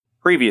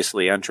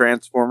Previously on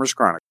Transformers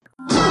Chronicles.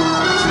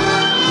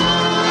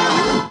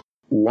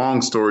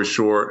 Long story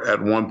short,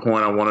 at one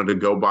point I wanted to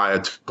go buy a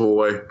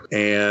toy,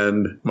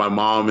 and my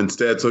mom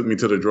instead took me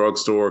to the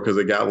drugstore because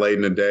it got late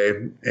in the day,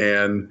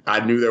 and I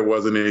knew there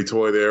wasn't any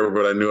toy there,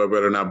 but I knew I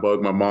better not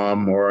bug my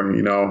mom or, I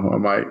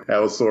might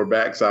have a sore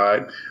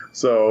backside.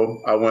 So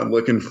I went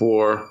looking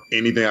for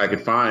anything I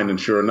could find, and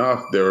sure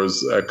enough, there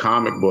was a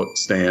comic book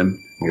stand.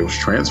 It was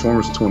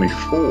Transformers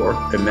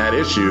 24. In that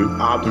issue,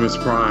 Optimus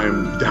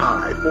Prime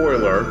died.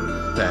 Spoiler,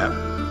 Pat.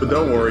 But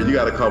don't worry, you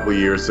got a couple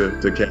years to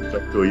catch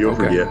up to it. You'll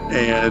forget.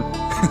 And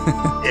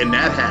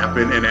that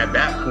happened, and at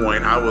that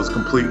point, I was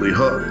completely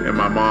hooked. And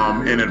my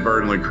mom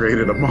inadvertently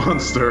created a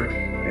monster.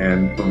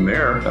 And from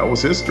there, that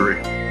was history.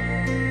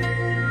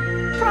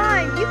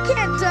 Prime, you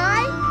can't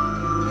die!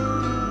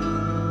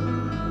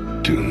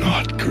 Do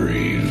not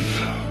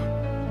grieve.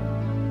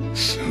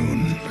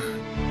 Soon,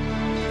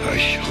 I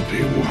shall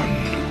be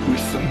one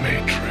with the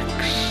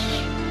Matrix.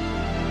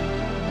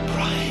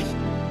 Prime?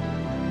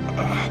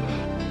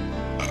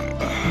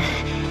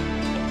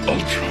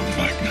 Ultra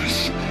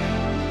Magnus,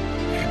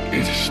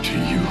 it is to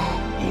you,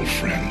 old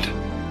friend.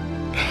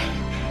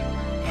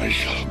 I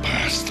shall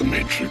pass the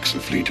Matrix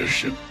of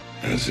leadership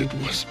as it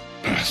was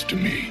passed to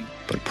me.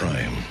 But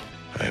Prime,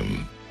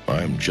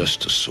 I'm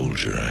just a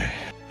soldier.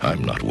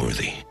 I'm not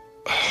worthy.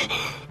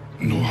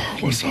 Nor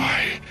was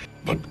I.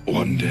 But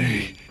one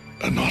day,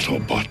 an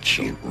Autobot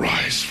shall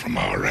rise from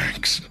our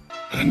ranks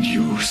and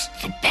use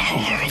the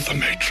power of the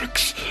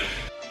Matrix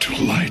to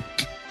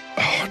light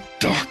our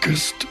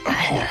darkest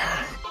hour.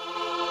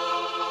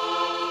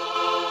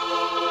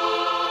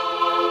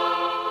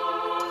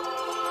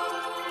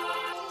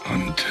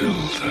 Until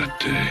that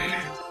day,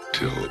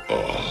 till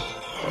all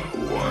are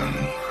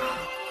one.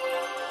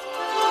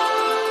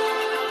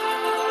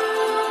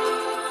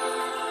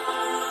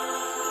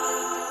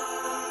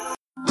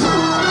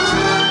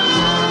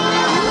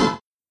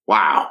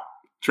 Wow.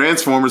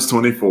 Transformers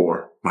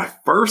 24. My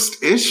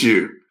first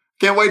issue.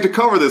 Can't wait to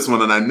cover this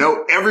one, and I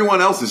know everyone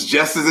else is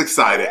just as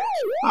excited.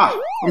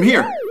 I'm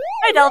here.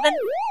 Hi, Delvin.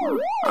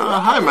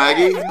 Hi,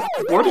 Maggie.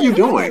 What are you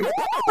doing?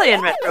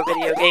 Playing retro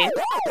video games.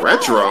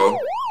 Retro?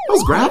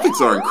 Those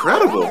graphics are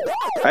incredible.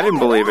 I didn't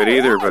believe it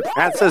either, but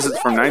Pat says it's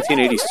from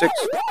 1986.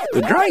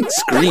 The giant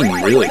screen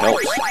really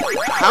helps.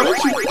 How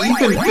did you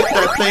even fit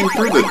that thing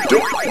through the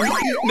door?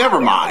 Never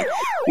mind.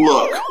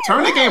 Look,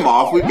 turn the game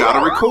off. We've got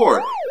to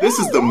record. This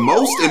is the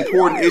most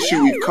important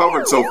issue we've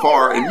covered so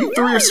far, and you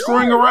three are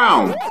screwing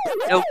around.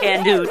 No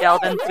can do,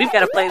 Delvin. We've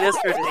got to play this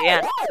through to the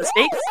end. The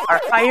stakes are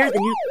higher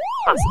than you could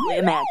possibly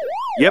imagine.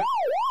 Yep.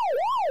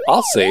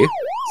 I'll see.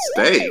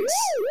 Stakes?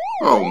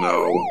 Oh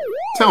no.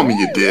 Tell me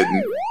you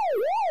didn't.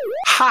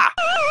 Ha!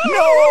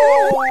 No!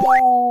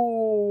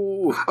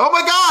 Oh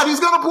my god, he's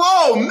gonna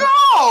blow!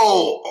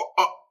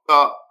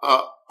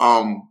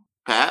 No!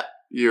 Pat,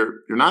 you're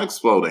not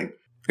exploding.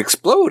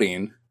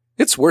 Exploding?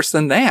 It's worse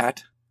than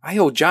that. I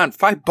owe John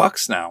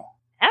 $5 now.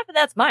 Half of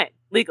that's mine,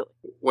 legally.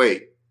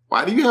 Wait,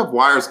 why do you have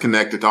wires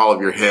connected to all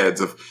of your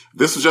heads if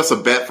this was just a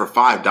bet for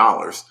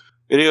 $5?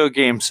 Video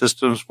game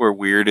systems were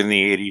weird in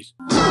the 80s.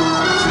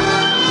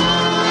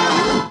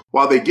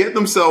 While they get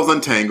themselves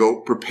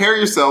untangled, prepare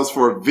yourselves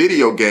for a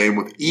video game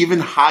with even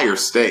higher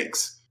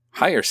stakes.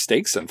 Higher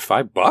stakes than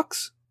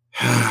 $5?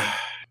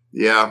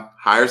 Yeah,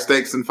 higher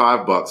stakes than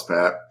 $5,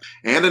 Pat.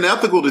 And an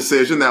ethical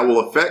decision that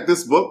will affect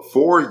this book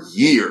for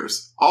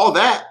years. All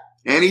that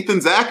and Ethan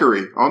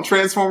Zachary on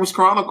Transformers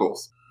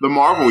Chronicles, The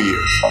Marvel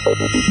Years.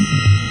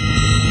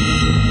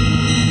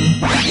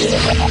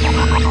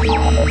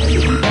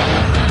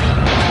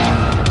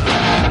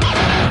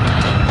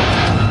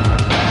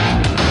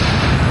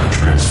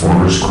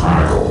 Transformers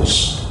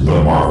Chronicles,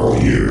 The Marvel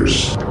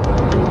Years.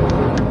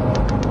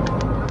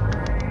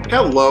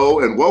 Hello,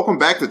 and welcome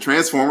back to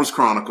Transformers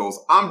Chronicles.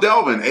 I'm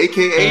Delvin,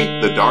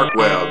 aka The Dark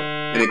Web.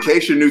 And in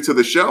case you're new to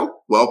the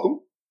show,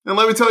 welcome. And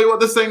let me tell you what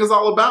this thing is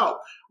all about.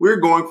 We're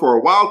going for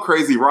a wild,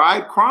 crazy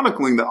ride,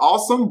 chronicling the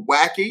awesome,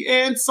 wacky,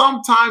 and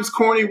sometimes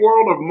corny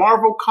world of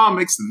Marvel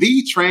Comics,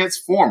 The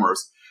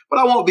Transformers. But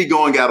I won't be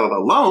going at it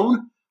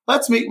alone.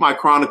 Let's meet my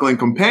chronicling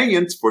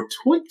companions for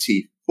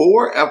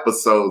 24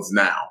 episodes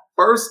now.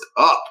 First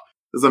up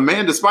is a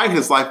man, despite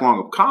his lifelong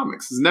of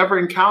comics, has never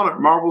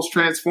encountered Marvel's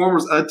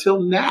Transformers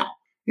until now.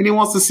 And he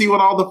wants to see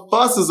what all the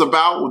fuss is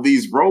about with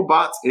these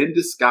robots in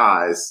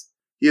disguise.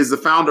 He is the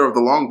founder of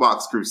the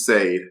Longbox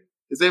Crusade.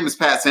 His name is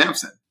Pat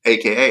Sampson,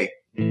 a.k.a.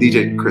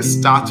 DJ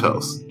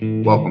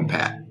Christatos. Welcome,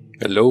 Pat.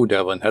 Hello,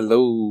 Devin.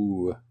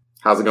 Hello.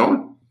 How's it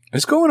going?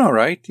 It's going all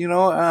right.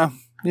 I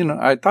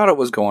thought it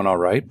was going all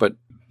right, but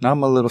now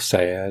I'm a little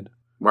sad.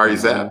 Why are you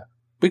sad?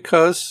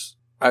 Because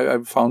I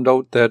found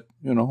out that,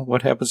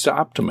 what happens to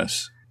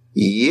Optimus.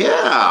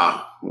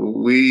 Yeah.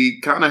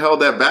 We kind of held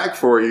that back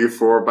for you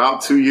for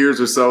about 2 years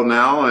or so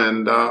now,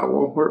 and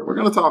we're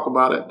going to talk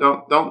about it.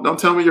 Don't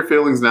tell me your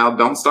feelings now.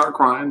 Don't start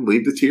crying.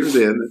 Leave the tears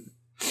in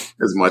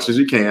as much as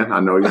you can. I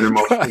know you're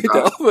emotional.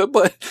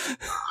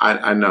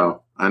 I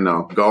know.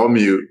 Go on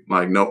mute.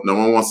 Like no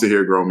one wants to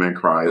hear grown men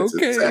cry.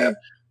 It's sad.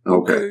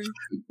 Okay.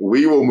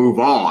 We will move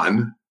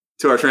on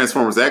to our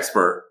Transformers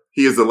expert,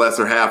 he is the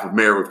lesser half of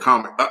Married with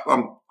Comic.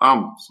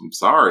 I'm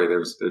sorry.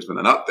 There's been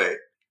an update.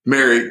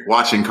 Married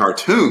watching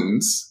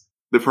cartoons,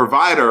 the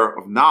provider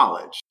of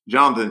knowledge,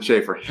 Jonathan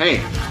Schaefer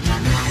Haynes.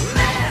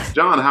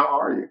 John, how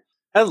are you?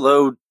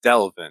 Hello,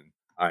 Delvin.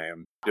 I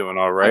am doing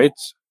all right.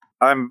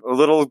 I'm a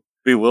little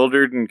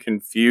bewildered and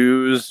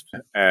confused,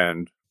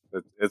 and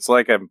it's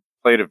like I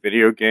played a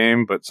video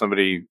game, but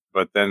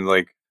then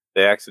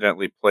they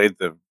accidentally played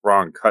the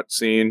wrong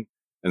cutscene,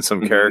 and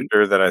some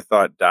character that I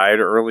thought died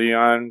early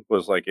on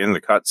was like in the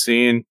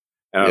cutscene,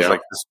 and I was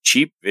like, this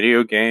cheap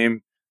video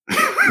game,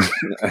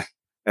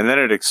 and then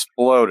it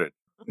exploded.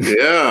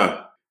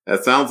 Yeah,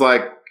 that sounds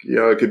like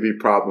it could be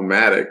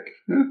problematic.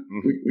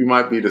 We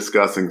might be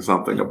discussing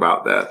something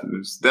about that.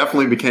 It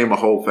definitely became a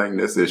whole thing,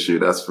 this issue,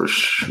 that's for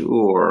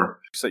sure.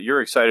 So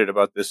you're excited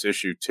about this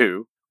issue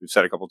too. We've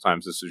said a couple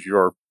times this is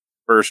your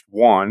first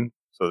one,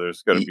 so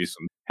there's going to be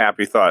some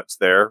happy thoughts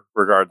there,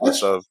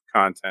 regardless of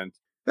content.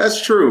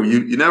 That's true.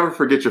 You never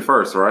forget your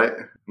first, right?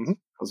 Mm-hmm. It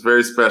was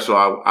very special.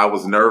 I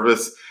was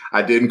nervous.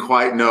 I didn't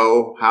quite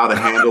know how to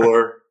handle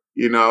her.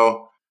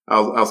 I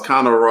was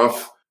kind of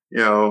rough,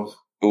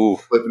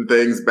 flipping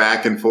things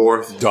back and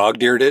forth.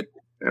 Dog-deered it.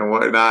 And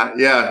whatnot.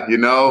 Yeah,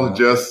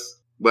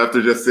 just left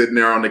her just sitting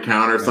there on the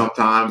counter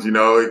sometimes.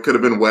 It could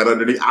have been wet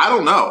underneath. I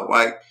don't know.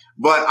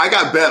 But I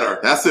got better.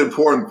 That's the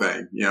important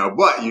thing,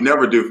 but you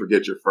never do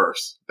forget your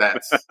first.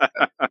 That's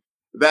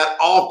that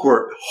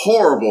awkward,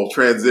 horrible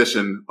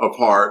transition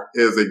apart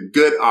is a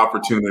good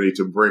opportunity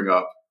to bring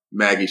up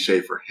Maggie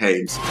Schaefer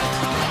Haynes,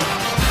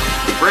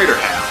 the greater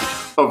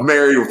half of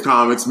Married with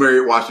Comics,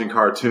 Married watching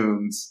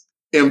cartoons.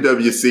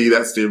 MWC,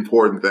 that's the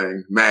important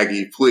thing.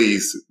 Maggie,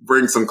 please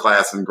bring some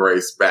class and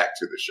grace back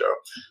to the show.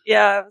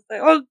 Yeah, I was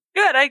like, oh,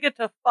 good. I get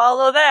to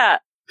follow that.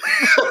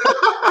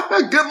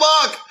 Good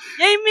luck.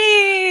 Yay,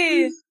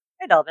 me.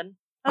 Hey, Delvin.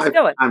 How's it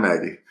going? Hi,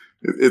 Maggie.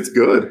 It's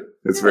good.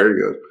 It's very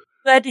good.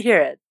 Glad to hear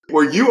it.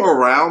 Were you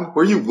around?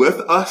 Were you with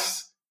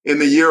us in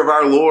the year of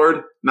our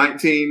Lord,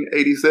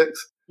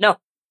 1986? No.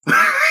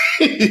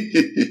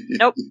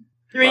 Nope.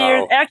 3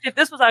 years. Actually, if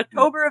this was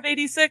October of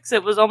 86,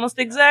 it was almost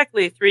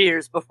exactly 3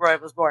 years before I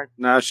was born.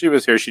 No, she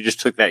was here. She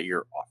just took that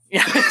year off.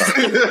 Yeah.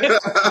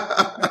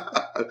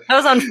 I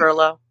was on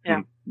furlough.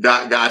 Yeah.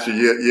 Gotcha.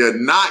 You're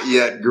not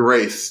yet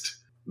graced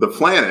the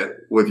planet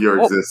with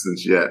your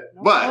existence yet,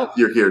 but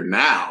you're here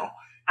now.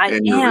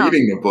 You're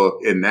reading the book,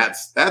 and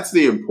that's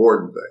the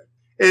important thing.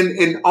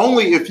 And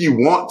only if you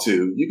want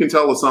to, you can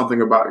tell us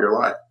something about your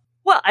life.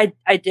 Well,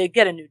 I did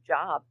get a new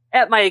job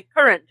at my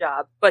current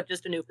job, but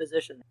just a new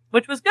position,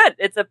 which was good.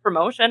 It's a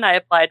promotion. I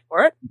applied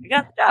for it. I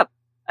got the job.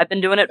 I've been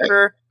doing it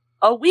for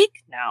a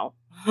week now.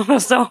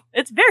 So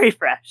it's very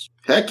fresh.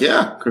 Heck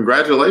yeah.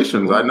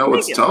 Congratulations. I know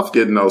it's tough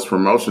getting those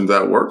promotions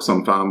at work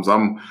sometimes.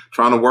 I'm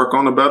trying to work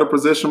on a better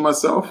position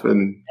myself,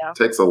 and it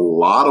takes a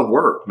lot of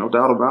work. No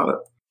doubt about it.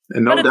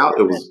 And no doubt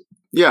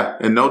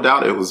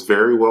it was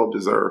very well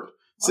deserved.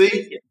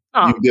 See?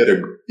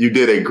 You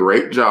did a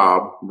great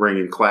job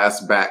bringing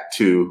class back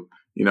to,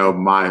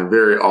 my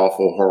very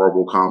awful,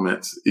 horrible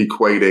comments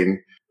equating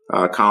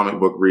comic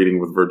book reading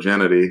with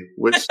virginity,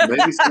 which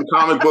maybe some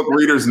comic book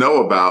readers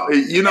know about.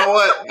 You know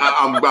what?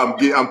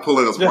 I'm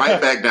pulling us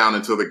right back down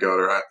into the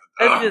gutter.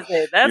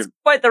 That's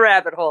quite the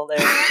rabbit hole there.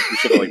 You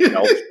should have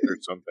belched or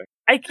something.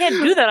 I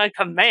can't do that on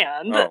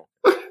command. Oh.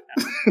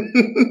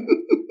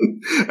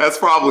 That's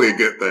probably a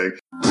good thing.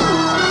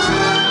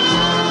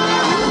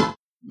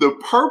 The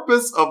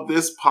purpose of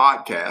this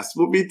podcast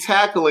will be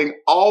tackling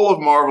all of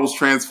Marvel's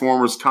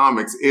Transformers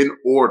comics in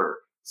order,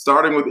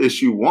 starting with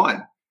issue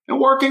 1 and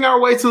working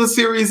our way to the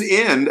series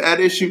end at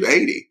issue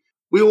 80.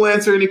 We will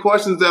answer any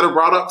questions that are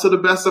brought up to the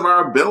best of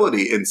our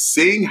ability, and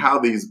seeing how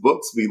these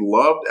books we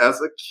loved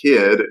as a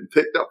kid and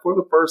picked up for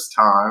the first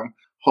time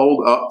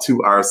hold up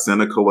to our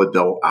cynical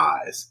adult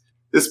eyes.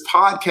 This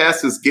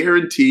podcast is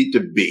guaranteed to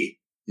be,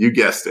 you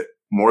guessed it,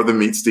 more than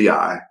meets the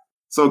eye.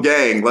 So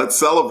gang, let's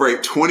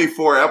celebrate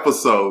 24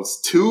 episodes,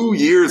 2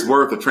 years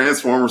worth of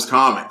Transformers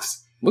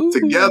comics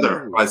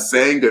together by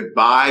saying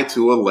goodbye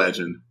to a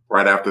legend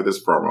right after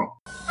this promo.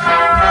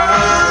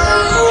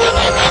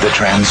 The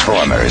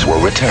Transformers will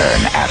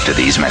return after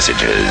these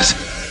messages.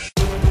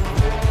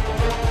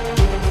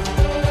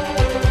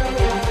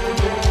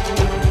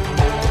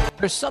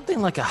 There's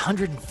something like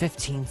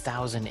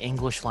 115,000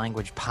 English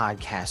language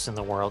podcasts in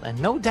the world, and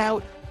no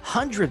doubt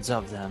hundreds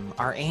of them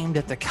are aimed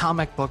at the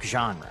comic book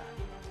genre.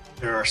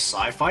 There are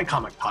sci-fi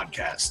comic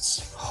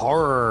podcasts,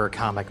 horror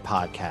comic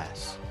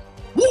podcasts,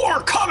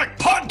 war comic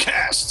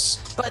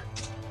podcasts. But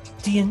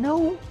do you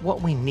know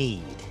what we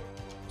need?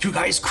 You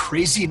guys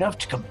crazy enough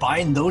to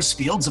combine those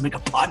fields and make a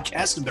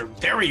podcast of their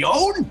very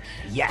own?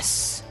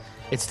 Yes.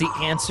 It's the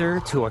answer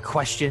to a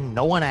question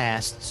no one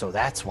asked, so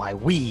that's why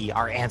we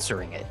are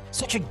answering it.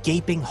 Such a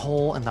gaping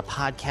hole in the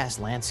podcast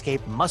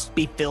landscape must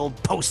be filled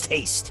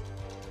post-haste.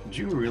 Did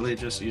you really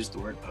just use the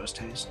word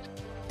post-haste?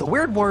 The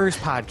Weird Warriors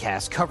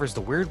podcast covers the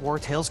Weird War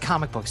Tales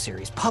comic book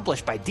series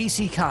published by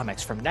DC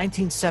Comics from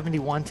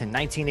 1971 to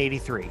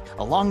 1983.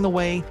 Along the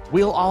way,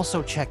 we'll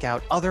also check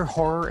out other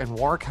horror and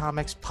war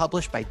comics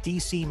published by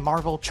DC,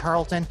 Marvel,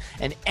 Charlton,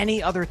 and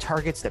any other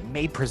targets that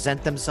may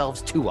present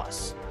themselves to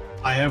us.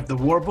 I have the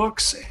war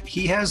books, and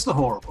he has the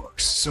horror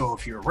books. So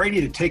if you're ready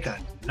to take a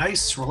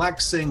nice,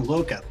 relaxing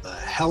look at the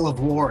hell of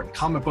war in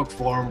comic book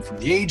form from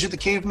the age of the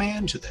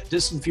caveman to the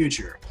distant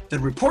future,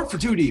 then report for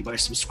duty by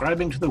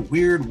subscribing to the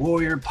Weird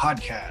Warrior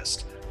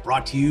podcast.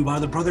 Brought to you by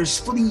the Brothers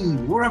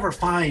Spleen, wherever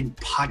fine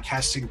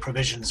podcasting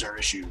provisions are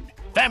issued.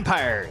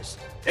 Vampires,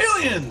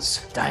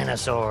 Aliens,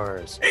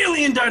 dinosaurs,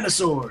 alien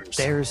dinosaurs.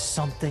 There's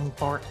something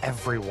for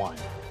everyone.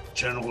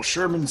 General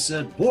Sherman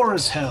said war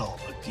is hell,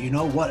 but do you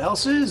know what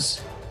else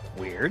is?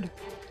 Weird.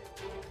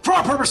 For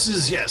our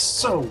purposes, yes.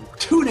 So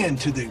tune in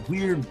to the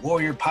Weird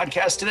Warrior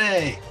podcast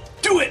today.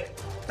 Do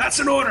it! That's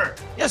an order!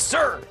 Yes,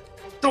 sir!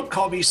 Don't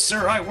call me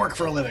sir, I work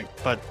for a living.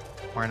 But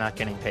we're not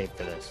getting paid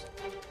for this.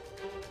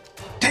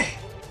 Dang!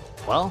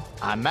 Well,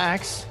 I'm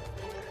Max.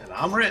 And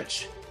I'm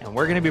Rich. And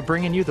we're going to be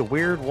bringing you the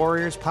Weird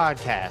Warriors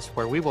podcast,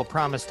 where we will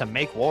promise to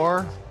make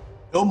war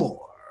no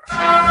more.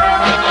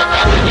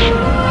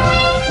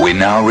 We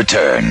now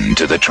return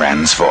to the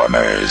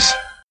Transformers.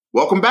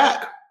 Welcome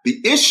back. The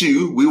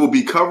issue we will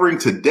be covering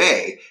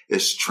today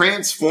is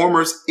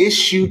Transformers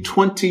issue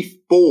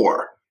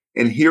 24.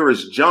 And here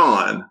is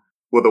John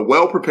with a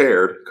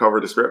well-prepared cover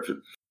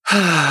description.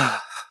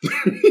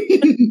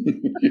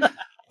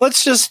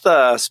 Let's just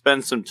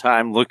spend some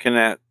time looking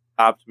at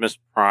Optimus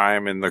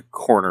Prime in the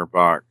corner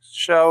box,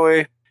 shall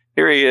we?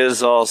 Here he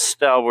is, all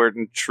stalwart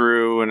and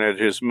true and at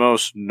his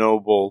most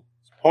noble,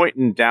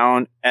 pointing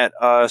down at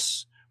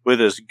us with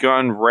his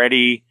gun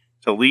ready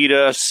to lead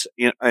us,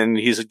 and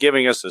he's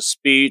giving us a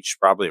speech,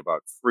 probably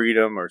about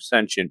freedom or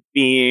sentient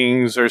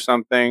beings or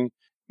something.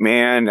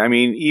 Man, I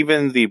mean,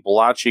 even the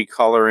blotchy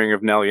coloring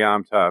of Nel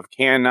Yomtov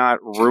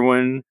cannot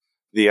ruin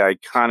the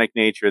iconic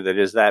nature that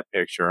is that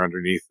picture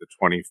underneath the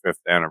 25th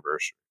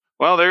anniversary.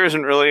 Well, there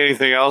isn't really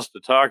anything else to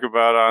talk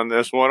about on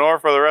this one or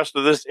for the rest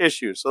of this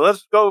issue, so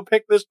let's go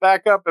pick this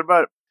back up at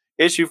about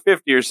issue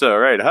 50 or so,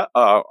 right?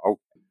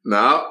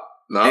 No.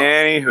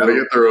 Anywho. Gotta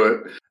get through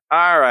it.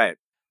 All right.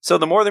 So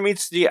the More Than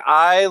Meets the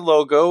Eye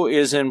logo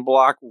is in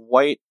block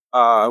white,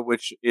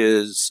 which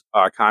is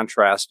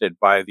contrasted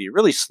by the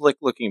really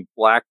slick-looking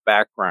black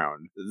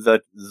background.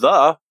 The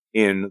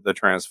in the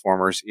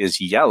Transformers is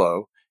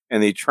yellow,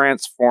 and the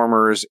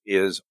Transformers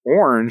is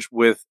orange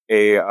with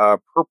a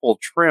purple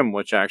trim,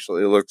 which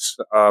actually looks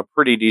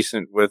pretty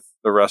decent with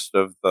the rest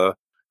of the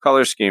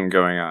color scheme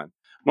going on.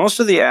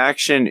 Most of the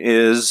action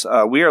is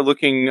we are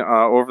looking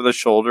over the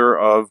shoulder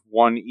of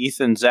one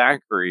Ethan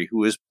Zachary,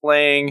 who is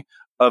playing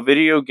a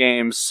video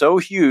game so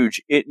huge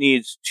it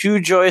needs 2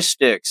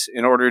 joysticks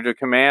in order to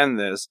command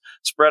this,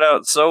 spread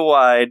out so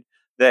wide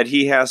that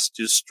he has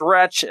to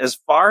stretch as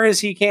far as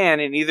he can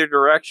in either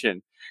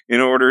direction in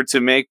order to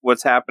make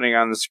what's happening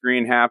on the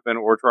screen happen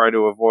or try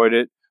to avoid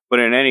it. But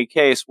in any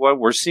case, what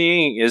we're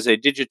seeing is a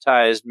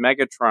digitized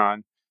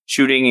Megatron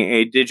shooting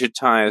a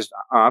digitized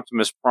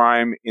Optimus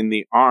Prime in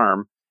the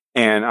arm,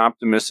 and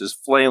Optimus is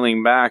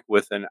flailing back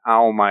with an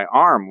ow my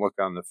arm look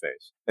on the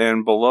face.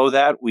 And below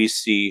that, we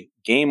see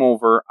Game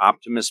Over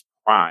Optimus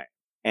Prime.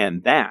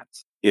 And that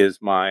is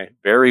my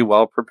very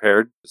well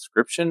prepared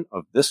description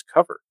of this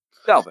cover.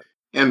 Delvin.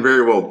 And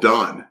very well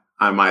done,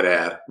 I might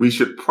add. We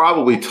should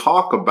probably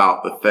talk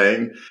about the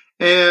thing.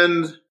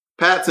 And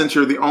Pat, since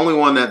you're the only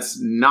one that's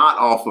not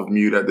off of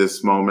mute at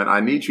this moment,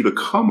 I need you to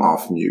come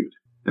off mute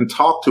and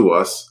talk to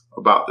us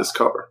about this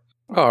cover.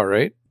 All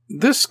right.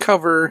 This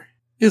cover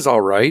is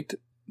all right.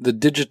 The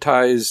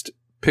digitized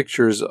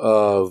pictures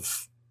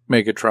of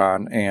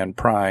Megatron and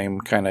Prime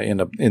kind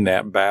of in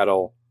that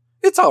battle,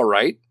 it's all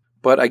right.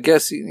 But I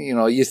guess,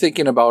 you're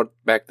thinking about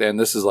back then,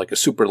 this is like a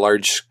super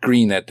large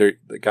screen that the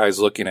guy's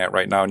looking at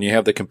right now. And you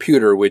have the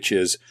computer, which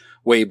is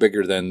way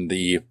bigger than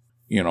the,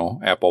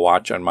 Apple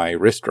Watch on my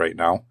wrist right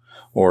now,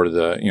 or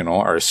the,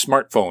 our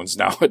smartphones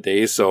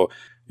nowadays. So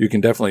you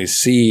can definitely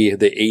see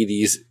the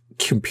 80s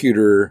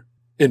computer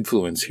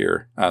influence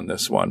here on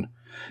this one.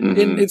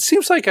 Mm-hmm. And it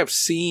seems like I've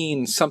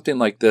seen something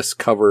like this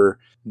cover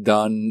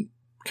done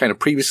kind of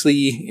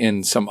previously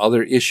in some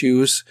other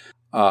issues,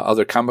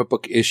 other comic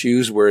book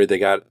issues where they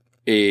got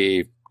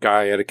a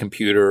guy at a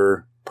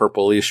computer,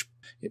 purplish,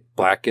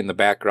 black in the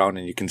background,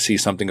 and you can see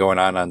something going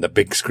on the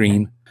big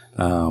screen.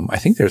 I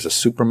think there's a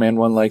Superman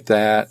one like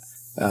that.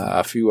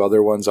 A few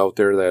other ones out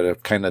there that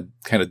have kind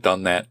of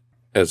done that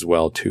as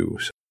well too.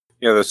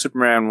 Yeah, the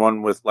Superman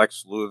one with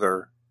Lex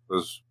Luthor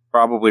was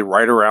probably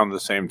right around the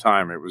same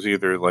time. It was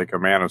either like a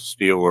Man of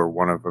Steel or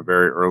one of the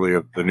very early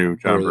of the new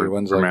John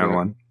Superman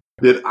one.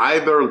 Did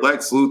either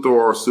Lex Luthor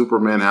or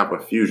Superman have a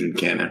fusion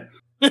cannon?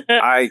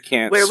 I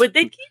can't. Where would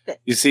they keep it?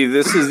 You see,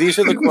 these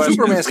are the questions.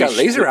 Superman's got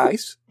laser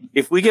eyes.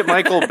 If we get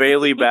Michael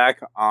Bailey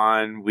back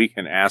on, we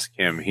can ask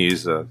him.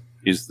 He's the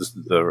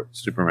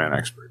Superman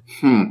expert.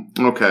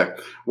 Okay.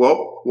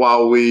 Well,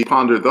 while we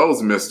ponder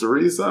those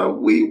mysteries,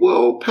 we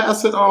will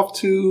pass it off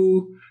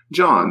to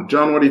John.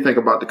 John, what do you think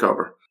about the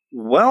cover?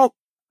 Well,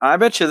 I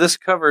bet you this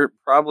cover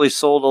probably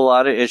sold a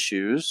lot of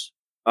issues.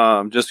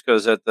 Just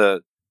because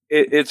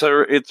it's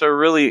a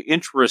really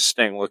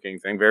interesting looking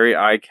thing, very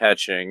eye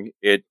catching.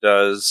 It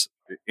does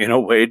in a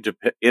way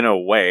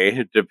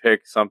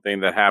depict something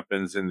that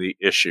happens in the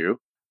issue,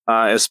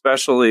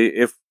 especially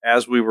if,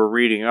 as we were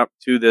reading up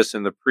to this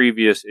in the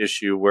previous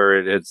issue, where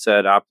it had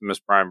said Optimus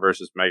Prime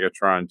versus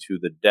Megatron to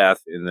the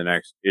death in the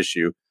next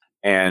issue.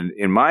 And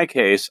in my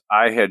case,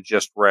 I had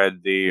just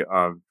read the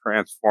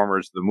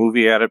Transformers the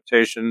movie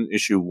adaptation,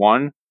 issue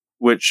 1,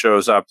 which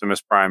shows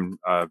Optimus Prime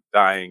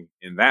dying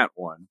in that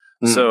one.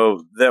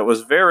 So that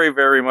was very,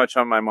 very much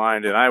on my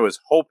mind, and I was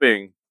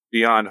hoping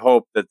beyond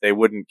hope that they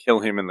wouldn't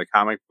kill him in the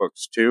comic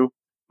books too.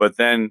 But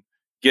then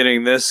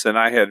getting this, and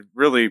I had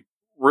really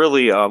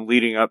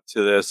leading up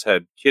to this,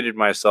 had kidded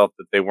myself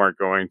that they weren't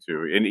going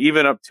to. And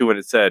even up to when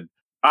it said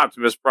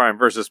Optimus Prime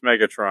versus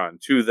Megatron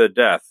to the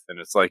death. And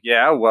it's like,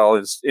 yeah, well,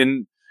 it's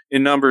in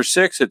number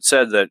 6, it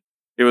said that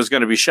it was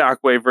going to be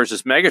Shockwave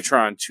versus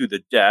Megatron to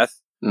the death.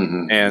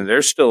 And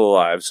they're still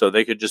alive, so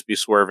they could just be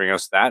swerving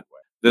us that way.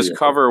 This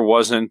cover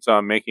wasn't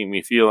making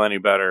me feel any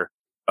better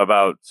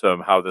about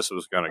how this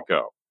was going to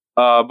go.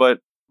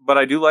 But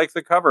I do like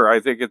the cover. I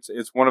think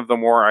it's one of the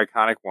more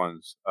iconic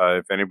ones.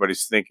 If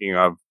anybody's thinking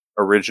of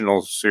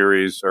original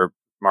series or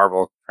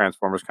Marvel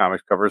Transformers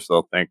comics covers,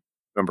 they'll think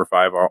number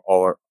 5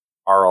 are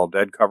all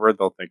dead cover.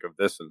 They'll think of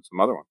this and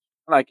some other ones.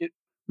 I like it.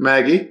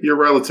 Maggie, you're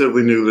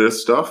relatively new to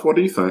this stuff. What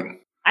do you think?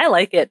 I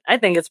like it. I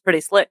think it's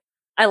pretty slick.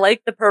 I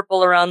like the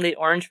purple around the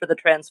orange for the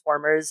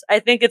Transformers. I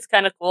think it's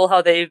kind of cool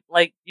how they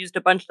used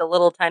a bunch of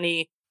little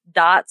tiny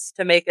dots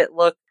to make it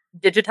look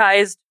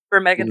digitized for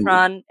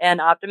Megatron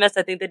and Optimus.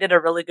 I think they did a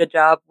really good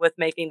job with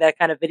making that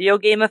kind of video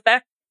game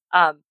effect.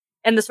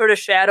 And the sort of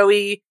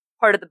shadowy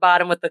part at the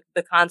bottom with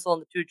the console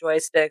and the 2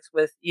 joysticks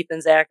with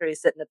Ethan Zachary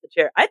sitting at the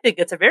chair. I think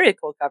it's a very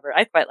cool cover.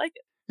 I quite like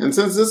it. And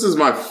since this is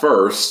my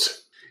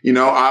first,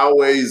 I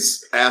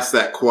always ask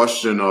that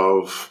question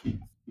of,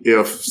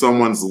 if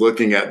someone's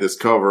looking at this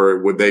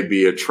cover, would they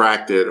be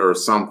attracted or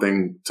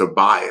something to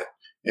buy it?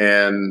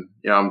 And,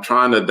 I'm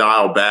trying to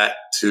dial back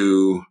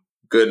to,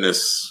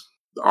 goodness,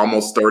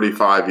 almost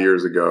 35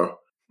 years ago,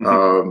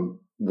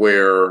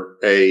 where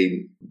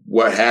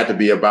what had to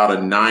be about a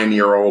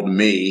 9-year-old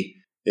me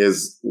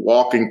is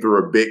walking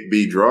through a Big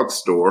B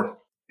drugstore,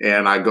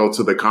 and I go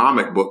to the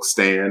comic book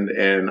stand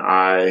and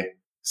I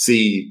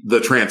see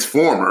the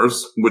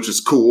Transformers, which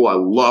is cool. I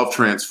love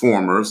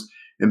Transformers.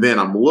 And then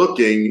I'm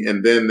looking,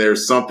 and then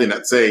there's something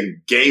that's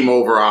saying game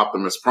over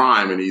Optimus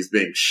Prime, and he's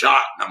being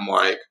shot. And I'm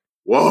like,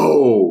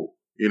 whoa,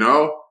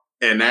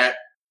 and that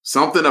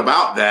something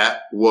about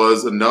that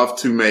was enough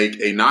to make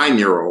a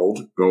 9-year-old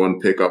go and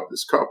pick up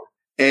this cover.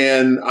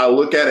 And I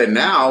look at it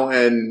now,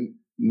 and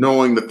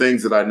knowing the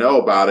things that I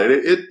know about it,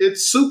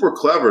 it's super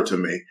clever to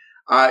me.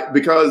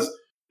 Because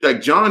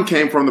John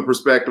came from the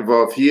perspective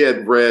of he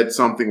had read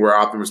something where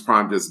Optimus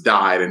Prime just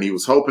died, and he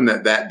was hoping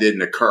that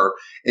didn't occur.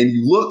 And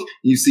you look,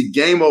 you see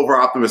game over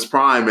Optimus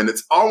Prime, and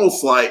it's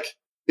almost like,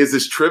 is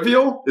this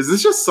trivial? Is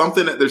this just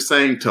something that they're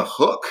saying to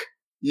hook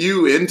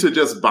you into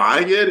just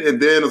buying it?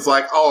 And then it's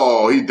like,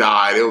 oh, he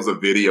died. It was a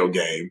video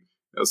game.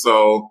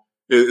 So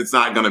it's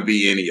not going to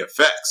be any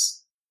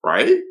effects,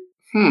 right?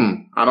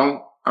 I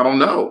don't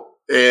know.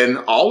 And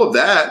all of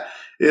that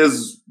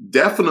is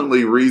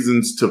definitely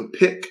reasons to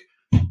pick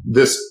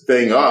this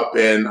thing up,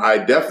 and I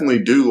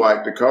definitely do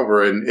like the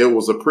cover, and it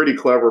was a pretty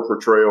clever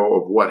portrayal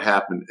of what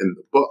happened in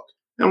the book.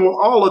 And with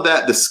all of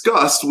that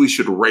discussed, we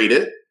should rate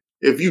it.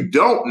 If you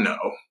don't know,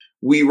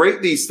 we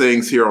rate these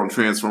things here on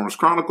Transformers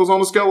Chronicles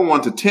on a scale of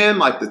 1 to 10,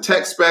 like the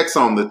tech specs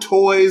on the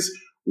toys.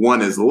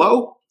 1 is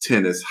low,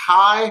 10 is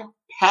high.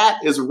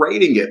 Pat is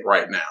rating it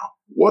right now.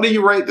 What do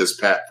you rate this,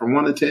 Pat, from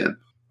 1 to 10?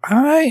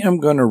 I am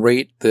going to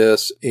rate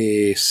this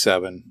a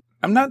 7.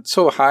 I'm not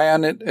so high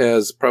on it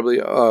as probably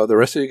the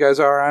rest of you guys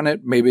are on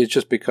it. Maybe it's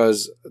just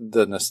because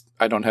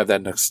I don't have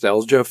that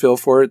nostalgia feel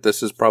for it.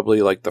 This is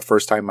probably like the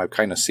first time I've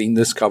kind of seen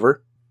this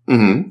cover.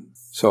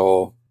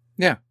 So,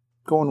 yeah,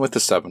 going with the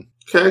 7.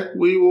 Okay,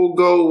 we will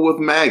go with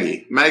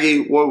Maggie.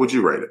 Maggie, what would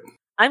you rate it?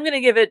 I'm going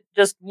to give it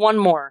just one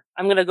more.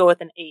 I'm going to go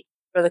with an 8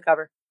 for the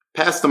cover.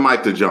 Pass the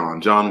mic to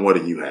John. John, what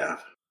do you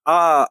have?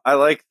 I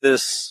like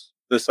this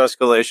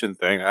escalation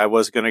thing. I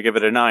was going to give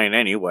it a 9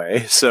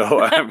 anyway,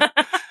 so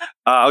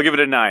I'll give it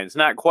a 9. It's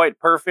not quite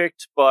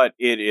perfect, but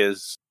it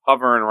is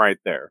hovering right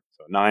there.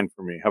 So 9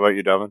 for me. How about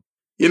you, Devin?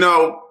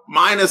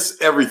 Minus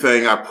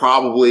everything, I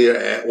probably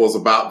was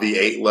about the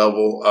 8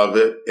 level of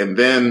it. And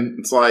then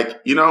it's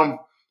like,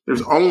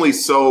 there's only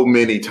so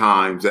many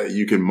times that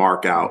you can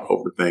mark out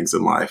over things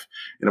in life.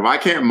 And if I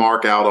can't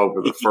mark out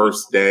over the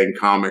first dang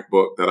comic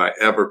book that I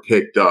ever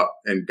picked up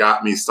and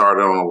got me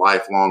started on a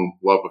lifelong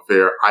love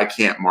affair, I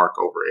can't mark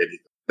over anything.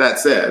 That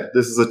said,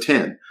 this is a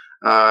 10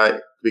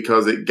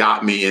 because it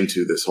got me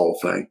into this whole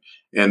thing.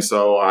 And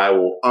so I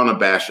will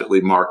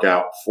unabashedly mark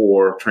out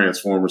for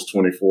Transformers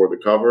 24,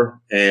 the cover.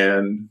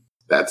 And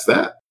that's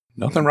that.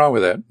 Nothing wrong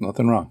with that.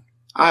 Nothing wrong.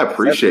 I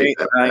appreciate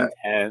 7, 8, 9,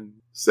 10.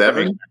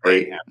 7,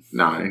 8,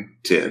 9,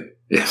 10.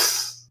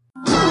 Yes.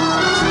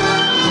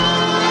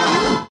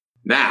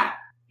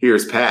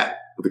 Here's Pat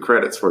with the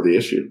credits for the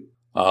issue.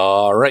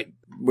 All right.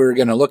 We're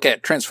going to look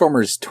at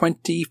Transformers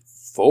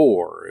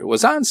 24. It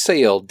was on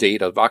sale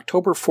date of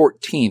October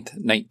 14th,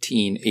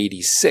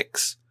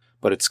 1986,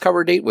 but its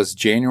cover date was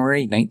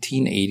January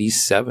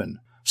 1987.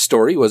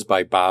 Story was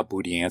by Bob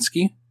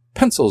Budiansky.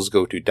 Pencils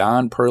go to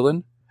Don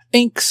Perlin.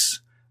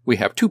 Inks, we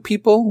have two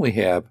people. We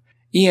have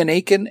Ian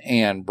Aiken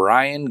and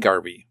Brian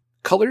Garvey.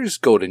 Colors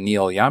go to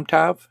Neil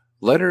Yamtov.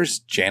 Letters,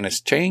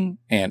 Janice Chang.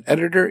 And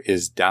editor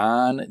is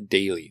Don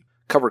Daly.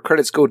 Cover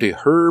credits go to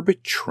Herb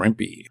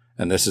Trimpe.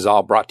 And this is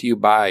all brought to you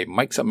by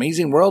Mike's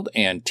Amazing World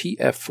and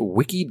tfwiki.info.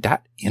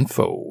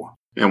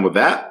 And with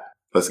that,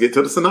 let's get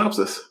to the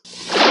synopsis.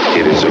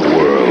 It is a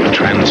world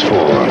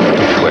transformed,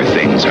 where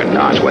things are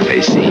not what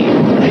they seem.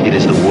 It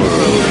is the world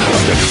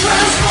of the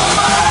Transformers.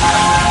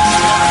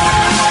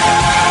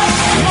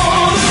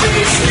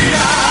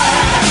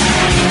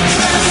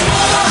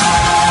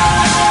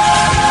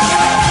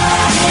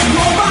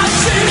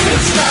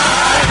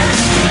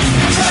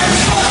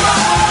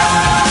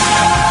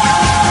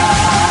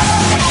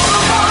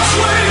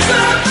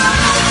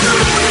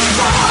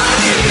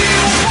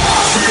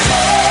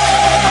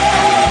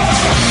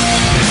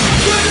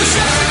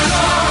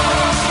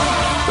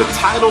 The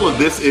title of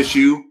this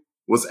issue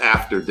was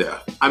After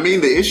Death. I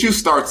mean, the issue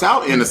starts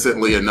out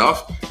innocently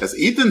enough, as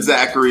Ethan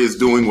Zachary is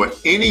doing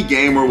what any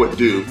gamer would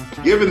do,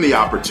 given the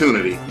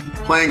opportunity,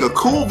 playing a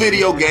cool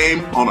video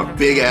game on a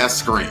big-ass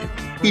screen.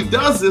 He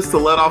does this to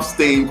let off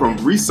steam from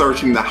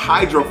researching the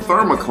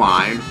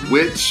hydrothermocline,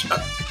 which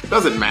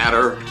doesn't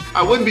matter.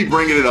 I wouldn't be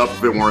bringing it up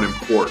if it weren't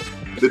important.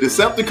 The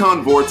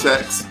Decepticon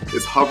vortex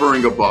is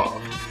hovering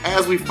above.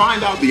 As we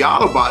find out, the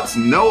Autobots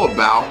know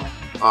about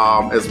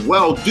as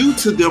well, due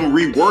to them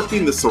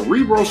reworking the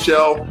cerebral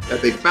shell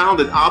that they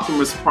found in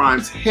Optimus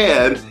Prime's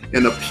head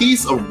in a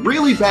piece of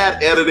really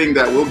bad editing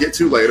that we'll get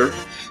to later.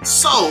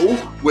 So,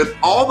 with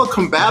all the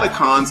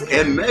Combaticons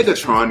and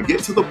Megatron get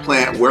to the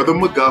plant where the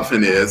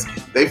MacGuffin is,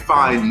 they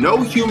find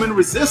no human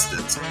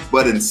resistance,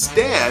 but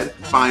instead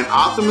find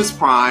Optimus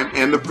Prime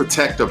and the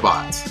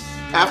Protectobots.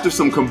 After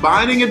some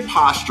combining and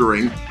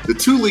posturing, the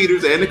two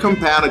leaders and the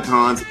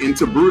Combaticons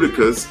into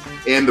Bruticus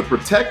and the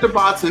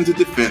Protectobots into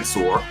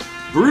Defensor,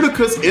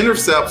 Bruticus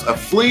intercepts a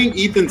fleeing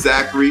Ethan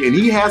Zachary, and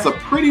he has a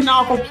pretty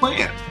novel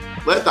plan.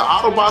 Let the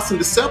Autobots and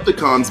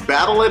Decepticons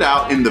battle it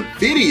out in the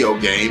video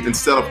game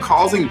instead of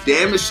causing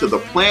damage to the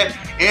plant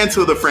and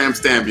to the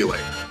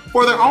Framstambulate.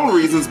 For their own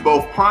reasons,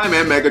 both Prime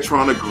and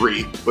Megatron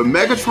agree, but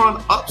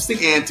Megatron ups the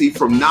ante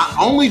from not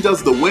only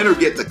does the winner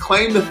get to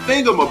claim the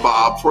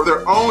thingamabob for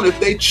their own if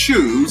they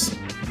choose,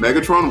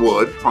 Megatron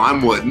would,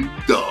 Prime wouldn't,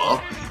 duh,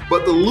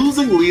 but the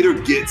losing leader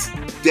gets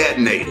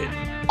detonated.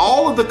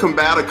 All of the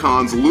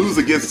Combaticons lose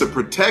against the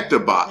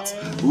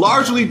Protectobots,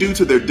 largely due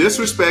to their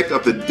disrespect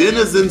of the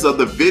denizens of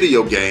the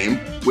video game,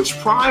 which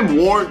Prime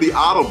warned the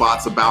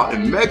Autobots about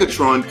and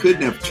Megatron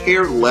couldn't have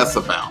cared less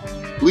about,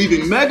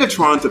 leaving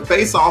Megatron to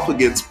face off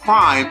against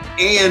Prime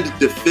and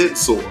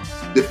Defensor.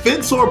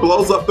 Defensor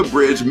blows up the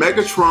bridge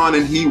Megatron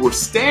and he were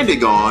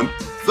standing on,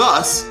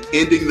 thus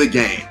ending the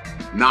game.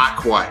 Not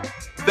quite.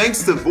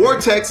 Thanks to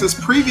Vortex's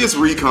previous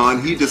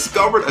recon, he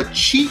discovered a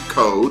cheat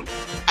code,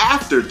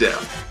 After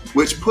Death,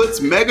 which puts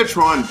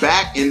Megatron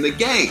back in the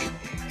game.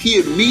 He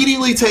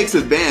immediately takes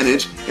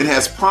advantage and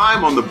has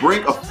Prime on the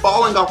brink of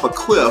falling off a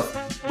cliff,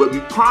 but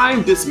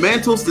Prime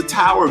dismantles the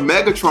tower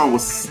Megatron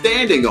was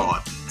standing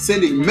on,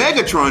 sending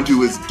Megatron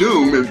to his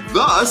doom and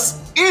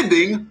thus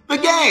ending the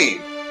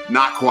game.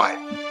 Not quite.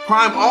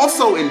 Prime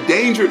also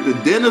endangered the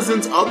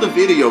denizens of the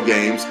video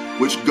games,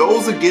 which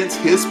goes against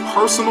his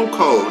personal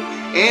code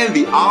and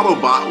the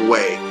Autobot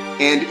way,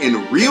 and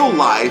in real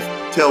life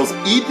tells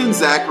Ethan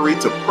Zachary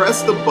to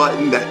press the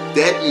button that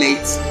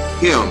detonates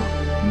him,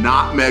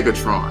 not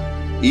Megatron.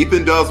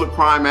 Ethan does what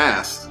Prime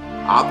asks.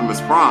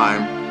 Optimus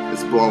Prime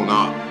is blown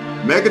up.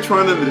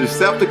 Megatron and the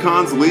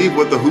Decepticons leave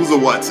with the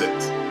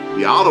Who's-a-Whatsits.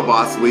 The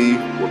Autobots leave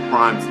with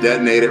Prime's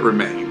detonated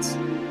remains.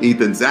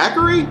 Ethan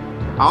Zachary?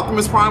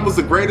 Optimus Prime was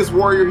the greatest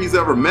warrior he's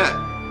ever met.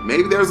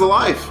 Maybe there's a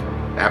life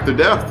after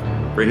death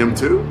for him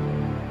too?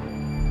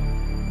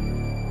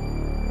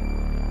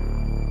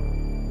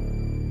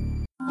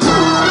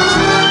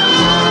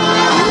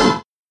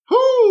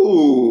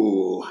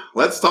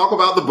 Let's talk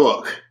about the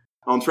book.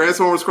 On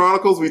Transformers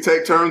Chronicles, we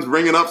take turns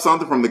bringing up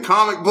something from the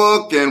comic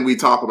book, and we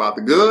talk about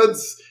the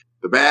goods,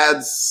 the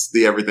bads,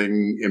 the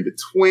everything in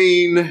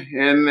between,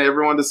 and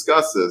everyone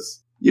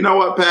discusses. You know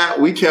what, Pat?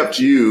 We kept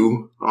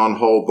you on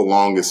hold the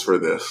longest for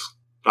this.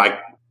 Like,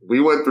 we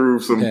went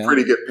through some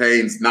pretty good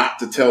pains not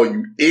to tell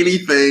you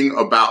anything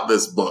about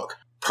this book.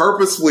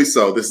 Purposefully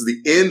so. This is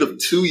the end of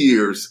 2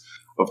 years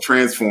of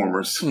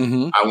Transformers.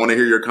 Mm-hmm. I want to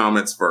hear your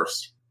comments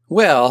first.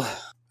 Well,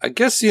 I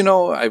guess,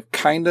 I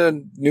kind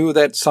of knew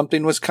that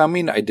something was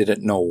coming. I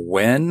didn't know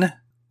when.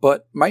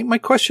 But my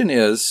question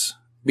is,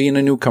 being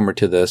a newcomer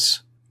to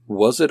this,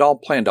 was it all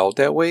planned out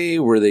that way?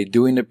 Were they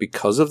doing it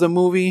because of the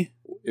movie?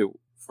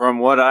 From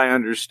what I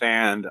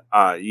understand,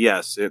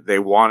 yes, they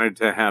wanted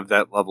to have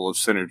that level of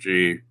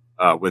synergy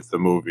with the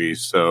movie.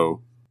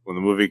 So when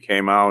the movie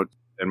came out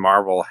and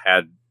Marvel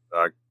had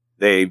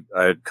they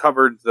had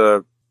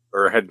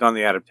had done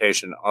the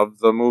adaptation of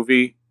the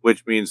movie,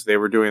 which means they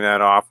were doing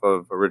that off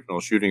of original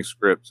shooting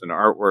scripts and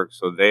artwork.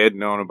 So they had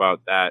known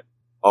about that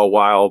a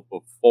while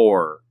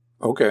before.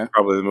 Okay.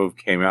 Probably the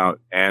movie came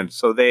out. And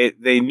so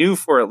they knew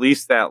for at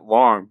least that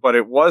long, but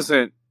it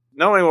wasn't,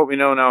 knowing what we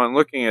know now and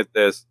looking at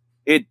this,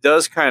 it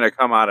does kind of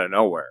come out of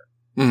nowhere.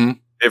 Mm-hmm.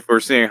 If we're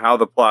seeing how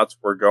the plots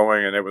were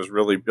going and it was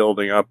really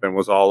building up and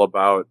was all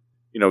about,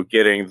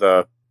 getting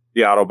the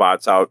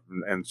Autobots out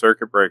and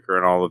Circuit Breaker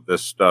and all of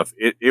this stuff,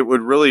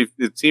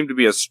 it seemed to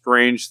be a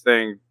strange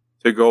thing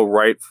to go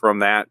right from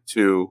that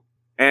to,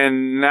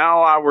 and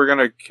now we're going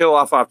to kill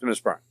off Optimus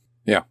Prime.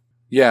 Yeah.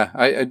 Yeah,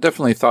 I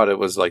definitely thought it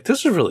was like,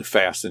 this is really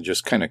fast and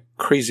just kind of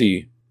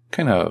crazy,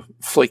 kind of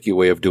flaky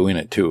way of doing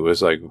it, too. It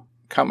was like,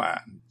 come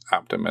on,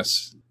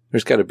 Optimus.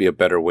 There's got to be a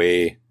better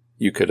way.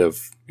 You could have,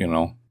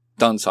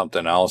 done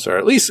something else, or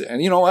at least,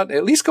 and you know what?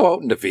 At least go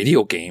out in the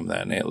video game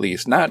then, at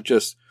least. Not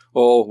just,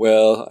 oh,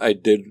 well, I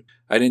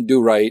didn't do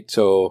right,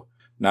 so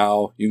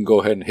now you can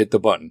go ahead and hit the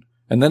button.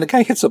 And then the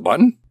guy hits the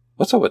button?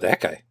 What's up with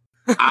that guy?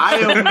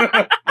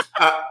 I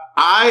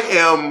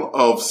am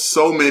of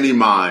so many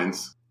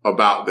minds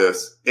about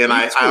this. And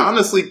I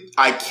honestly,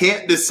 I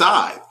can't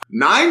decide.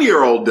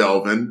 9-year-old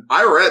Delvin,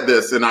 I read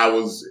this and I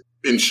was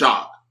in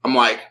shock. I'm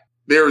like,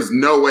 there is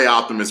no way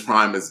Optimus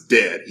Prime is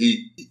dead.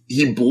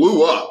 He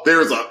blew up.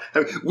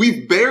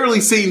 We've barely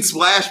seen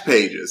splash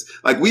pages.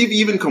 Like, we've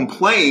even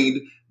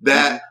complained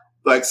that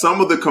like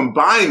some of the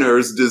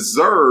combiners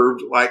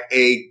deserved like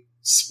a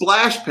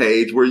splash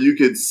page where you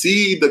could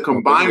see the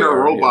combiner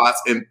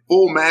robots in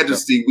full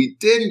majesty. Yep. We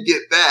didn't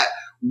get that.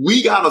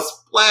 We got a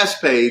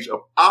splash page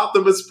of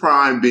Optimus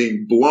Prime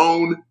being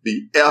blown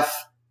the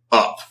F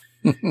up.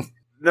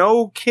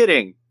 No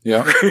kidding.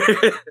 Yeah.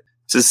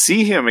 To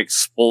see him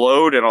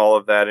explode and all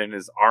of that, and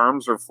his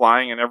arms are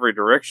flying in every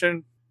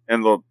direction,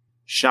 and the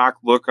shocked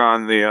look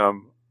on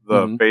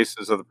the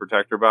faces of the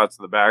Protector bots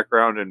in the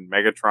background, and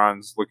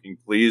Megatron's looking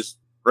pleased.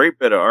 Great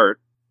bit of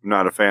art. I'm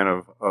not a fan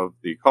of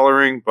the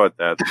coloring, but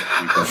you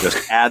can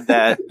just add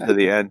that to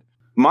the end.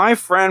 My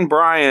friend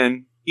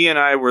Brian, he and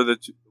I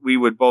we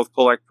would both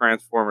collect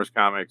Transformers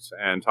comics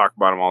and talk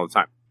about them all the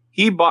time.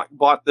 He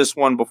bought this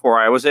one before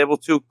I was able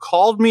to,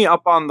 called me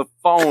up on the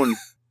phone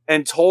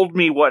and told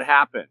me what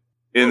happened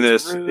in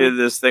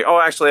this thing. Oh,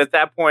 actually, at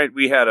that point,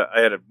 I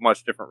had a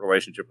much different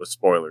relationship with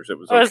spoilers. It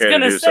was okay to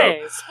do so.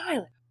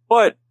 Spoiler.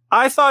 But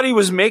I thought he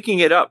was making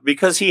it up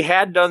because he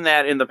had done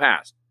that in the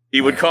past.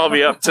 He would call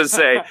me up to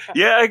say,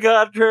 yeah, I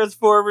got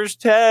Transformers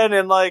 10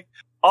 and like,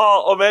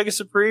 Omega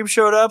Supreme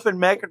showed up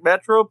and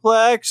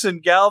Metroplex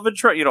and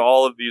Galvatron,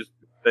 all of these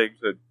things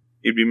that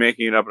he'd be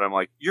making it up. And I'm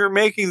like, you're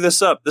making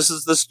this up. This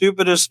is the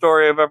stupidest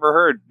story I've ever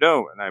heard.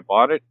 No. And I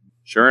bought it.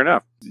 Sure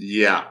enough.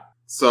 Yeah.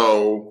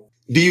 So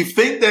do you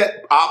think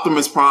that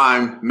Optimus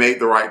Prime made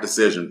the right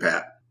decision,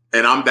 Pat?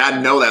 And I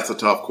know that's a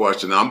tough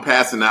question. I'm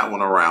passing that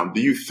one around.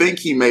 Do you think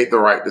he made the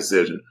right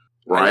decision?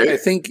 Right. I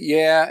think,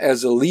 yeah,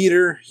 as a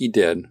leader, he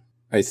did.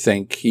 I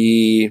think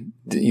he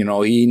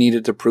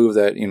needed to prove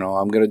that,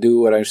 I'm going to do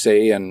what I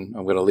say and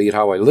I'm going to lead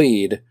how I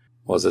lead.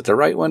 Was it the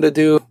right one to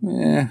do?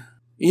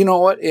 You know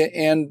what?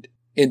 And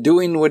in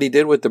doing what he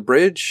did with the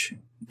bridge,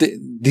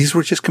 these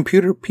were just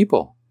computer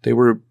people. They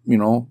were,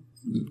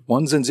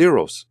 ones and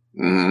zeros.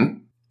 Mm-hmm.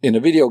 In a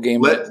video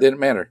game, it didn't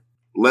matter.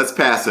 Let's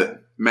pass it.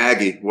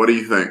 Maggie, what do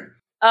you think?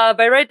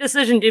 By right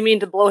decision, do you mean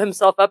to blow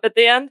himself up at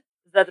the end?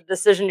 Is that the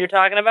decision you're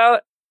talking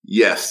about?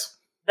 Yes.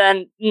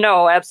 Then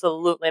no,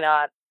 absolutely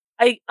not.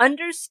 I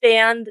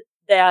understand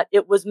that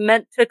it was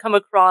meant to come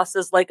across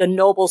as like a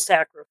noble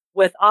sacrifice,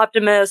 with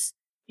Optimus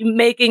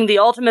making the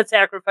ultimate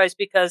sacrifice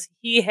because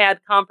he had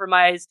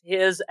compromised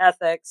his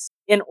ethics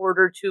in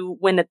order to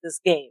win at this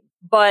game.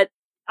 But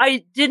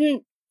I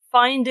didn't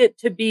find it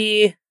to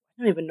be, I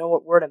don't even know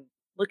what word I'm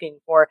looking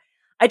for.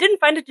 I didn't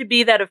find it to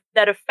be that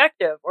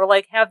effective or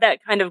like have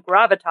that kind of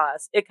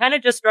gravitas. It kind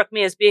of just struck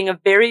me as being a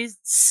very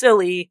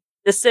silly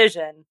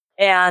decision,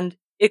 and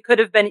it could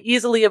have been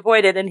easily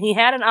avoided. And he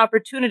had an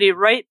opportunity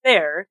right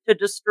there to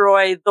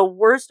destroy the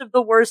worst of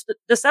the worst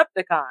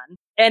Decepticon,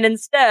 and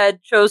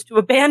instead chose to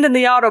abandon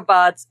the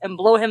Autobots and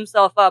blow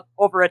himself up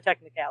over a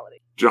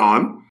technicality.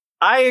 John?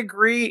 I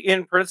agree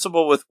in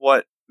principle with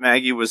what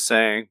Maggie was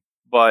saying,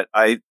 but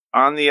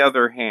on the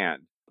other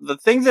hand, the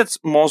thing that's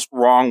most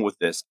wrong with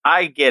this,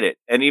 I get it.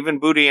 And even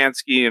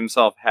Budiansky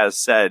himself has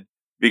said,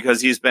 because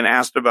he's been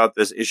asked about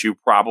this issue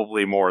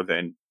probably more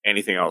than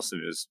anything else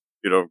in his,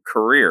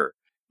 career.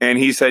 And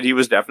he said he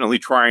was definitely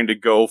trying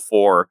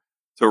to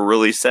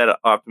really set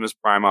Optimus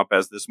Prime up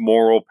as this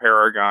moral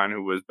paragon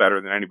who was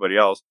better than anybody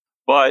else.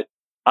 But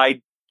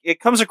it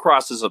comes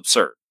across as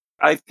absurd.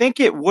 I think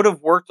it would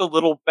have worked a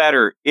little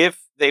better if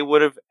they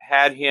would have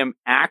had him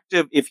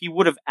if he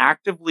would have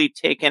actively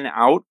taken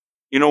out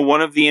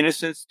one of the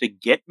innocents to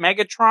get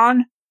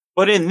Megatron.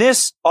 But in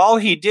this, all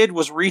he did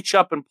was reach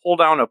up and pull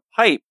down a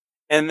pipe.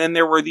 And then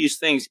there were these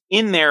things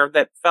in there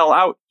that fell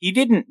out. He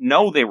didn't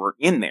know they were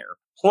in there.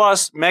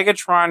 Plus,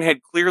 Megatron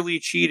had clearly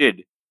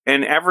cheated.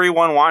 And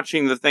everyone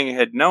watching the thing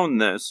had known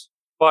this.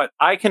 But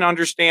I can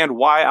understand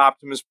why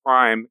Optimus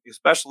Prime,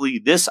 especially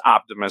this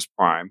Optimus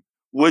Prime,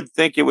 would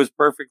think it was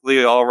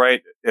perfectly all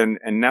right and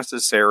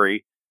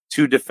necessary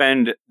to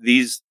defend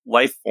these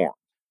life forms.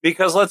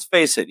 Because let's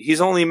face it,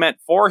 he's only met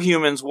 4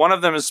 humans. One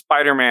of them is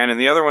Spider-Man, and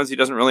the other ones he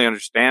doesn't really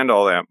understand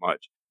all that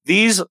much.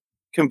 These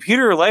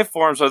computer life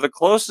forms are the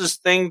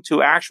closest thing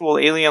to actual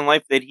alien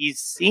life that he's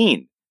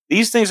seen.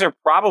 These things are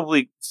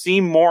probably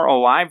seem more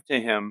alive to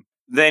him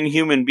than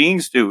human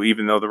beings do,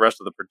 even though the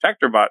rest of the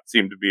Protector bots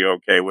seem to be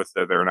okay with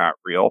that they're not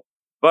real.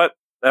 But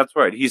that's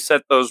right. He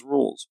set those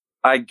rules.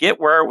 I get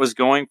where it was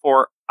going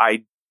for.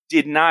 I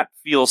did not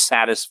feel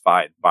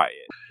satisfied by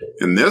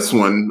it. In this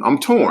one, I'm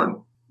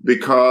torn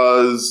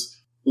because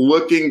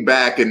looking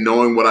back and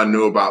knowing what I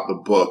knew about the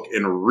book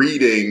and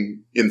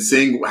reading and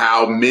seeing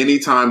how many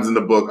times in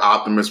the book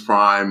Optimus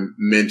Prime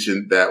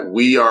mentioned that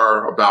we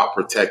are about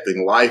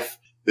protecting life.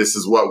 This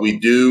is what we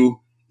do.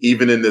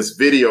 Even in this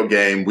video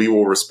game, we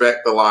will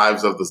respect the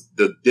lives of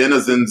the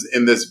denizens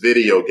in this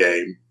video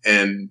game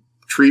and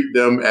treat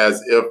them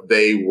as if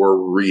they were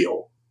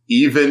real.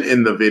 Even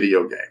in the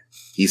video game,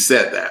 he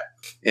said that.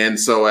 And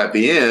so at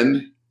the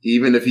end,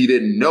 even if he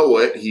didn't know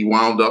it, he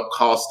wound up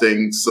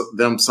costing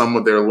them some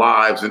of their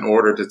lives in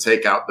order to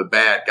take out the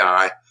bad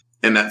guy.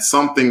 And that's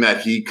something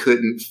that he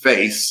couldn't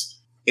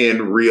face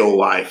in real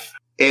life.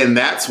 And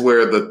that's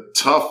where the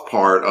tough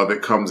part of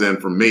it comes in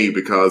for me,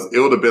 because it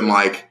would have been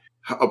like,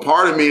 a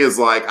part of me is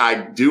like,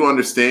 I do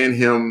understand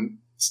him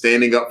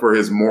standing up for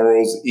his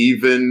morals,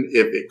 even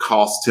if it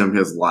cost him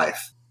his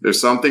life.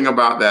 There's something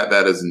about that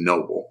is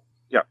noble.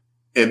 Yeah.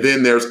 And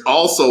then there's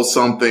also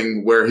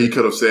something where he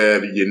could have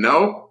said,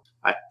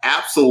 I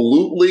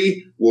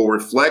absolutely will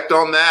reflect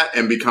on that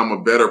and become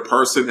a better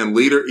person and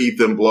leader.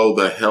 Ethan, blow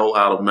the hell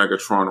out of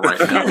Megatron right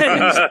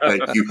now.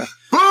 Thank you.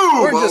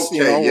 Boom! We're just,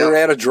 we're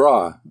at a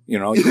draw.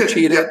 You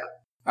cheated.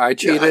 I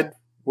cheated.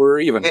 We're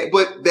even.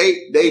 But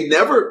they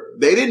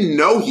didn't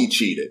know he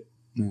cheated.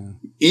 Yeah.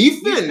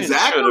 Ethan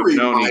Zachary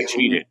he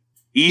cheated.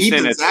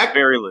 Ethan at the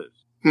very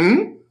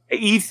least.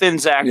 Ethan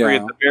Zachary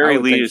at the very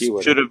least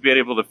should have been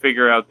able to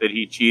figure out that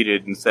he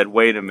cheated and said,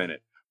 wait a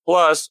minute.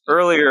 Plus,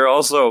 earlier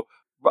also,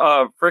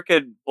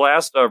 frickin'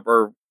 Blast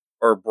or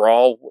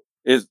Brawl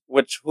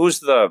who's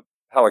the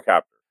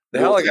helicopter? The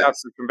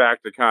helicopter from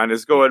Back to Con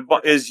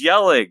is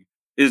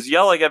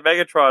yelling at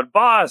Megatron,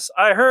 boss,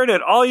 I heard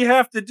it. All you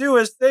have to do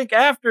is think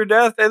after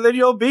death and then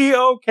you'll be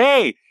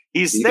okay.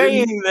 He's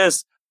saying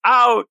this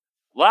out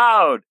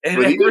loud and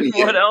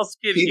everyone else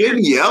can hear. He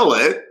didn't yell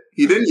it.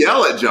 He didn't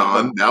yell at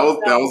John.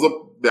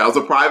 That was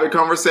a private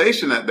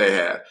conversation that they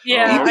had.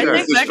 Yeah, I think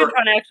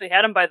Megatron actually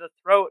had him by the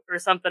throat or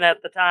something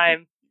at the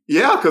time.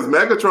 Yeah, because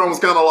Megatron was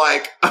kind of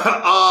like,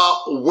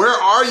 where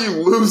are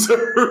you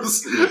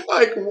losers?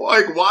 like,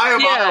 why am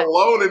I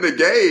alone in the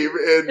game?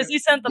 Because he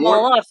sent them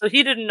all off, so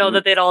he didn't know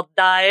that they'd all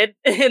died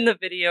in the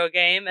video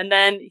game. And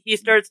then he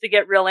starts to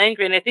get real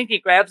angry, and I think he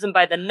grabs him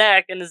by the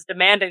neck and is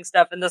demanding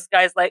stuff. And this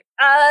guy's like,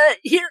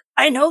 here,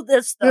 I know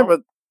this stuff. Yeah,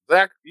 but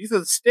Zach,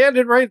 Ethan's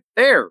standing right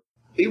there.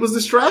 He was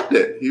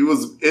distracted. He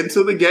was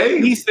into the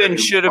game. Ethan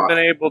should have been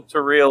able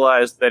to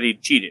realize that he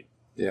cheated.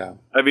 Yeah.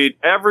 I mean,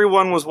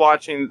 everyone was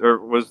watching or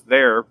was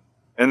there,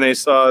 and he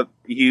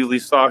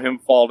saw him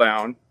fall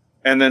down,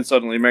 and then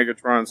suddenly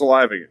Megatron's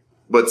alive again.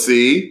 But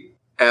see,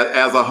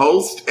 as a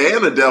host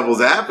and a devil's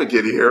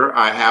advocate here,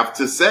 I have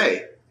to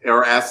say,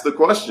 or ask the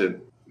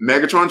question,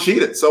 Megatron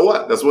cheated. So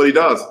what? That's what he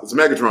does. It's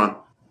Megatron.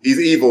 He's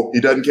evil. He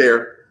doesn't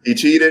care. He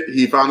cheated.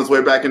 He found his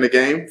way back in the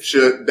game.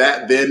 Should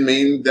that then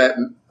mean that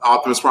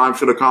Optimus Prime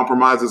should have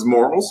compromised his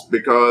morals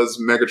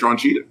because Megatron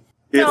cheated?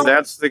 If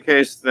that's the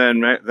case,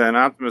 then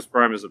Optimus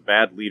Prime is a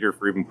bad leader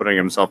for even putting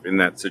himself in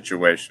that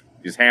situation.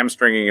 He's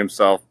hamstringing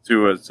himself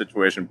to a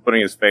situation,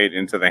 putting his fate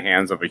into the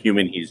hands of a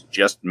human he's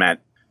just met,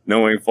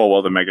 knowing full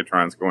well that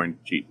Megatron's going to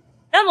cheat.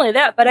 Not only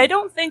that, but I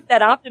don't think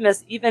that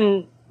Optimus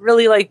even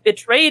really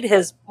betrayed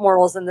his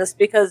morals in this,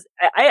 because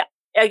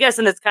I guess,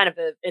 and it's kind of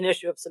an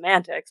issue of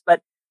semantics,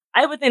 but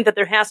I would think that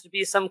there has to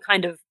be some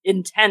kind of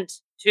intent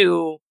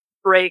to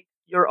break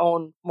your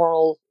own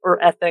moral or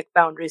ethic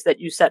boundaries that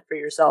you set for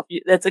yourself.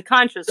 That's a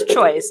conscious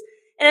choice.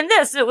 And in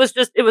this, it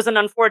was an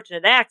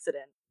unfortunate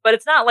accident. But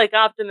it's not like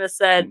Optimus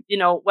said,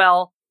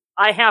 well,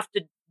 I have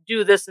to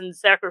do this and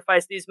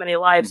sacrifice these many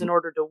lives in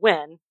order to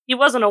win. He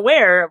wasn't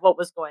aware of what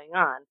was going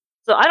on.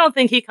 So I don't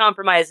think he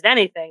compromised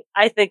anything.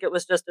 I think it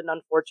was just an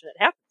unfortunate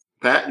happening.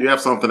 Pat, you have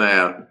something to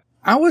add?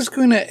 I was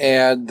going to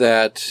add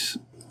that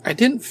I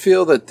didn't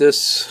feel that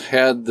this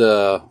had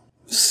the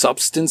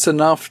substance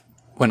enough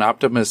when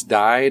Optimus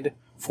died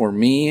for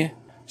me,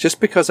 just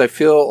because I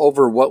feel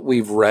over what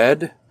we've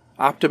read,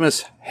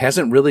 Optimus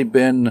hasn't really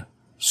been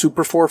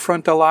super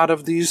forefront a lot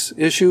of these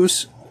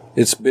issues.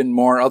 It's been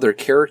more other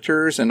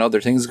characters and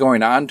other things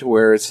going on to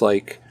where it's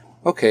like,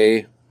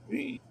 okay,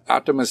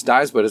 Optimus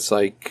dies, but it's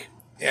like,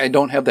 I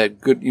don't have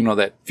that good,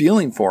 that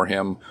feeling for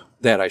him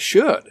that I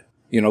should,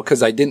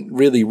 because I didn't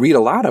really read a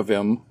lot of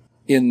him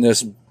in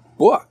this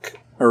book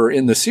or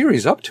in the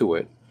series up to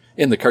it.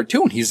 In the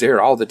cartoon, he's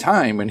there all the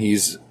time and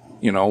he's,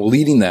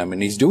 leading them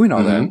and he's doing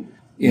all that.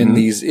 In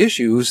these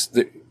issues,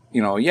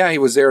 he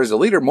was there as a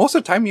leader. Most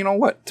of the time,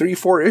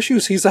 3-4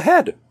 issues, he's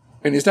ahead.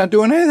 And he's not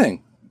doing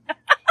anything.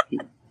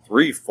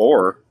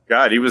 3-4?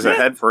 God, he was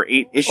ahead for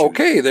 8 issues.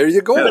 Okay, there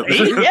you go.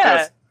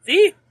 Yeah,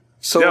 see?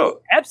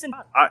 So, absent.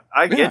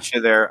 I get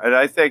you there. And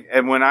I think,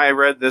 and when I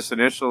read this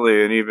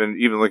initially, and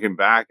even looking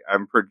back,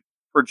 I'm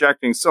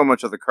projecting so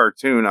much of the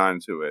cartoon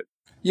onto it.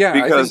 Yeah,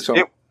 because I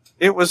think so.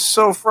 It was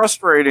so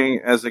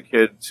frustrating as a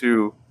kid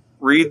to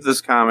read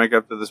this comic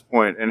up to this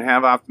point and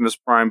have Optimus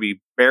Prime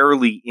be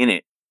barely in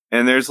it.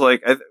 And there's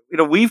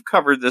we've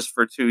covered this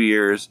for 2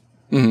 years.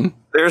 Mm-hmm.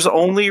 There's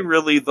only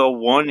really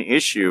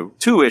the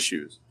two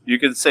issues. You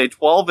could say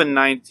 12 and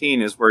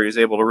 19 is where he's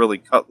able to really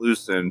cut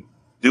loose and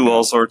do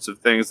all sorts of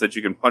things that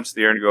you can punch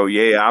the air and go,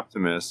 yay,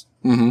 Optimus.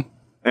 Mm-hmm.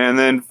 And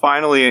then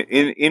finally,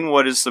 in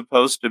what is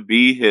supposed to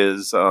be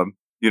his,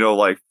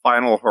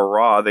 final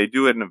hurrah, they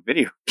do it in a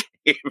video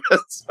game.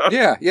 So,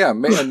 yeah,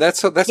 man,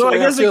 that's what I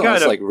feel.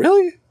 It's like,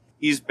 really?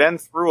 He's been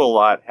through a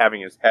lot,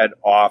 having his head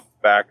off,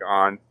 back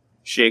on,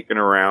 shaking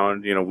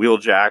around.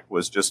 Wheeljack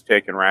was just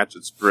taking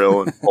Ratchet's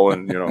drill and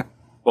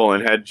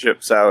pulling head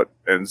chips out.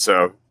 And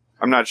so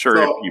I'm not sure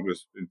if he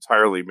was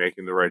entirely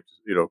making the right,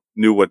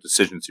 knew what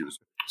decisions he was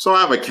making. So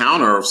I have a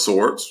counter of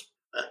sorts.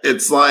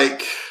 It's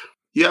like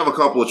you have a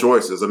couple of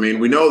choices. I mean,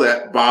 we know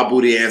that Bob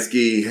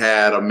Budiansky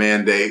had a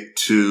mandate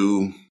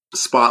to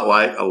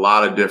spotlight a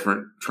lot of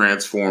different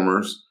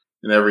Transformers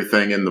and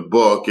everything in the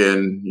book.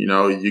 And,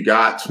 you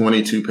got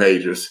 22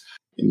 pages.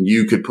 And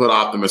you could put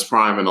Optimus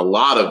Prime in a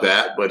lot of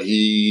that, but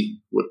he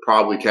would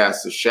probably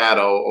cast a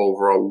shadow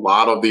over a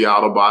lot of the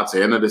Autobots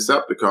and the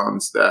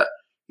Decepticons that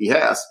he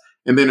has.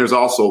 And then there's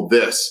also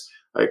this,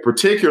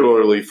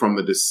 particularly from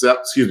the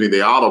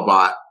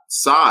Autobot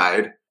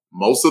side,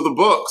 most of the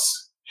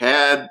books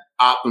had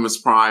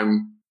Optimus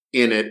Prime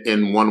in it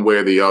in one way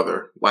or the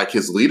other. Like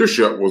his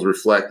leadership was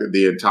reflected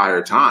the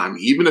entire time.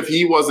 Even if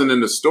he wasn't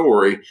in the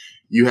story,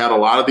 you had a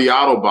lot of the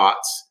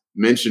Autobots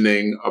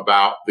mentioning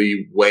about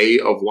the way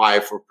of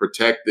life of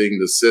protecting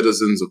the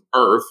citizens of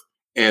Earth.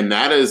 And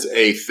that is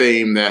a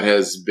theme that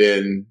has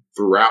been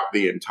throughout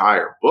the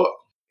entire book.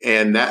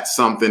 And that's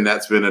something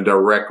that's been a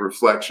direct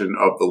reflection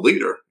of the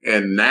leader.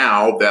 And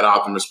now that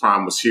Optimus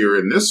Prime was here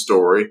in this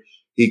story,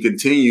 he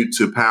continued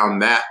to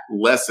pound that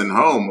lesson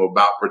home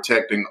about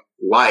protecting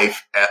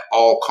life at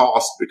all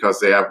costs because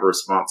they have a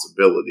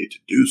responsibility to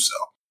do so.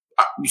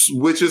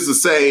 Which is to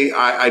say,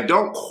 I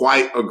don't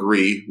quite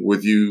agree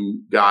with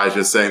you guys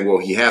just saying, well,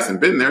 he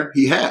hasn't been there.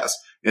 He has.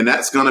 And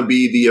that's going to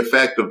be the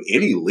effect of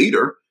any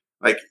leader.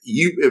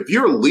 If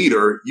you're a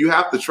leader, you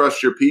have to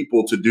trust your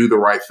people to do the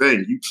right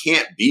thing. You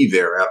can't be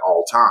there at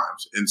all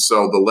times. And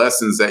so the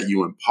lessons that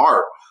you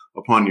impart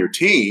upon your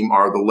team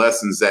are the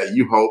lessons that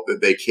you hope that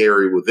they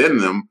carry within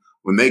them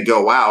when they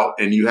go out,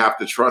 and you have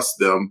to trust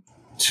them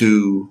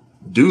to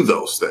do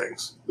those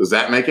things. Does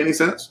that make any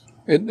sense?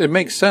 It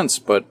makes sense,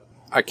 but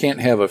I can't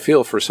have a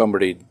feel for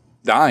somebody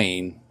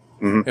dying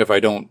if I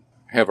don't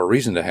have a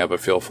reason to have a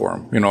feel for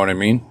them. You know what I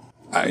mean?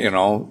 I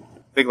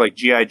think like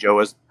G.I. Joe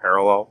as the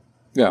parallel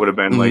would have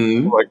been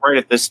like right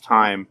at this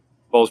time,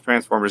 both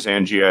Transformers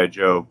and G.I.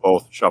 Joe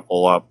both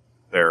shuffle up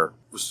their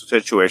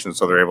situations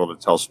so they're able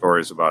to tell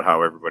stories about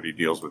how everybody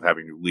deals with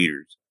having new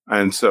leaders.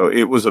 And so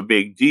it was a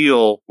big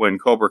deal when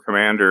Cobra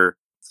Commander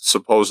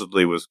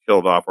supposedly was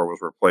killed off or was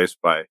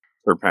replaced by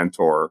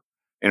Serpentor.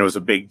 And it was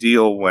a big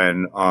deal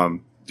when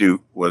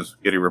Duke was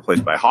getting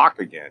replaced by Hawk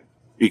again,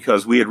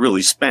 because we had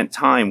really spent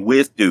time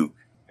with Duke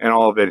and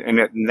all of it.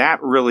 And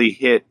that really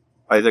hit,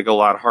 I think, a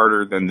lot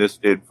harder than this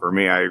did for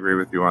me. I agree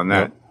with you on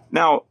that. Yeah.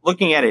 Now,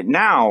 looking at it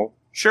now,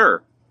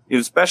 sure,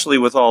 especially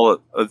with all,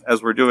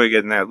 as we're doing it,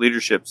 and that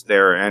leadership's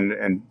there,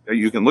 and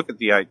you can look at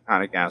the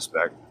iconic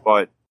aspect,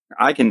 but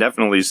I can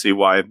definitely see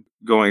why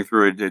going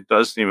through it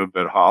does seem a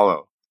bit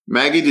hollow.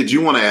 Maggie, did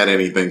you want to add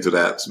anything to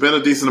that? It's been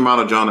a decent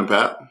amount of John and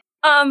Pat.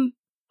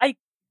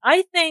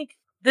 I think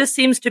this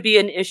seems to be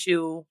an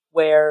issue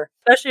where,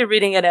 especially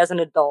reading it as an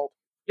adult,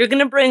 you're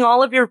going to bring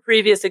all of your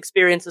previous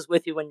experiences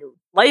with you, and your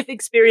life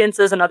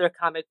experiences and other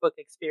comic book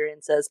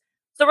experiences.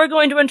 So we're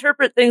going to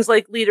interpret things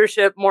like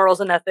leadership, morals,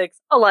 and ethics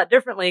a lot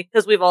differently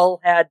because we've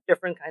all had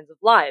different kinds of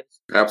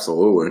lives.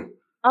 Absolutely.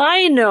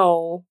 I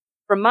know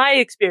from my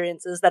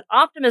experiences that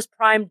Optimus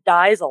Prime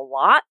dies a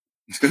lot.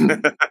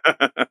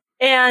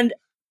 And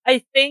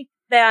I think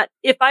that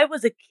if I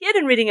was a kid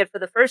and reading it for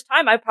the first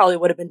time, I probably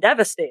would have been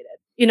devastated.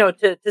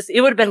 To see,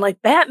 it would have been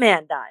like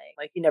Batman dying.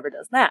 Like, he never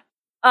does that.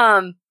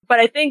 But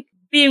I think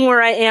being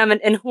where I am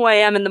and who I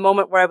am in the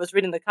moment where I was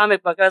reading the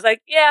comic book, I was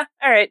like, yeah,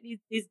 all right,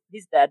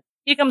 he's dead.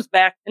 He comes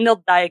back and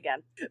he'll die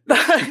again.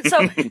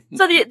 so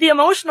the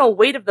emotional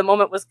weight of the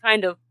moment was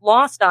kind of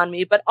lost on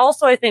me, but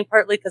also I think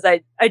partly because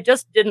I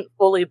just didn't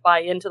fully buy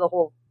into the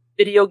whole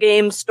video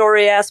game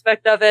story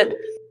aspect of it.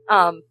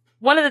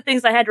 One of the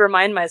things I had to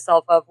remind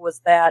myself of was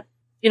that,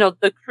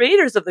 the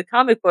creators of the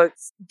comic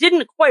books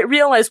didn't quite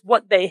realize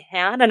what they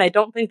had, and I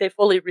don't think they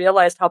fully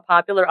realized how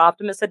popular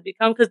Optimus had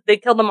become, because they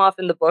killed him off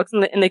in the books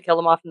and they killed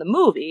him off in the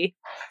movie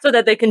so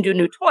that they can do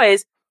new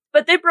toys.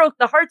 But they broke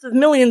the hearts of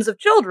millions of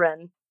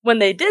children when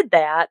they did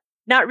that.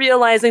 not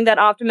realizing that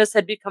Optimus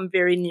had become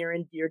very near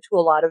and dear to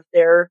a lot of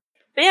their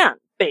fan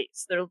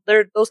base.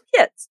 They're those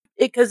kids.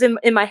 Because in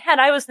my head,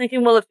 I was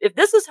thinking, well, if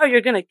this is how you're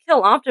going to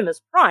kill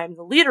Optimus Prime,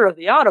 the leader of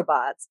the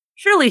Autobots,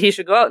 surely he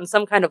should go out in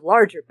some kind of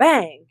larger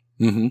bang.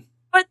 Mm-hmm.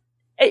 But,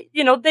 they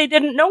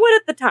didn't know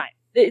it at the time.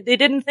 They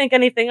didn't think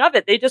anything of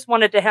it. They just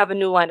wanted to have a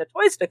new line of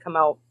toys to come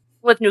out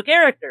with new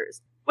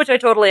characters, which I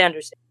totally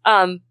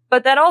understand.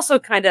 But that also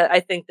kind of,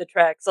 I think,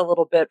 detracts a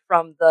little bit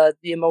from the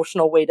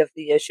emotional weight of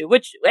the issue,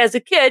 which as a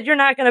kid, you're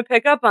not going to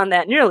pick up on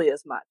that nearly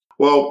as much.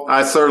 Well,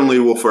 I certainly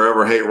will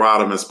forever hate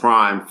Rodimus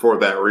Prime for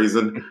that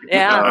reason.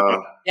 Yeah.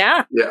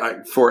 Yeah,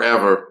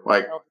 forever.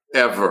 Like,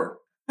 ever.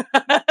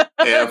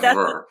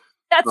 Ever.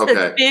 That's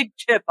a big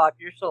chip off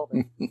your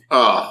shoulder.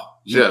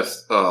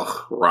 Rodimus.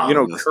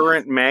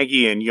 Current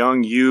Maggie and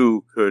young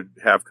you could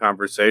have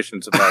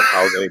conversations about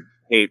how they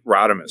hate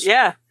Rodimus.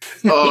 Yeah.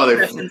 Oh,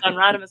 on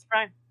Rodimus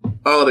Prime.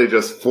 Oh, they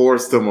just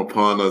forced him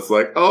upon us.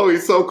 Like, oh,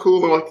 he's so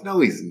cool. I'm like,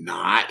 no, he's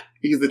not.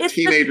 He's the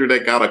teenager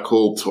that got a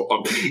cool toy.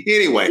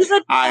 Anyway, he's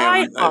a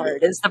tryhard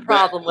is the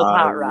problem with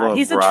Hot Rod.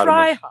 He's a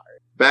tryhard.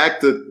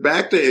 Back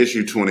to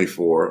issue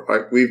 24.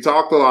 Like, we've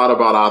talked a lot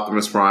about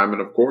Optimus Prime,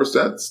 and of course,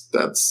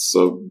 that's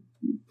a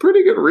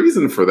pretty good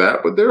reason for that.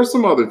 But there are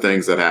some other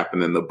things that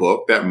happen in the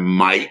book that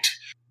might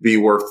be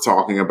worth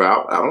talking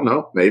about. I don't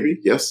know. Maybe.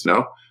 Yes.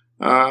 No.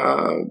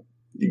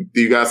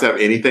 Do you guys have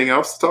anything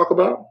else to talk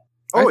about?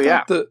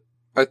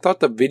 I thought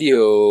the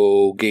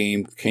video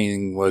game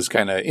king was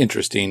kind of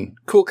interesting.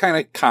 Cool kind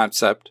of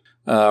concept.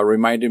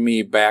 Reminded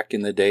me back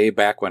in the day,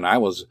 back when I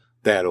was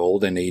that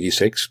old in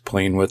 86,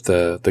 playing with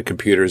the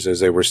computers as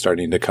they were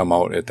starting to come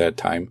out at that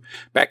time.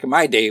 Back in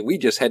my day, we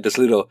just had this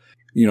little,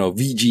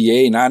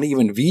 VGA, not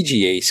even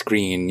VGA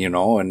screen,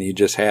 and you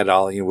just had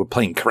you were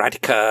playing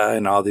Karateka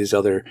and all these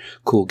other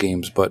cool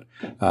games. But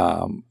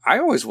I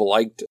always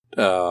liked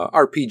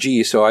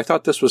RPG, so I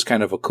thought this was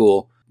kind of a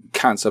cool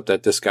concept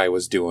that this guy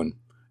was doing.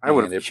 I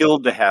would have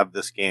killed to have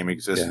this game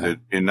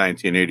existed in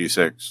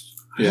 1986.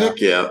 Yeah. Heck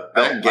yeah.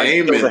 That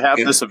game. To have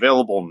this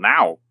available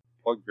now.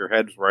 Plug your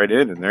heads right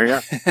in, and there you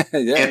go.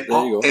 There you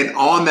go. And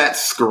on that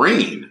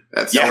screen,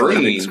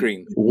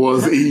 screen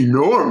was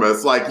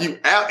enormous. Like,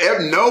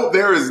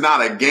 there is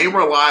not a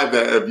gamer alive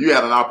that if you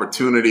had an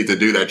opportunity to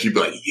do that, you'd be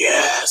like,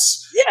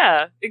 yes.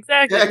 Yeah,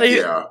 exactly. Heck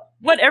yeah.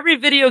 What every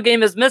video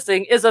game is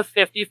missing is a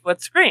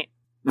 50-foot screen.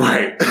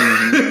 Right.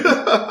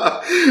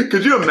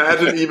 Could you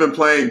imagine even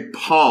playing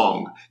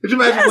Pong? Could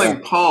you imagine playing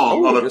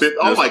Pong on a 50?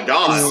 Oh my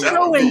God.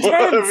 So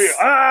intense.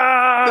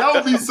 That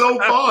would be so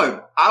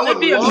fun. I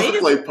would love to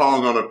play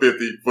Pong on a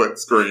 50-foot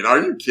screen. Are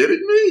you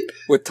kidding me?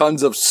 With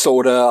tons of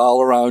soda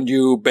all around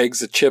you,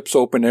 bags of chips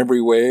open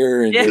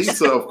everywhere. And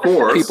pizza, of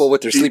course. People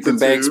with their sleeping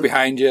bags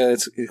behind you.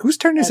 Whose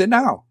turn is it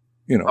now?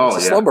 It's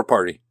a slumber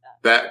party.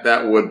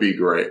 That would be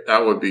great.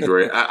 That would be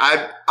great.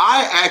 I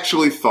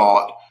actually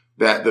thought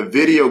that the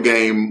video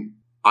game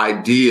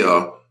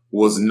idea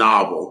was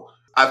novel.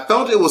 I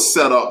felt it was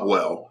set up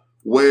well,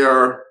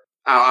 where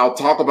I'll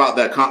talk about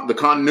that the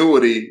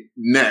continuity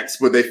next,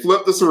 but they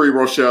flipped the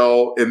Cerebro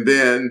shell and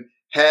then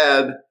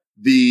had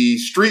the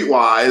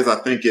Streetwise, I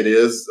think it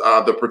is,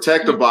 the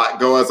Protectobot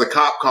go as a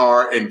cop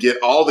car and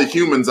get all the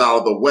humans out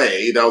of the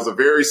way. That was a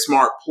very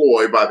smart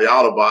ploy by the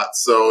Autobots.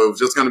 So it was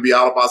just going to be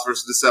Autobots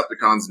versus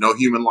Decepticons, no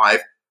human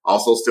life,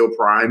 also still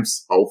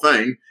Prime's whole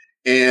thing.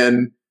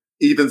 And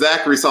Ethan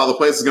Zachary saw the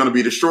place was going to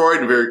be destroyed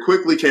and very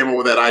quickly came up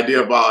with that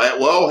idea about,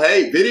 well,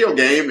 hey, video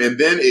game, and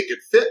then it could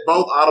fit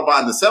both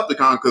Autobot and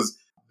Decepticon because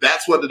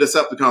that's what the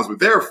Decepticons were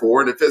there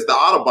for, and it fits the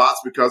Autobots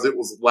because it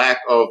was lack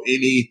of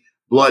any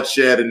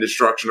bloodshed and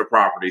destruction of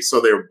property.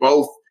 So they were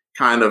both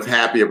kind of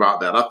happy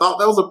about that. I thought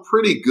that was a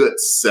pretty good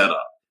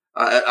setup.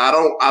 I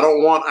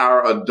don't want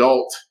our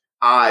adult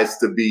eyes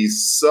to be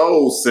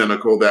so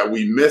cynical that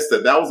we missed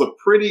it. That was a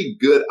pretty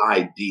good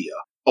idea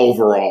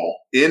overall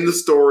in the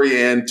story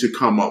and to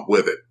come up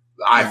with it,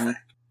 I think.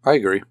 I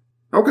agree.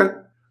 Okay.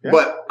 Yeah.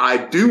 But I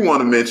do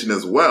want to mention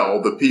as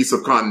well the piece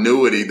of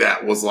continuity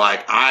that was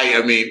like,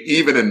 I mean,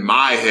 even in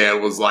my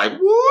head was like,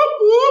 whoop,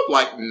 whoop.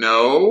 Like,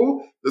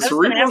 no, the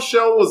Cerebral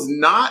shell was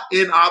not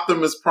in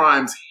Optimus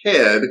Prime's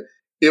head.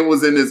 It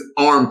was in his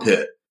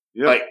armpit.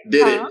 Yep. Like,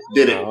 did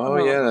it? Oh,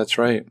 yeah, that's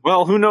right.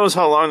 Well, who knows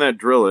how long that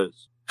drill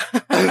is?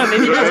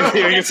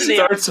 Maybe it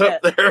starts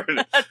up there.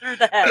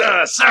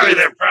 Sorry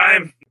there,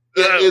 Prime.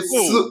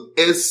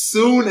 As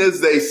soon as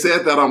they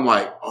said that, I'm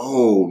like,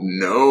 oh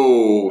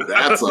no,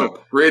 that's a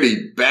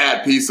pretty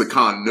bad piece of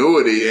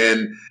continuity.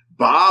 And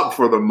Bob,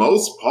 for the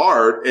most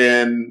part,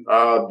 and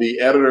the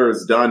editor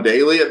is Don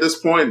Daly at this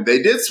point,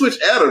 they did switch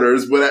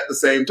editors, but at the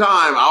same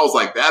time, I was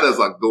like, that is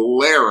a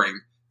glaring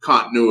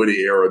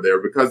continuity error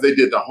there because they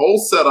did the whole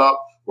setup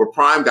where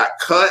Prime got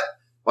cut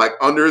like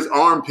under his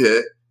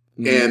armpit.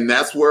 Mm-hmm. And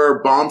that's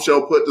where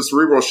Bombshell put the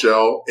Cerebral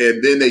shell.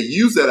 And then they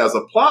used that as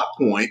a plot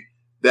point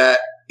that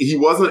he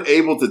wasn't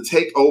able to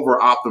take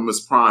over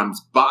Optimus Prime's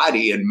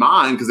body and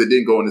mind because it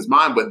didn't go in his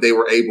mind, but they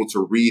were able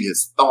to read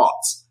his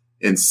thoughts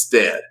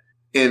instead.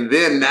 And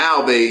then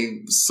now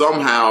they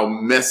somehow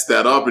messed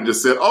that up and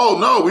just said, oh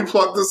no, we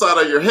plucked this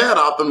out of your head,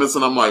 Optimus.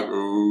 And I'm like,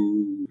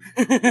 ooh.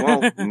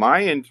 Well, my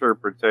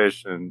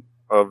interpretation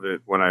of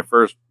it when I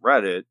first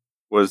read it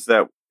was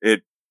that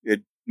it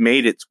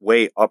made its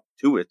way up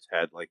to its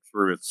head, like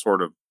through its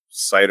sort of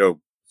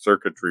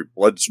cytocircuitry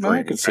bloodstream.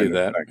 I could see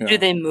that. Yeah. Do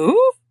they move?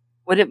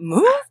 Would it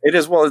move? It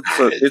is, well,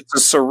 it's a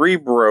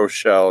cerebro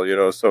shell,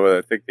 so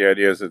I think the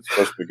idea is it's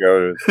supposed to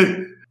go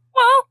to...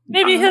 Well,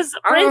 maybe his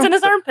brain's in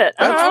his armpit.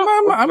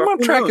 I'm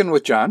tracking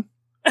with John.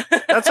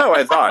 That's how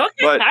I thought, Okay,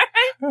 but...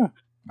 all right.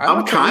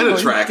 I'm kind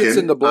of tracking. Gets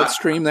in the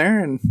bloodstream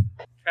there and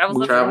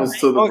travels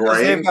to the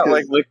brain. They've got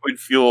like liquid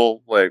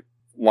fuel, like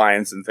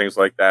lines and things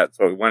like that.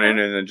 So it went in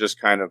and then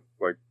just kind of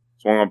like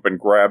swung up and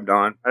grabbed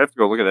on. I have to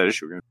go look at that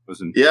issue again.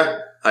 Yeah,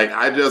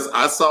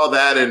 I saw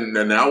that and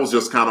that was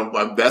just kind of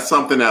like, that's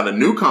something that a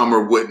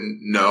newcomer wouldn't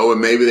know,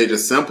 and maybe they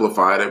just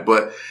simplified it.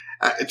 But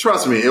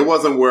trust me, it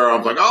wasn't where I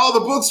was like, oh,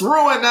 the book's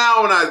ruined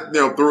now, and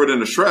I threw it in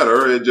the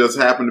shredder. It just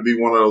happened to be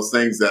one of those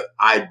things that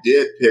I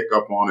did pick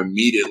up on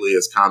immediately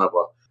as kind of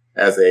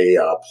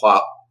a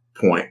plot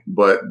point.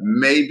 But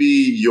maybe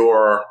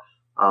your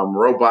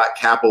robot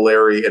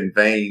capillary and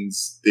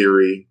veins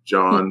theory,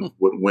 John,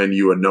 would win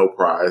you a no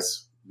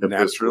prize.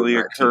 Naturally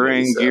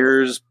occurring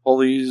gears,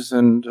 pulleys,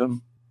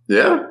 and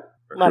yeah,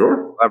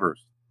 sure,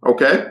 levers.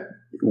 Okay,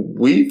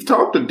 we've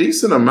talked a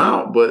decent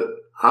amount, but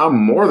I'm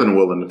more than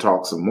willing to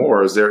talk some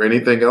more. Is there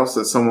anything else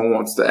that someone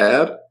wants to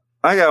add?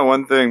 I got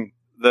one thing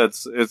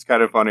it's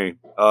kind of funny,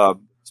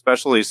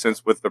 especially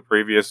since with the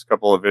previous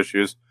couple of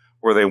issues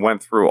where they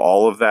went through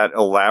all of that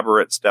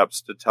elaborate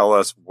steps to tell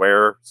us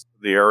where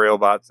the aerial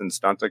bots and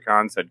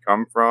Stunticons had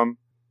come from.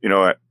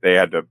 They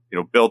had to,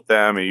 build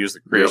them and use the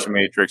creation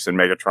matrix, and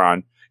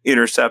Megatron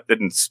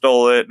intercepted and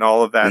stole it, and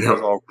all of that was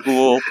all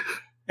cool.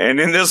 And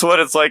in this one,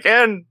 it's like,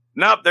 and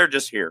nope, they're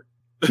just here.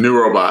 New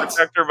robots.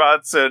 Vector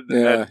bots and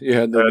you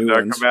had the new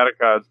ones.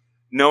 Chromaticons.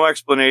 No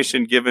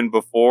explanation given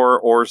before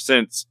or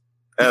since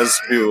as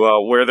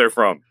to where they're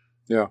from.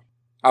 Yeah.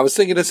 I was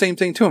thinking the same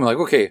thing too. I'm like,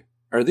 okay,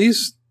 are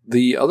these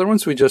the other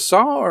ones we just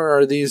saw, or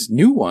are these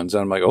new ones?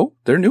 And I'm like, oh,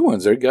 they're new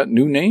ones. They got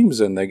new names,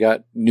 and they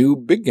got new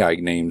big guy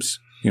names.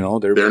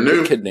 They're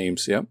new kid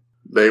names. Yep.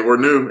 They were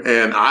new.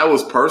 And I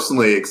was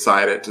personally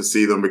excited to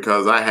see them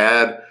because I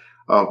had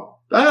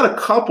a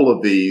couple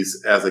of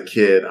these as a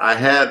kid. I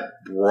had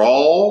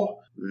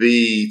Brawl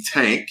the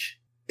tank,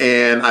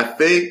 and I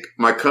think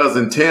my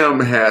cousin Tim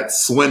had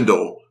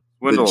Swindle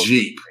the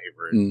Jeep.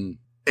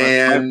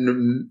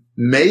 And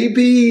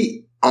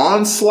maybe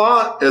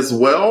Onslaught as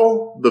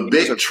well, the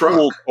big truck.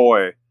 Cool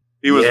toy.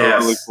 He was a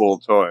really cool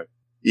toy.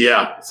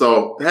 Yeah.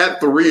 So had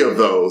 3 of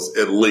those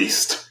at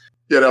least.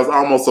 Yeah, that was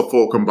almost a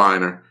full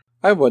combiner.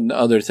 I have one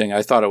other thing.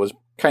 I thought it was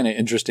kind of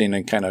interesting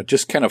and kind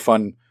of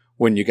fun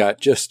when you got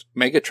just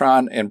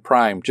Megatron and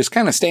Prime just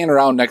kind of standing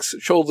around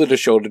next shoulder to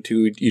shoulder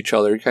to each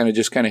other,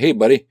 hey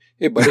buddy,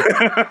 yep.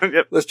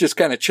 Let's just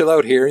kind of chill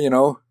out here,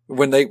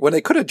 when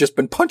they could have just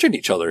been punching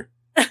each other.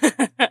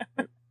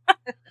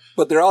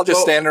 But they're all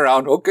just standing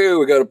around. Okay,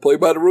 we got to play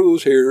by the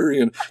rules here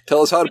and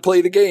tell us how to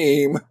play the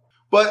game.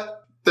 But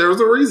there's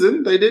a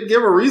reason. They did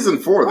give a reason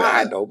for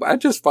that. I know. I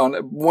just found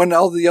when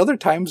all the other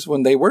times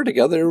when they were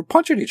together, they were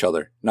punching each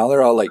other. Now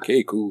they're all like,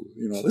 hey, cool.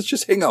 Let's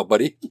just hang out,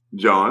 buddy.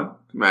 John,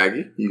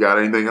 Maggie, you got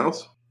anything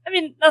else? I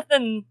mean,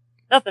 nothing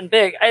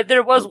big.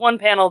 There was one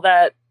panel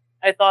that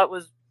I thought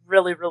was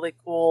really, really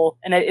cool.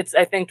 And it's,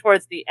 I think,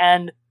 towards the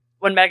end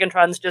when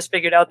Megatron's just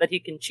figured out that he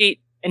can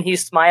cheat and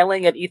he's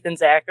smiling at Ethan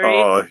Zachary.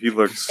 Oh, he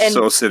looks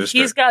so sinister.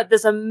 He's got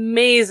this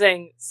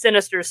amazing,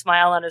 sinister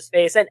smile on his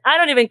face. And I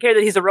don't even care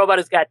that he's a robot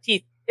who's got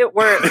teeth. It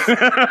works.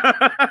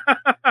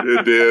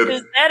 It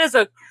did. That is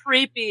a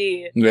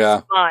creepy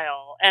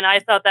smile. And I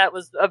thought that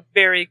was a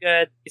very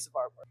good piece of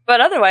artwork.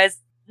 But otherwise,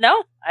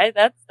 no,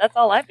 that's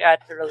all I've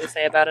got to really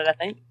say about it, I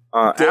think.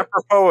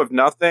 Apropos of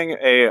nothing,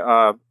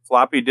 a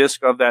floppy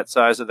disk of that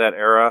size of that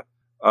era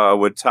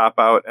would top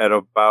out at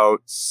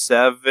about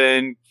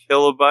 7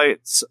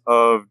 kilobytes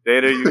of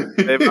data you can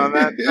save on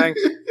that thing.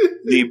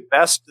 The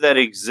best that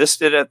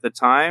existed at the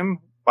time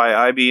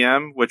by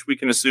IBM, which we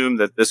can assume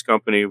that this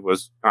company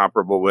was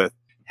comparable with,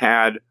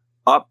 had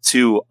up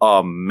to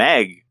a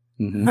meg.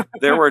 Mm-hmm.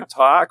 There were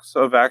talks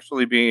of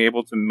actually being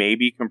able to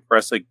maybe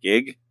compress a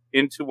gig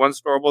into one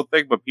storable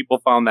thing, but people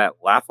found that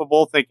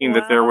laughable, thinking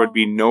that there would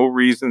be no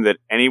reason that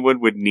anyone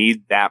would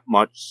need that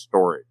much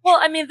storage. Well,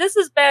 I mean, this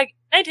is back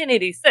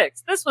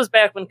 1986. This was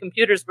back when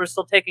computers were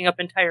still taking up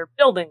entire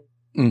buildings.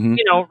 Mm-hmm.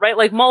 Right?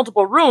 Like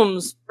multiple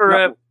rooms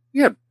for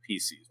You had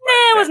PCs.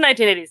 It was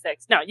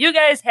 1986. No, you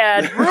guys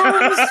had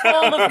rooms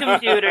full of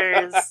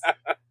computers.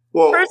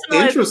 Well,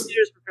 personalized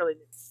computers were fairly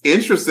new.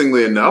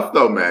 Interestingly enough,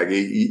 though,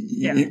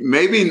 Maggie,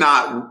 maybe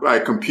not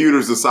like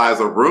computers the size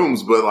of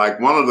rooms, but like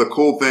one of the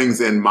cool things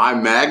in my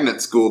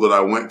magnet school that I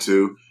went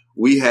to,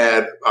 we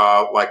had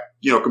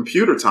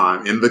computer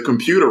time in the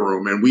computer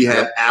room, and we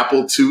had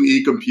Apple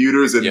IIe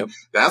computers, and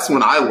that's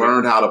when I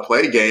learned how to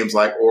play games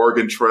like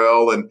Oregon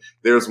Trail, and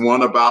there's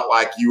one about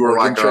like you were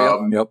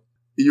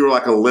you were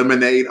like a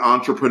lemonade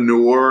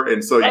entrepreneur,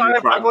 and so you tried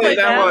to play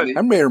that one. I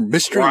remember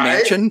Mystery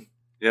Mansion.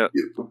 Yeah.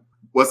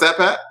 What's that,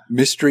 Pat?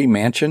 Mystery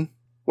Mansion.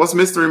 What's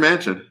Mystery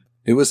Mansion?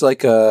 It was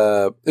like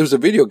it was a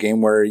video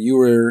game where you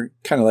were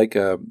kind of like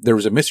there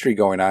was a mystery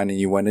going on, and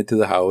you went into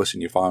the house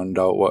and you found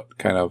out what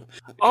kind of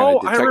I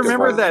detective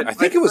remember was. that. I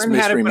think My it was friend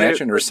had Mystery but it-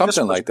 Mansion or but something this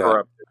was like that.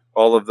 corrupted.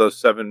 All of those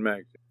 7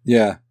 megs.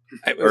 Yeah.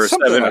 It was Or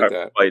something 7 like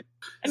that.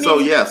 bytes. So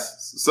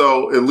yes,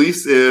 so at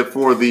least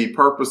for the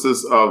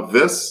purposes of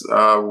this,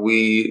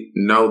 we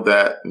know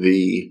that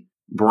the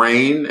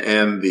brain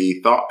and the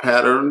thought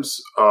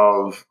patterns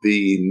of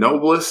the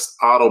noblest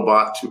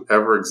Autobot to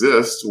ever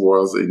exist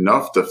was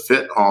enough to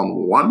fit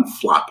on one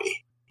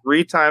floppy.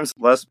 3 times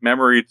less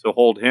memory to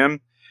hold him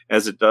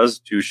as it does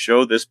to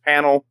show this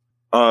panel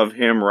of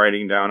him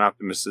writing down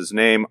Optimus's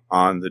name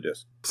on the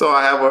disc. So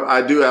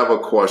I do have a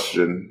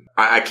question.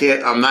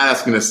 I'm not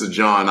asking this to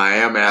John. I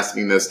am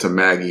asking this to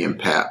Maggie and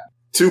Pat.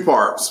 2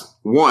 parts.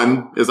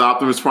 1, is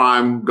Optimus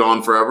Prime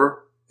gone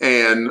forever?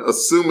 And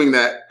assuming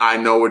that I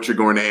know what you're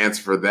going to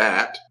answer for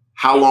that,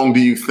 how long do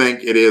you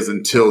think it is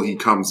until he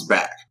comes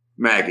back?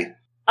 Maggie.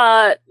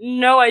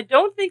 No, I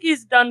don't think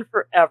he's done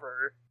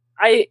forever.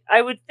 I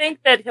would think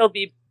that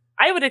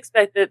I would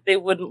expect that they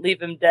wouldn't leave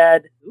him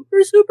dead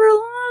super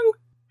long.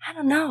 I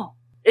don't know.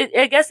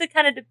 I guess it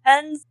kind of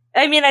depends.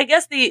 I mean, I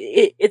guess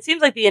it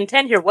seems like the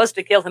intent here was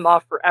to kill him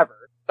off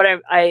forever. But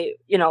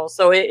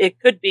so it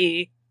could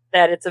be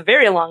that it's a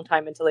very long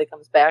time until he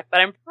comes back, but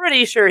I'm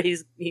pretty sure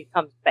he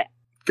comes back.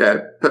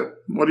 Okay.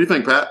 What do you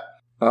think, Pat?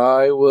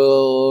 I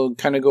will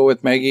kind of go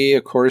with Maggie.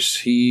 Of course,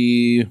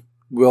 he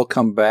will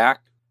come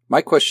back.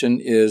 My question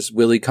is,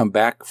 will he come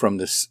back from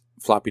this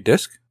floppy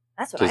disk?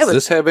 That's what Does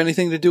this have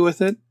anything to do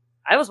with it?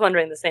 I was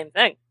wondering the same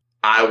thing.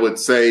 I would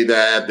say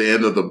that at the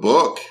end of the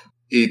book,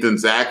 Ethan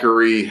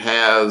Zachary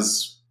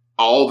has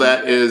all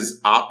that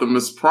is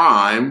Optimus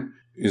Prime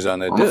He's on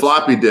that on disc. a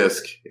floppy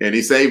disk, and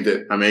he saved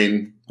it. I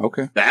mean,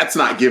 okay, that's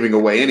not giving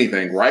away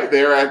anything. Right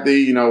there at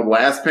the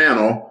last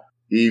panel,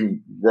 he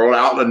wrote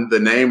out the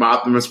name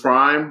Optimus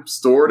Prime,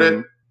 stored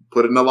it,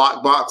 put it in the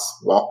lockbox,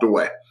 walked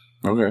away.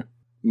 Okay.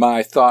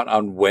 My thought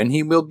on when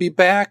he will be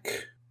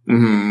back.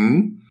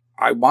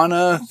 I want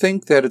to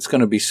think that it's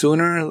going to be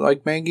sooner,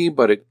 like Maggie,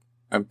 but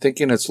I'm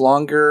thinking it's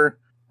longer.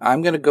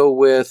 I'm going to go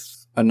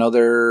with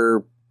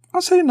another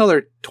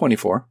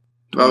 24.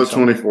 Another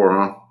 24,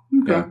 huh?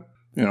 Okay.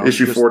 Yeah.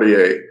 Issue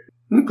 48.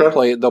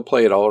 Okay. They'll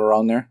play it all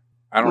around there.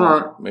 I don't know.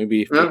 Right. Yeah.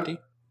 Maybe 50.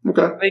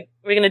 Okay. Are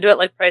we going to do it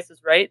like Price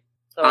is Right?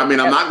 So, I'm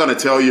not going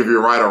to tell you if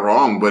you're right or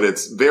wrong, but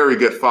it's very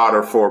good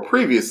fodder for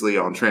previously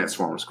on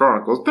Transformers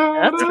Chronicles.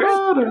 That's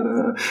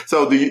true.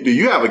 So do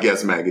you have a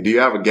guess, Maggie? Do you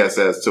have a guess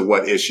as to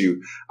what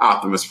issue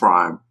Optimus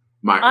Prime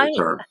might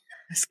return?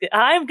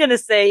 I'm going to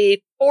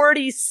say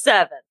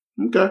 47.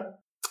 Okay.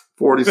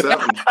 47.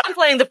 I'm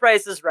playing The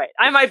Price is Right.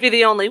 I might be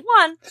the only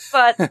one,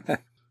 but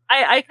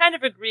I kind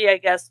of agree, I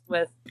guess,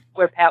 with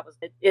where Pat was.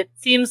 It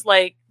seems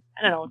like,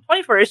 I don't know,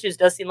 24 issues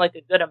does seem like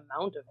a good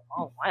amount of a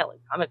long while in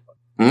comic books.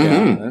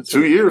 Yeah,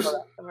 2 years.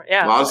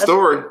 Yeah. A lot of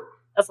story.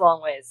 That's a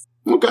long ways.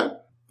 Okay.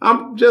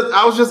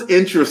 I was just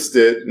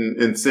interested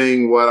in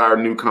seeing what our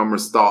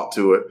newcomers thought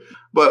to it.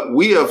 But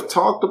we have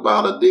talked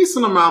about a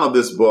decent amount of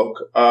this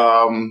book.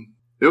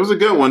 It was a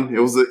good one. It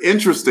was an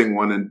interesting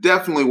one and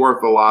definitely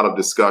worth a lot of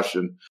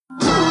discussion.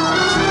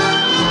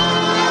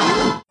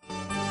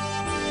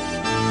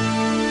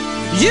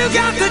 You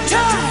got the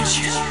touch.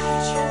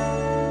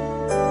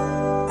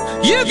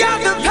 You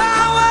got the power.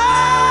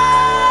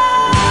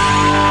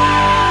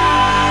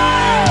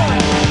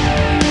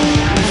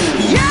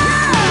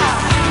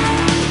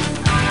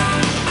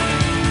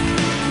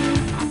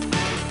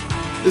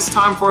 It's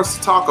time for us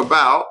to talk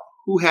about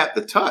Who Had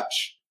the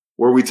Touch,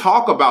 where we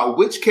talk about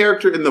which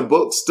character in the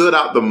book stood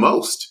out the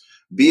most,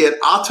 be it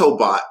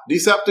Autobot,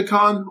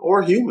 Decepticon,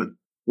 or human.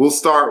 We'll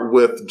start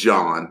with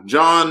John.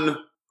 John,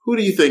 who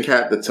do you think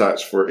had the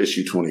touch for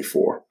issue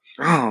 24?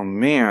 Oh,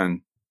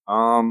 man.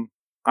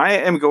 I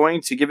am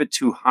going to give it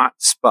to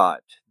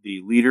Hotspot,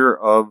 the leader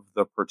of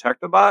the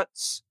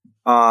Protectobots.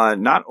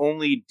 Not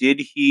only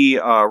did he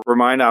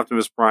remind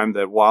Optimus Prime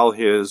that while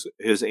his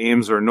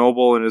aims are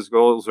noble and his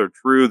goals are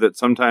true, that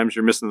sometimes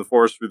you're missing the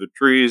forest through the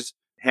trees,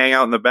 hang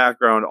out in the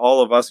background,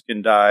 all of us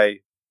can die,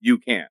 you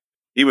can't.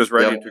 He was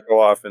ready to go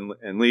off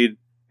and lead.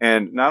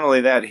 And not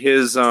only that,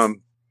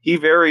 he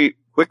very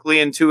quickly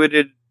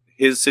intuited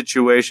his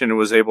situation and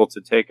was able to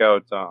take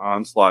out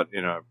Onslaught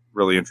in a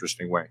really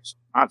interesting way. So,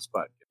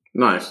 Hotspot.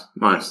 Nice.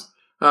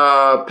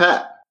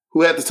 Pat,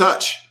 who had the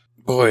touch?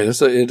 Boy,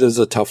 it is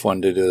a tough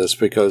one to do this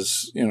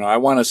because, I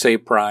want to say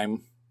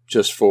Prime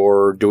just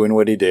for doing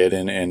what he did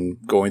and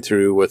going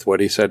through with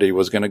what he said he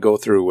was going to go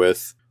through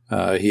with.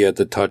 He had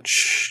the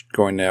touch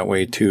going that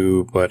way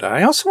too, but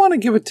I also want to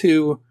give it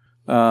to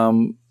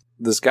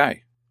this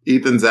guy.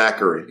 Ethan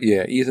Zachary.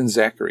 Yeah, Ethan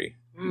Zachary.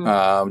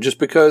 Just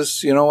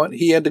because, you know what,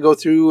 he had to go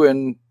through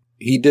and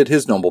he did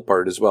his noble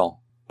part as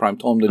well. Prime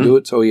told him to do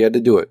it, so he had to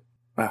do it.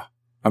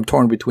 I'm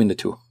torn between the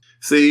two.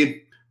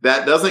 See,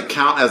 that doesn't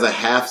count as a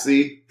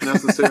half-Z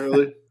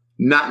necessarily.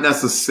 Not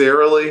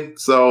necessarily.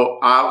 So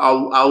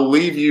I'll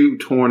leave you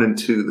torn in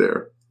two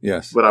there.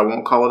 Yes. But I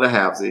won't call it a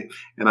half-Z,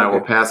 and I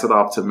will pass it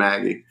off to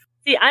Maggie.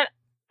 See,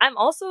 I'm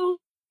also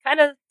kind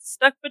of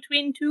stuck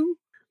between two.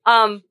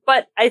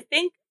 But I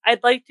think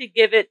I'd like to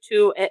give it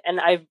to, and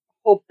I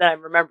hope that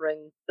I'm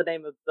remembering the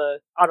name of the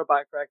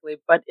Autobot correctly,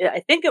 but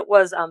I think it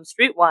was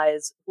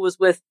Streetwise, who was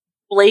with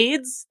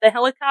Blades, the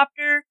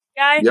helicopter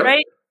guy,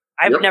 right?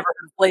 I've never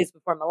heard of Blades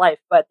before in my life,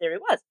 but there he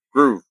was.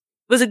 Groove.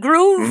 Was it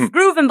Groove? Mm-hmm.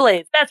 Groove and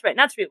Blades. That's right.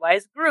 Not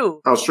Streetwise.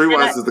 Groove. Oh,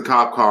 Streetwise is the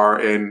cop car,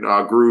 and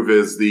Groove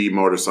is the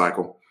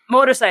motorcycle.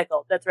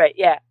 Motorcycle. That's right.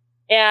 Yeah.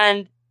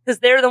 And because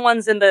they're the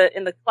ones in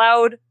the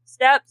cloud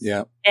steps.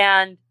 Yeah.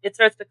 And it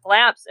starts to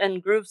collapse,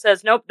 and Groove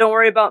says, "Nope, don't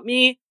worry about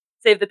me.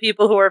 Save the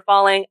people who are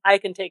falling. I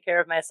can take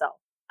care of myself."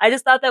 I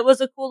just thought that was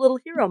a cool little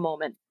hero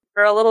moment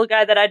for a little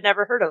guy that I'd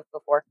never heard of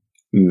before.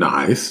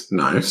 Nice.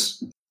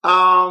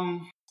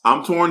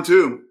 I'm torn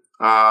too.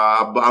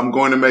 But I'm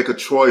going to make a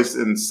choice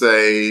and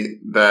say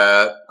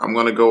that I'm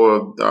going to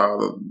go with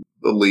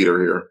the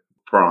leader here,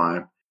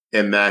 Prime,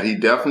 in that he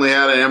definitely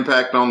had an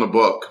impact on the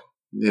book.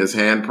 His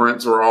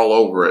handprints were all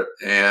over it.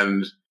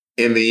 And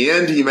in the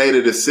end, he made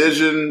a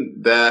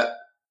decision that,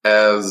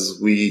 as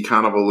we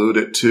kind of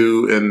alluded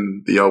to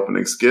in the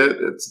opening skit,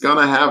 it's going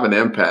to have an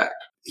impact.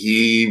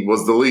 He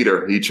was the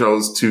leader. He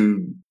chose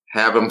to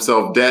have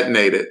himself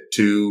detonated,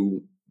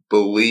 to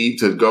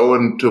go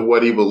into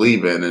what he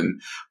believed in.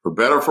 And for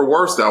better or for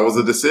worse, that was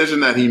a decision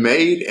that he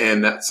made.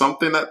 And that's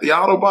something that the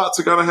Autobots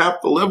are going to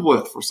have to live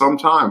with for some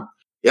time.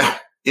 Yeah.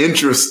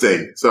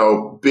 Interesting.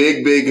 So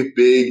big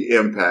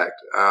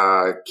impact.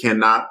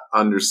 Cannot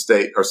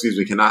overstate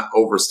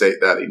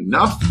that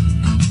enough.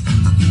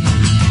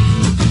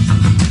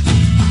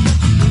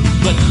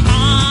 But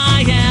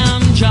I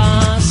am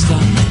just a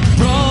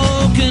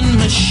broken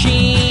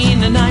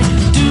machine, and I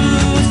do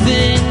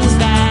things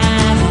that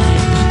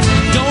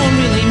I don't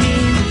really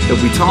mean.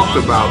 If we talked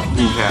about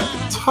who had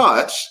to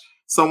touch,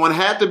 someone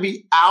had to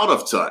be out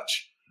of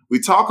touch.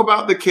 We talk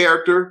about the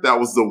character that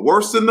was the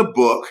worst in the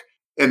book,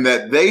 and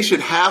that they should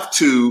have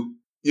to,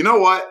 you know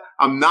what?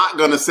 I'm not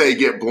going to say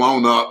get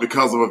blown up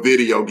because of a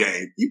video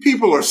game. You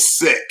people are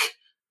sick.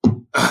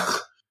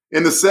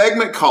 In the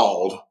segment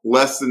called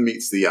Less Than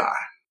Meets the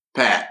Eye,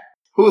 Pat,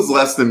 who is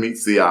Less Than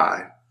Meets the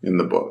Eye in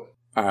the book?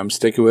 I'm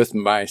sticking with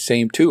my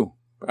same two.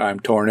 I'm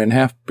torn in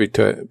half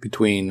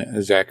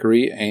between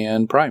Zachary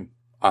and Prime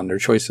on their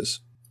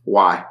choices.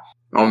 Why?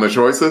 On the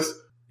choices?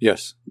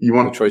 Yes. You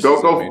want to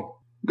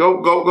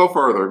go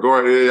further. Go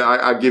ahead.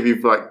 I give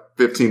you like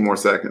 15 more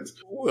seconds.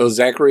 Well,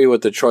 Zachary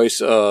with the choice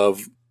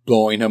of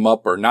blowing him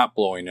up or not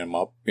blowing him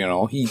up,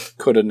 he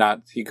could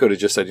have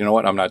just said, you know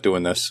what, I'm not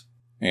doing this,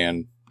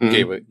 and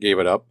gave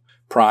it up.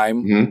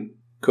 Prime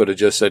could have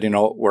just said,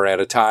 we're at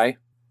a tie.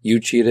 You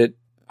cheated.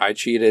 I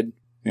cheated.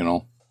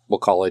 We'll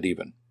call it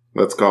even.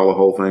 Let's call the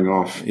whole thing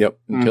off. Yep.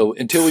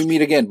 Until we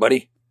meet again,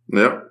 buddy.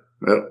 Yep.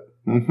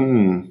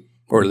 Mm-hmm.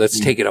 Or let's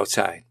take it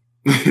outside.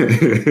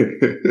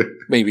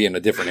 Maybe in a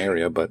different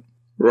area, but.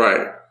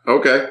 Right.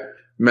 Okay.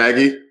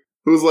 Maggie,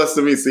 who's Less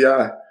Than Meets the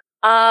Eye?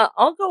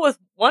 I'll go with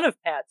one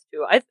of Pat's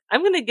two.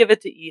 I'm going to give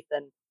it to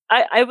Ethan.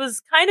 I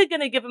was kind of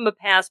going to give him a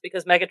pass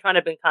because Megatron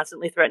had been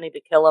constantly threatening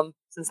to kill him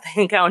since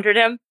they encountered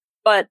him.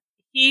 But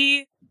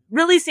he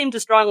really seemed to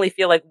strongly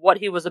feel like what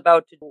he was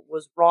about to do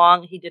was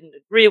wrong. He didn't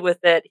agree with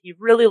it. He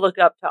really looked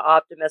up to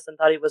Optimus and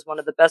thought he was one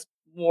of the best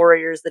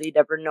warriors that he'd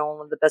ever known,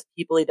 one of the best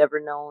people he'd ever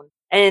known.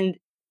 And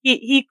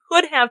he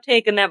could have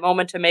taken that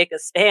moment to make a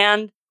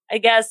stand, I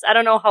guess. I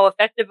don't know how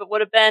effective it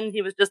would have been.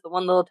 He was just the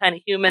one little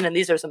tiny human, and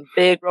these are some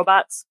big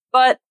robots.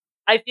 But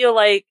I feel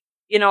like,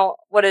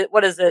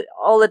 what is it?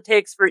 All it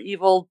takes for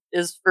evil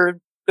is for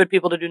good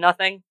people to do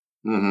nothing.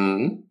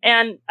 Mm-hmm.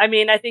 And I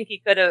mean, I think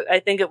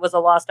it was a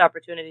lost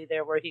opportunity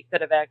there where he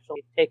could have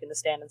actually taken a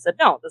stand and said,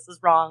 no, this is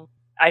wrong.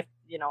 And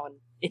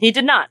he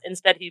did not.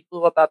 Instead, he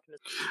blew up Optimus.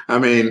 I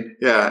mean,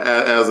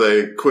 yeah, as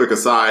a quick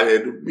aside,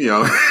 if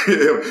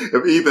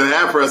Ethan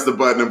had pressed the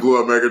button and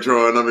blew up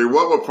Megatron, I mean,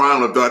 what would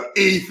Prime have done?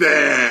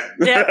 Ethan!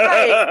 Yeah,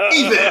 right.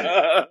 Ethan!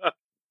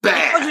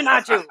 Bad. I told you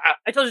not to.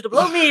 I told you to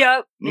blow me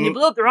up, and you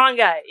blew up the wrong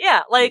guy.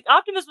 Yeah, like,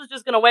 Optimus was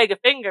just going to wag a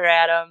finger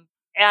at him,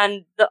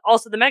 and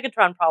also the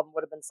Megatron problem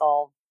would have been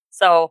solved.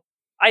 So,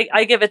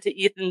 I give it to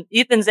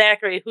Ethan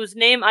Zachary, whose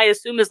name I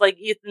assume is like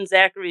Ethan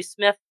Zachary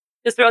Smith,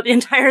 because throughout the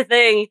entire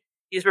thing,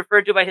 he's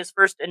referred to by his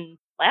first and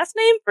last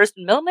name, first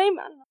and middle name.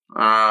 I don't know.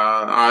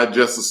 I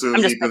just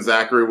assumed Ethan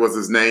Zachary was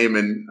his name,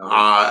 and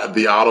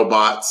the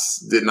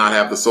Autobots did not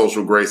have the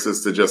social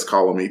graces to just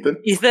call him Ethan.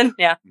 Ethan,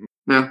 yeah.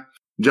 Yeah.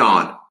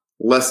 John,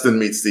 Less Than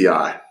Meets the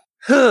Eye.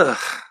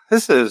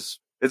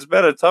 It's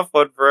been a tough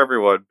one for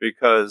everyone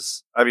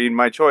because, I mean,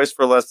 my choice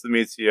for Less Than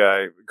Meets the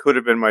Eye could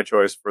have been my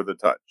choice for The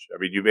Touch. I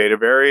mean, you made a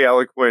very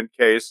eloquent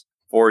case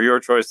for your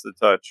choice, The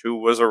Touch, who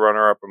was a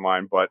runner-up of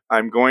mine, but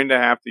I'm going to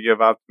have to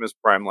give Optimus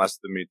Prime Less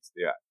Than Meets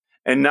the Eye.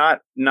 And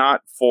not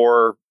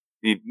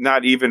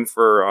even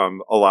for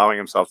allowing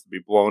himself to be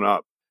blown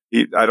up.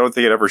 I don't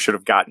think it ever should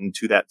have gotten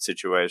to that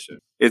situation.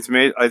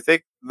 I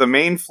think the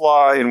main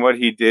flaw in what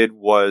he did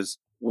was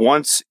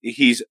once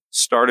he's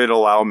started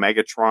allow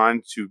Megatron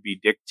to be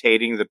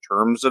dictating the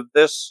terms of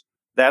this,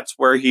 that's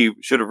where he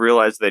should have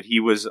realized that he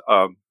was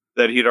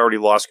that he'd already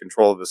lost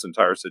control of this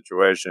entire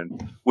situation,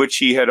 which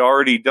he had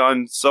already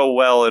done so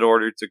well in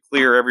order to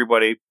clear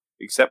everybody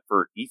except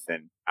for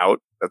Ethan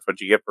out. That's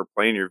what you get for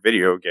playing your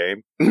video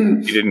game.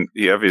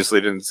 He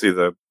obviously didn't see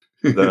the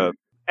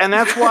and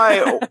that's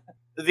why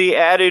the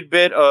added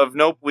bit of,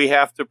 nope, we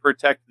have to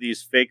protect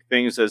these fake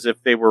things as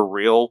if they were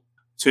real,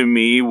 to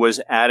me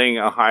was adding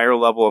a higher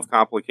level of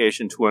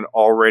complication to an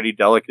already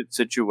delicate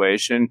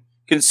situation,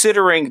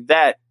 considering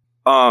that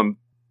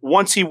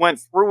once he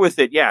went through with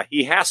it, yeah,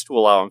 he has to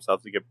allow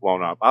himself to get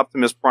blown up.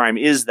 Optimus Prime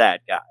is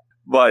that guy.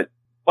 But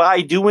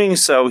by doing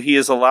so, he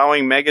is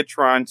allowing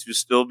Megatron to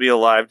still be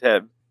alive.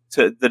 The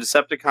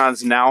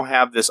Decepticons now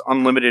have this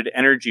unlimited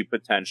energy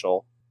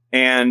potential.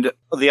 And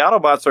the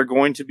Autobots are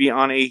going to be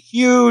on a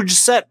huge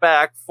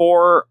setback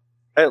for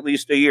at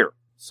least a year.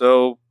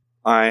 So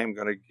I am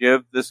going to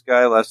give this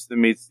guy less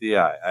than meets the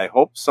eye. I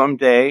hope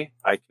someday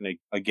I can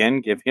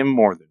again give him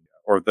more than,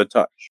 or the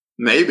touch.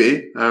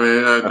 Maybe.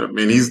 I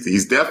mean,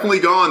 he's definitely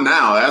gone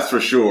now. That's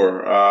for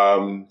sure.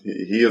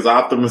 He is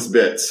Optimus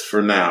Bits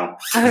for now.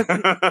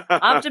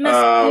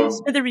 Optimus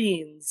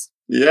Smithereens.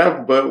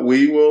 Yeah, but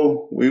we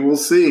will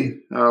see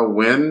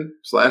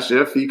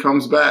when/if he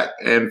comes back.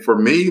 And for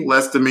me,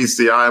 less than meets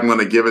the eye, I'm going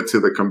to give it to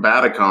the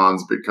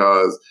Combaticons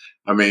because,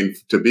 I mean,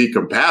 to be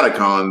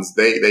Combaticons,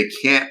 they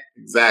can't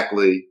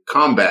exactly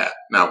combat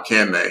now,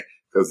 can they?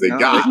 Because they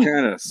got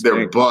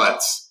their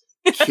butts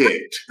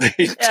kicked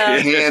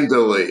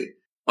handily.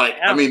 Like,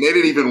 I mean, they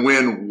didn't even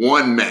win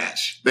one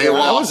match. They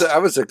lost I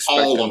was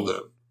expecting, all of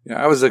them.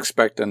 Yeah, I was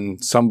expecting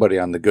somebody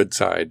on the good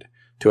side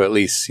to at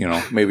least,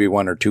 maybe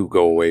one or two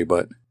go away,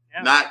 but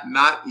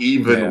not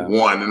even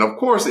one. And of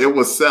course, it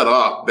was set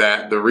up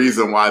that the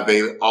reason why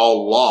they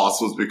all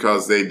lost was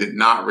because they did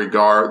not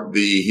regard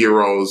the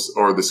heroes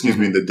or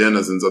the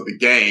denizens of the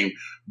game.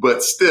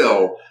 But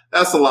still,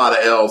 that's a lot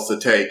of L's to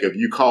take if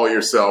you call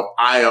yourself,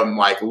 I am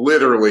like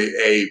literally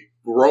a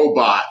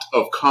robot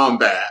of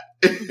combat.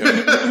 and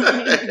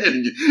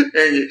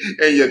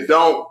you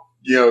don't,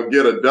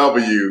 get a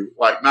W,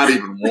 like not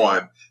even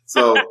one.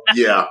 So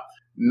yeah,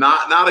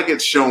 not a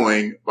good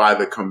showing by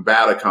the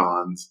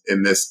Combaticons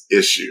in this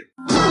issue.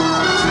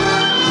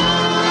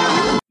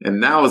 And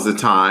now is the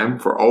time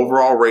for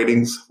overall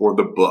ratings for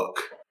the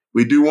book.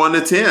 We do 1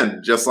 to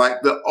 10, just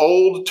like the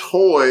old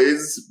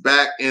toys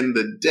back in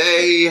the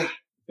day.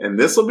 And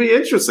this will be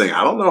interesting.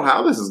 I don't know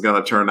how this is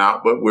going to turn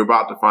out, but we're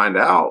about to find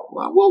out.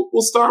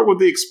 We'll start with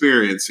the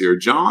experience here.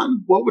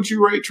 John, what would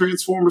you rate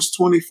Transformers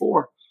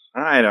 24?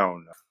 I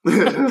don't know.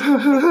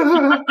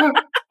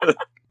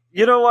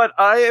 You know what?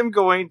 I am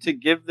going to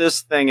give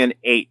this thing an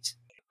 8.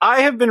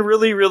 I have been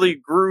really, really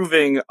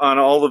grooving on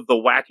all of the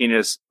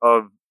wackiness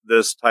of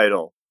this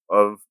title,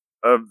 of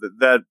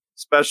that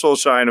special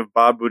shine of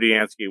Bob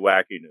Budiansky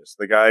wackiness.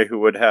 The guy who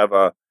would have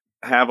a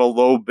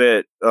low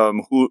bit,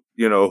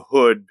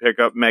 hood pick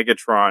up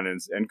Megatron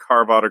and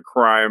carve out a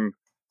crime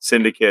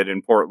syndicate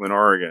in Portland,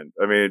 Oregon.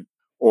 I mean,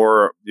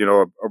 or,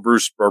 a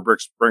Bruce or Rick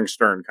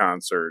Springstern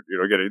concert,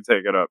 getting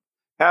taken up.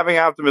 Having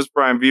Optimus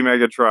Prime v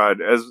Megatron,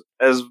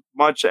 as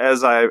much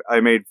as I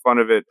made fun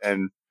of it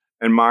and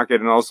mock it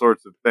and all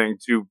sorts of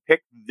things, to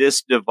pick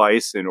this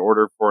device in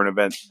order for an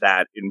event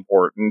that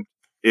important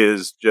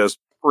is just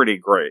pretty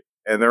great.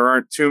 And there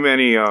aren't too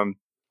many, there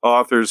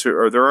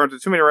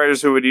aren't too many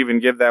writers who would even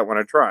give that one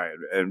a try,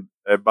 and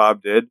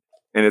Bob did,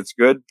 and it's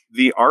good.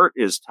 The art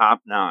is top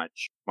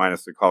notch,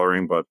 minus the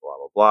coloring, but blah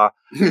blah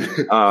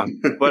blah.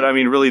 But I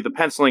mean, really, the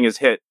penciling has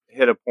hit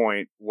a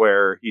point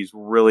where he's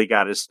really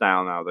got his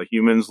style now. The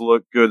humans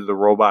look good, the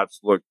robots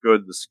look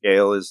good, the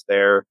scale is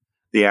there,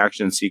 the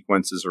action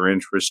sequences are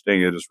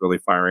interesting. It is really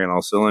firing on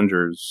all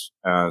cylinders.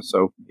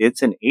 So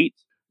it's an 8.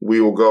 We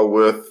will go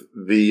with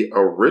the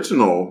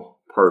original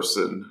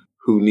person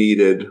who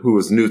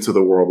was new to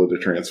the world of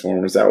the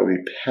Transformers. That would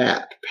be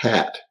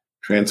Pat.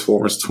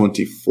 Transformers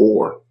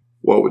 24.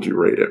 What would you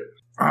rate it?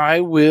 I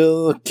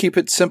will keep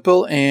it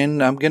simple,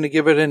 and I'm going to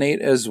give it an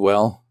 8 as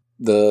well.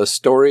 The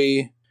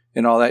story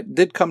and all that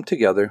did come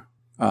together.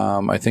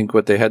 I think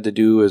what they had to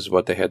do is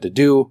what they had to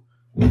do.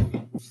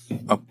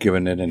 I'm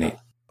giving it an 8.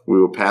 We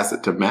will pass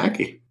it to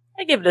Mackie.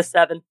 I give it a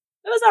 7. It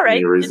was all right.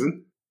 Any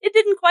reason? It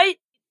didn't quite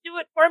do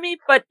it for me,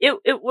 but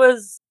it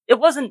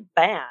wasn't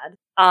bad.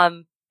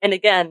 And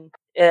again,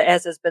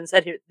 as has been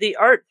said here, the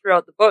art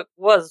throughout the book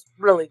was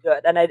really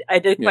good. And I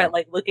did quite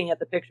like looking at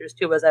the pictures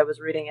too as I was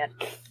reading it.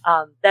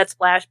 That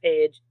splash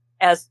page,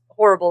 as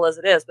horrible as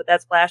it is, but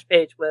that splash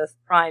page with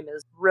Prime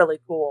is really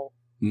cool.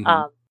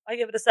 Mm-hmm. I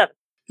give it a 7.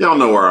 Y'all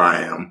know where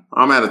I am.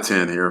 I'm at a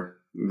 10 here.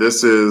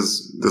 This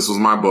was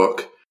my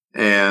book,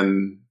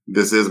 and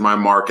this is my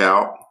mark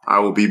out. I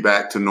will be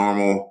back to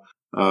normal,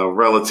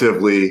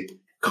 relatively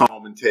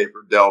calm and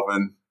tapered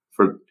Delvin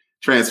for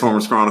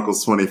Transformers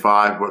Chronicles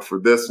 25, but for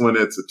this one,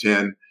 it's a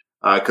 10.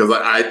 Cause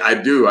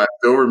I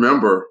still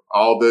remember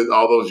all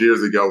those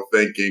years ago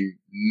thinking,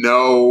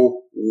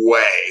 no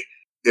way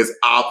is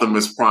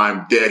Optimus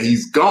Prime dead.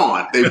 He's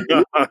gone.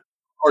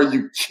 Are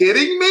you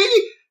kidding me?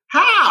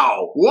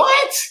 How?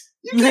 What?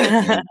 You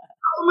can't.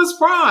 How Optimus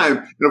Prime.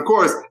 And of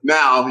course,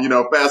 now,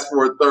 fast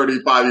forward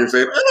 35 years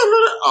later,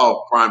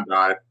 oh, Prime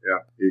died. Yeah.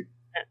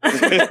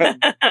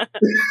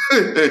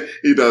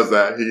 He does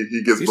that.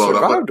 He gets blown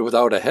up. Survived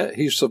without a head.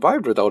 He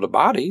survived without a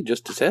body,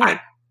 just his head.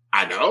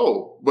 I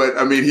know, but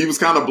I mean, he was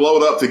kind of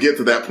blowed up to get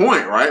to that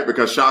point, right?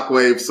 Because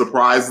Shockwave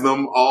surprised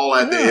them all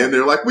at the end.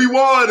 They're like, "We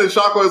won," and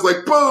Shockwave's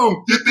like,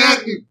 "Boom, you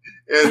didn't."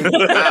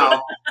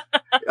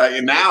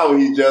 And now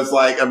he just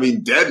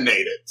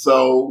detonated.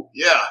 So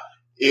yeah,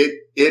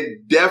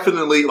 it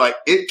definitely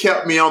it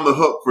kept me on the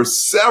hook for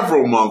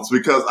several months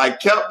because I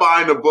kept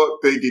buying the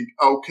book thinking,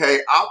 okay,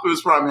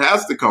 Optimus Prime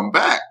has to come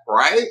back,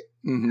 right?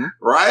 Mm-hmm.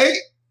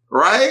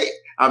 Right?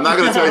 I'm not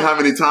going to tell you how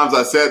many times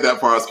I said that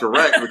part was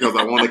correct because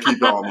I want to keep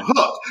it on the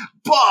hook.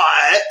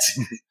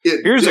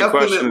 But here's a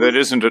question that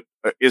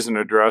isn't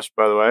addressed,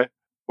 by the way.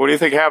 What do you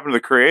think happened to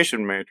the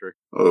Creation Matrix?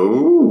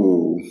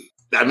 Oh,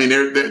 I mean,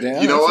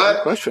 you know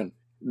what? Question.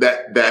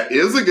 That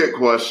is a good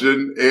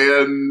question,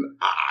 and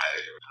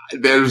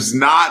there's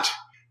not.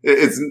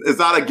 It's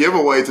not a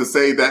giveaway to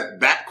say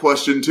that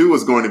question too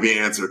is going to be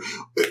answered.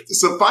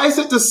 Suffice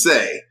it to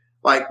say,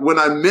 when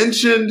I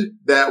mentioned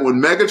that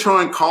when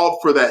Megatron called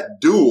for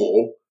that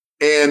duel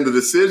and the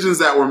decisions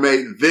that were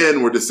made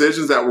then were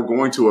decisions that were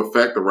going to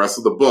affect the rest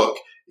of the book,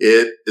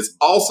 it is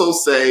also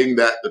saying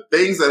that the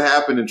things that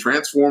happened in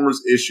Transformers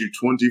issue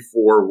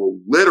 24 will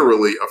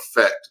literally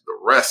affect the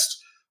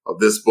rest of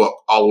this book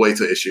all the way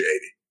to issue 80.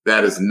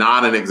 That is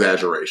not an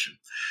exaggeration.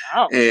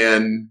 Wow.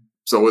 And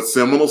so it's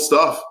seminal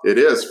stuff. It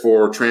is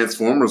for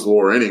Transformers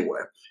lore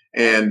anyway.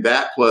 And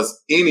that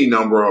plus any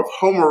number of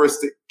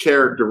Homeristic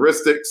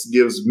characteristics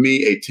gives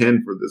me a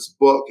 10 for this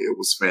book. It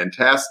was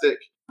fantastic.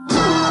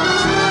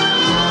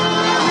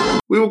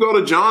 We will go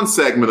to John's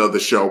segment of the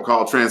show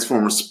called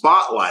Transformers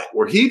Spotlight,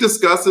 where he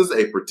discusses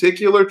a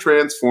particular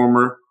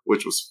Transformer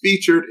which was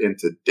featured in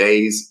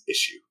today's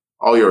issue.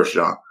 All yours,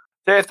 John.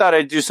 Today I thought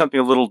I'd do something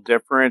a little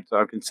different,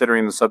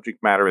 considering the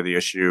subject matter of the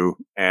issue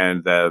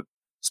and the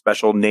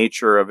special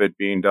nature of it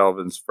being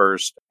Delvin's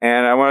first.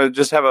 And I want to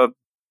just have a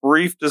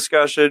brief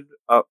discussion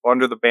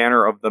under the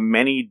banner of the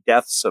many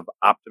deaths of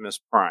Optimus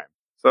Prime.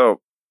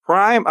 So,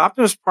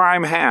 Optimus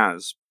Prime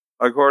has,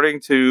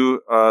 according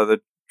to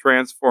the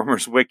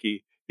Transformers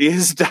Wiki, he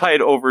has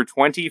died over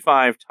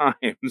 25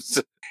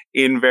 times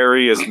in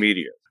various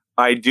media.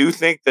 I do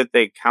think that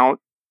they count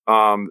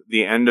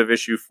the end of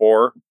issue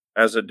 4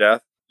 as a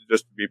death,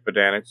 just to be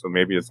pedantic, so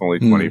maybe it's only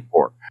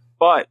 24.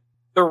 But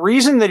the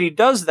reason that he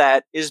does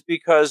that is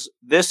because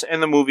this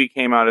and the movie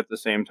came out at the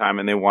same time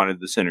and they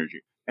wanted the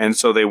synergy. And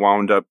so they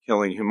wound up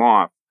killing him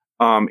off.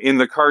 In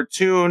the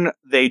cartoon,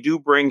 they do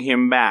bring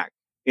him back.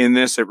 In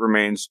this, it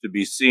remains to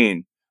be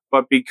seen.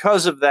 But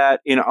because of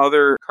that, in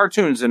other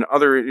cartoons and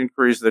other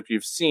inquiries that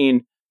you've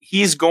seen,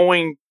 he's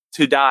going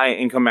to die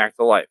and come back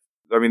to life.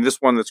 I mean,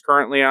 this one that's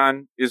currently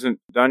on isn't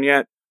done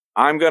yet.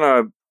 I'm going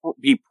to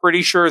be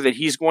pretty sure that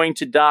he's going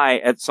to die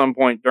at some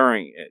point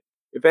during it.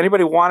 If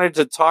anybody wanted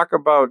to talk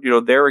about,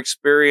 their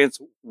experience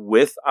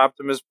with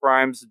Optimus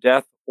Prime's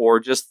death or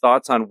just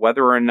thoughts on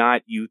whether or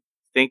not you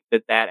think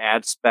that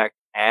aspect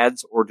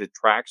adds or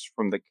detracts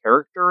from the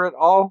character at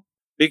all,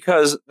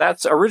 because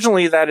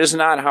that is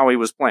not how he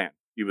was planned.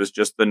 He was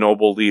just the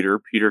noble leader.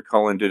 Peter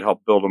Cullen did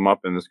help build him up,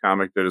 in this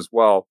comic did as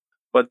well.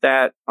 But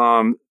that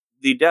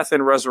the death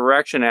and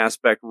resurrection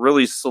aspect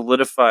really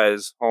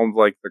solidifies home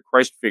the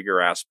Christ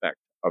figure aspect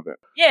of it.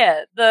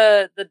 Yeah,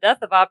 the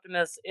death of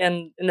Optimus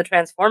in the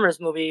Transformers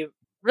movie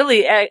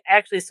really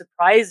actually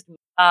surprised me.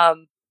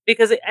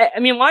 Because,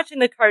 I mean, watching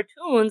the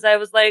cartoons, I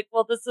was like,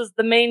 well, this is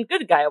the main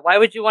good guy. Why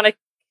would you want to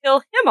kill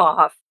him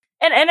off?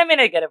 And I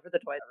mean, I get it for the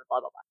toys, blah,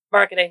 blah, blah.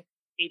 Marketing,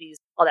 80s,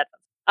 all that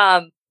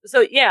fun.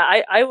 So, yeah,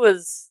 I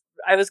was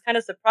kind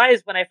of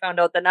surprised when I found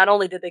out that not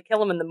only did they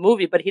kill him in the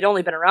movie, but he'd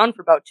only been around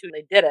for about 2 and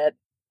they did it.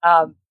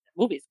 The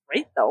movie's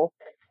great, though.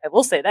 I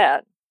will say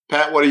that.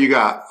 Pat, what do you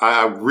got?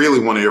 I really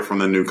want to hear from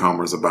the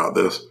newcomers about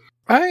this.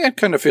 I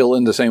kind of feel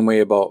in the same way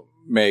about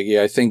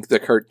Maggie. I think the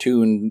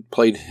cartoon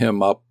played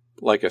him up,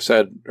 like I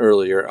said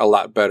earlier, a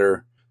lot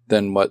better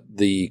than what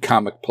the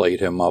comic played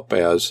him up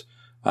as.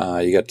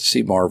 You got to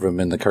see more of him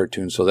in the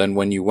cartoon. So then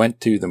when you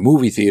went to the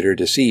movie theater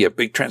to see a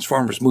big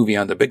Transformers movie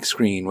on the big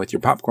screen with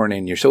your popcorn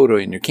and your soda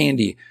and your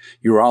candy,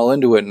 you were all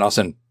into it. And all of a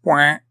sudden,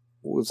 wah, it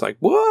was like,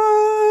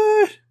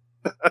 what?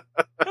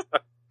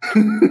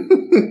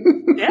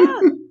 Yeah,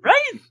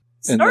 right.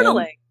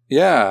 Startling.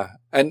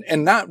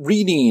 And not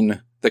reading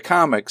the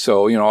comic.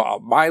 So,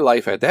 my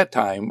life at that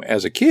time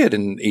as a kid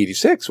in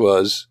 86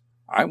 was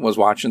I was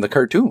watching the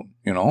cartoon,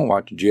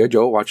 watching G.I.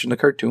 Joe, watching the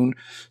cartoon.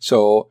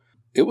 So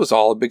it was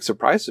all a big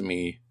surprise to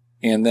me.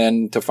 And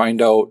then to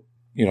find out,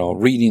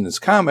 reading this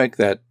comic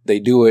that they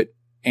do it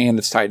and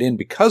it's tied in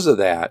because of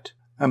that,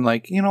 I'm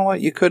like, you know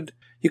what? You could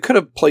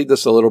have played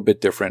this a little bit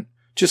different,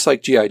 just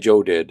like G.I.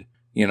 Joe did.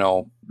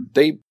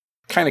 They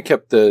kind of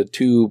kept the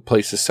two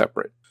places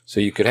separate. So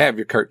you could have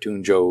your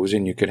cartoon Joes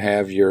and you could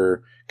have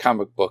your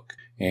comic book,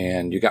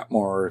 and you got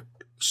more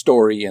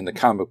story in the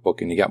comic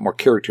book and you got more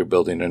character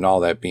building and all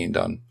that being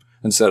done,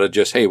 instead of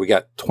just, hey, we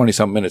got 20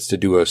 some minutes to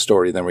do a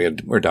story, then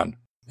we're done.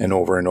 and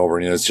over and over.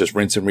 It's just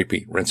rinse and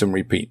repeat, rinse and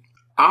repeat.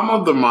 I'm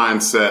of the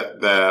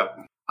mindset that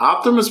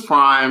Optimus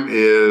Prime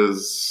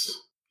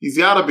he's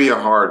got to be a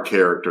hard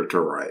character to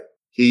write.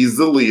 He's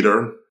the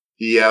leader.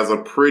 He has a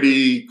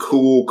pretty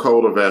cool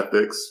code of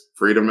ethics.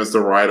 Freedom is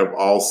the right of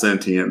all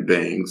sentient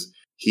beings.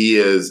 He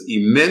is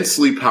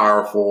immensely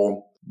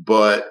powerful,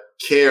 but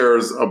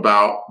cares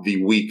about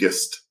the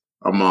weakest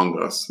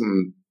among us.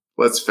 And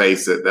let's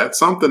face it, that's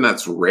something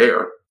that's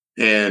rare.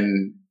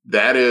 And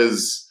that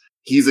is,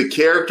 he's a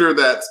character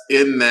that's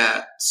in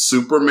that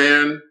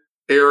Superman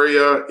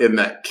area, in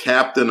that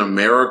Captain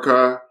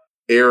America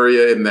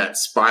area, in that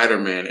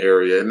Spider-Man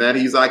area, and that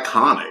he's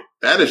iconic.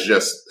 That's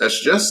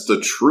just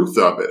the truth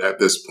of it at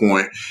this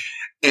point.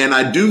 And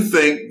I do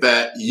think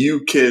that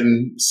you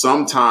can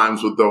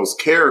sometimes with those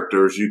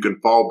characters, you can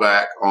fall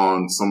back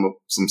on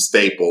some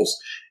staples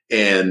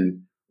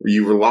and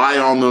you rely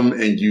on them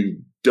and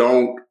you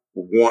don't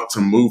want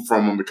to move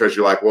from them because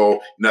you're like, well,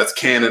 that's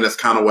canon. That's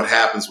kind of what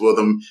happens with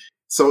them.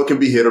 So it can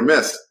be hit or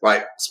miss.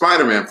 Like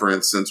Spider-Man, for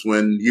instance,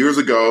 when years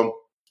ago,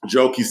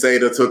 Joe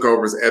Quesada took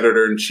over as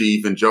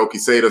editor-in-chief, and Joe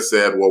Quesada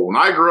said, well, when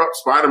I grew up,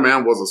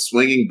 Spider-Man was a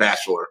swinging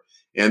bachelor.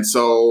 And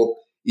so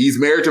he's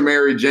married to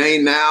Mary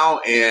Jane now,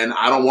 and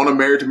I don't want him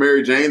married to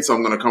Mary Jane, so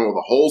I'm going to come up with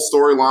a whole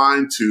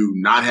storyline to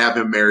not have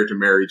him married to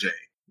Mary Jane,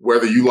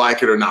 whether you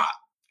like it or not.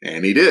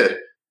 And he did.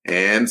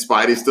 And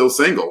Spidey's still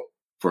single.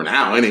 For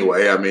now,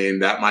 anyway. I mean,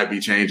 that might be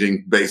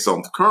changing based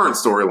on the current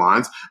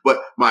storylines. But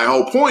my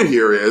whole point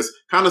here is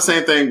kind of the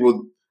same thing with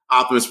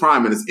Optimus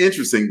Prime. And it's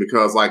interesting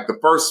because, like, the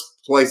first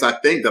place I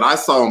think that I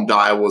saw him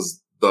die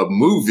was the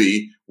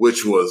movie,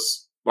 which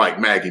was, like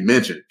Maggie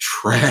mentioned,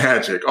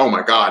 tragic. Oh,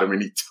 my God. I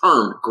mean, he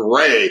turned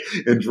gray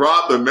and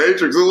dropped the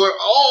Matrix. It was like,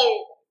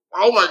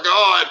 oh, my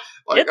God.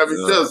 Like, I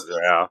mean, just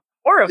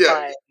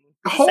horrifying.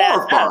 Yeah,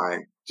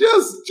 horrifying.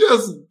 Just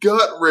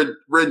gut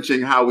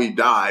wrenching how he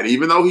died,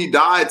 even though he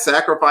died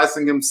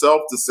sacrificing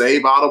himself to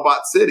save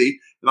Autobot City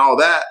and all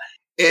that.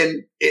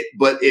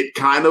 But it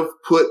kind of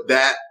put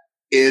that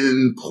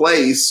in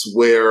place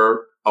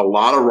where a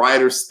lot of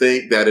writers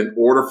think that in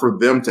order for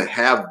them to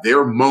have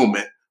their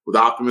moment with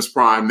Optimus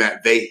Prime,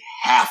 that they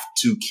have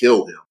to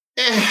kill him.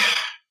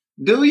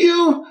 Do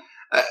you?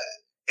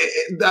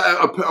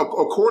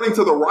 According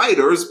to the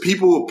writers,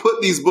 people who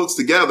put these books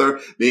together,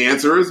 the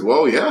answer is,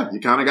 well, yeah, you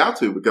kind of got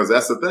to, because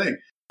that's the thing.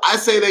 I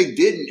say they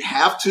didn't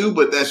have to,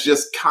 but that's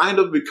just kind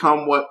of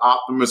become what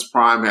Optimus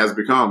Prime has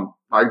become.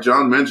 Like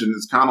John mentioned,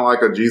 it's kind of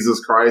like a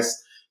Jesus Christ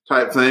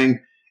type thing.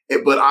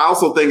 But I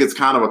also think it's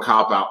kind of a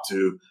cop-out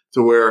to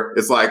where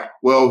it's like,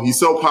 well, he's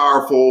so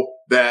powerful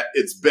that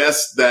it's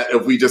best that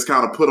if we just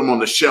kind of put him on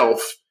the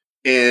shelf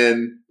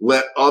and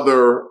let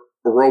other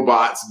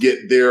robots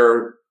get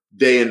their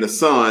day in the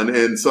sun.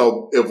 And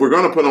so if we're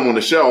going to put him on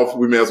the shelf,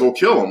 we may as well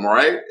kill him,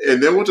 right?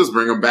 And then we'll just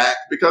bring him back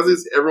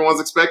because everyone's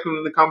expecting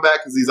him to come back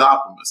because he's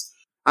Optimus.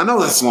 I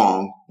know that's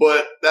long,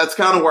 but that's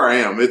kind of where I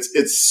am.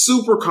 It's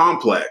super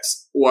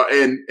complex. Well,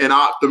 and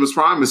Optimus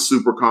Prime is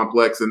super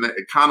complex, and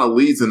it kind of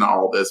leads into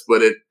all this,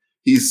 but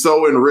he's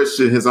so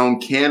enriched in his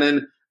own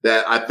canon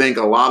that I think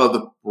a lot of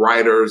the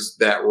writers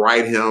that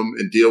write him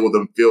and deal with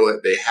him feel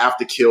that they have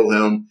to kill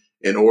him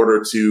in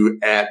order to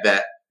add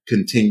that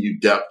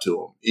continued depth to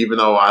him, even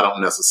though I don't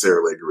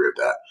necessarily agree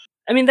with that.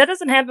 I mean, that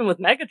doesn't happen with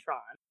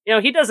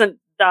Megatron. He doesn't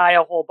die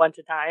a whole bunch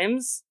of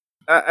times.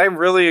 I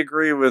really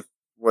agree with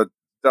what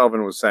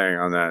Delvin was saying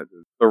on that.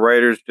 The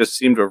writers just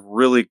seem to have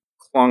really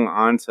clung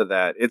onto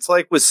that. It's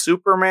like with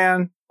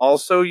Superman,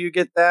 also you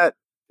get that.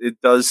 It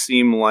does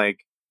seem like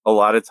a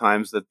lot of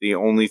times that the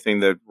only thing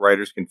that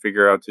writers can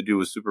figure out to do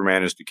with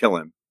Superman is to kill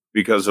him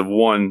because of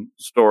one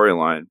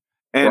storyline.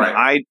 And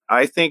right.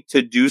 I think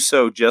to do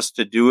so just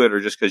to do it, or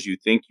just because you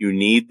think you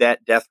need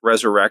that death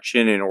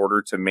resurrection in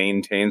order to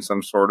maintain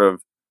some sort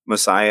of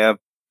Messiah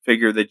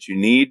figure that you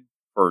need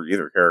for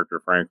either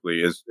character,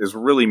 frankly, is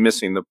really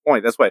missing the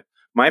point. That's why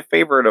my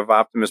favorite of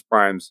Optimus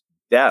Prime's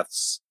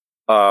deaths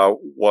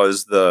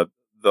was the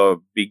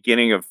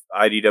beginning of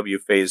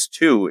IDW Phase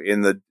 2.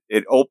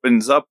 It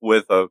opens up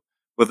with a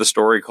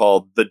story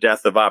called The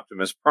Death of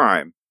Optimus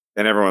Prime.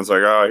 And everyone's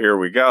like, oh, here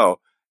we go.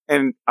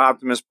 And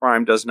Optimus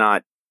Prime does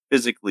not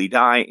physically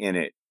die in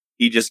it.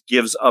 He just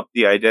gives up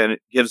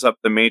the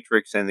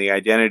Matrix and the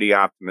identity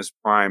Optimus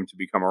Prime to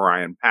become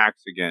Orion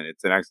Pax again.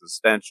 It's an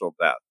existential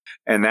death.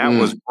 And that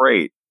was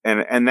great.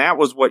 And that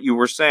was what you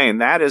were saying.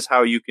 That is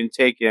how you can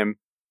take him,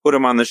 put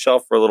him on the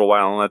shelf for a little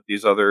while and let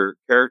these other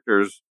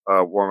characters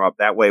warm up.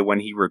 That way, when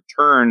he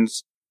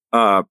returns,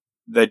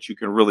 that you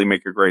can really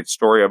make a great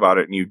story about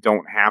it and you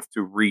don't have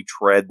to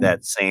retread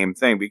that same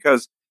thing.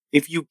 Because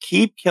if you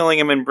keep killing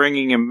him and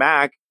bringing him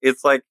back,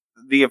 it's like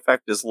the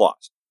effect is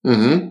lost.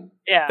 Mm-hmm.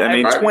 Yeah. I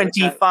mean,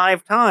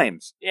 25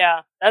 times. Yeah.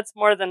 That's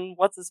more than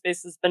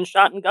What's-His-Face has been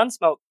shot in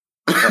Gunsmoke.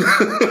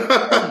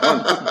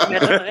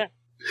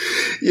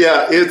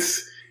 Yeah,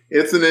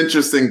 it's an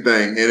interesting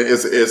thing. And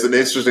it's an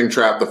interesting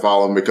trap to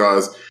follow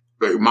because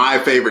my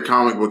favorite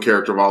comic book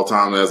character of all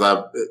time, as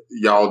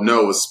y'all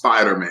know, is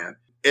Spider-Man.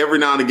 every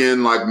now and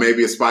again, like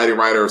maybe a Spidey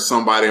writer or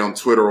somebody on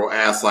Twitter will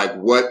ask, like,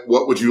 what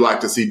would you like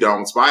to see done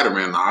with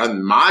Spider-Man?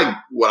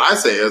 What I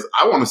say is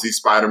I want to see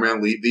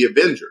Spider-Man lead the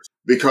Avengers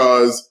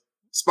because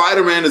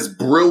Spider-Man is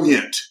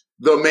brilliant.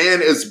 The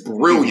man is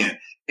brilliant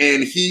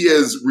and he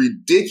is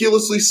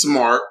ridiculously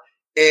smart.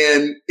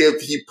 And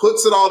if he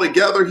puts it all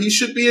together, he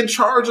should be in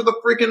charge of the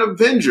freaking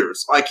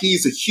Avengers. Like,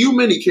 he's a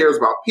human. He cares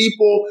about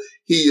people.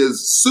 He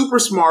is super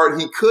smart.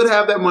 He could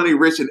have that money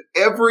rich. And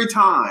every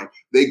time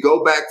they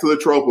go back to the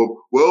trope of,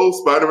 well,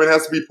 Spider-Man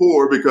has to be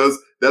poor because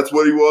that's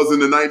what he was in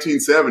the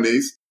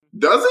 1970s.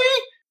 Does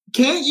he?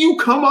 Can't you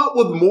come up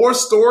with more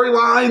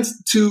storylines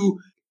to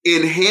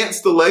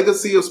enhance the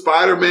legacy of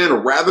Spider-Man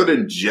rather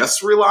than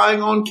just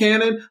relying on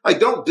canon?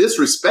 Like, don't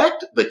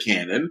disrespect the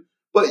canon,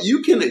 but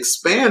you can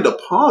expand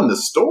upon the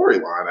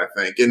storyline, I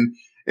think.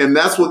 And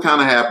that's what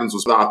kind of happens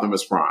with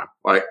Optimus Prime.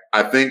 Like,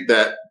 I think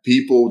that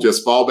people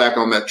just fall back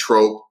on that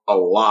trope a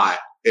lot.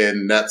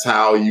 And that's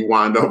how you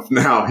wind up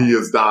now. He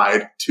has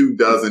died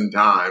 24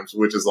 times,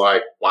 which is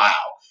like, wow.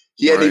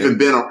 He hadn't even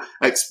been on,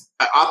 like,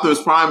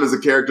 Optimus Prime is a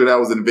character that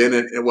was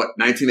invented in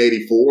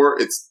 1984?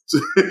 It's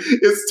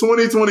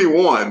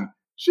 2021.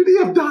 Should he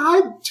have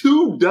died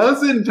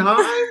 24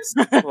 times?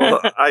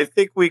 Well, I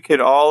think we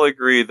can all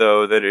agree,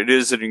 though, that it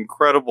is an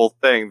incredible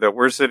thing that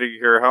we're sitting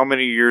here how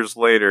many years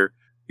later,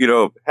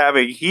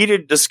 having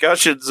heated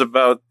discussions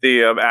about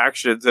the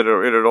actions in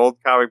an old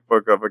comic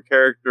book of a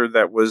character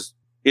that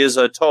is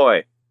a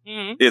toy.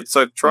 Mm-hmm. It's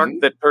a truck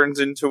that turns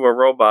into a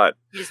robot.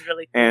 He's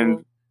really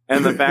cool.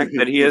 And the fact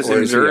that he has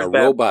endured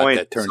that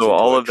point, so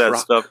all of that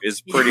stuff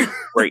is pretty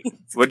great.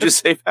 What'd you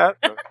say, Pat?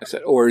 I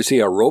said, or is he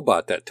a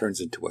robot that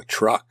turns into a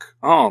truck?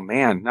 Oh,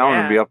 man. Now I'm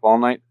going to be up all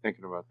night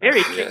thinking about that.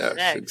 Very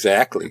yes,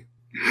 exactly.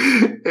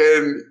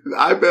 And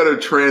I better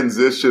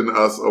transition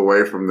us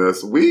away from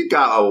this. We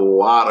got a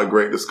lot of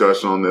great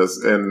discussion on this,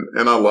 and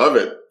I love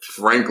it,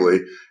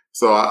 frankly.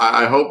 So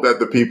I hope that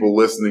the people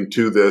listening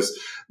to this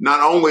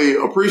not only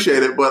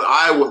appreciate it, but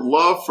I would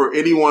love for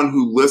anyone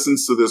who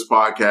listens to this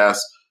podcast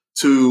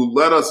to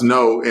let us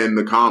know in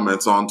the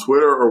comments on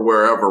Twitter or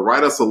wherever.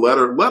 Write us a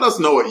letter. Let us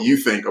know what you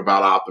think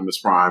about Optimus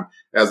Prime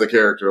as a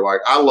character. Like,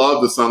 I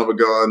love the son of a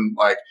gun.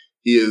 Like,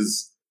 he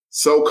is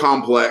so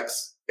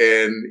complex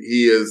and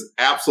he is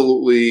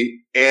absolutely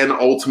an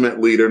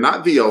ultimate leader,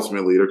 not the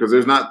ultimate leader, because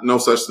there's no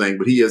such thing,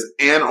 but he is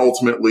an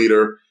ultimate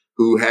leader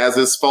who has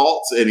his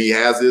faults and he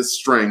has his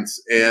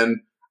strengths. And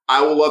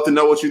I would love to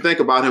know what you think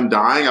about him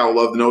dying. I would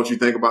love to know what you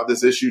think about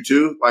this issue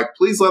too. Like,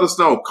 please let us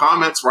know.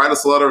 Comments, write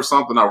us a letter or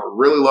something. I would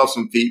really love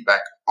some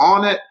feedback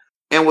on it.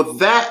 And with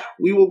that,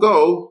 we will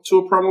go to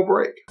a promo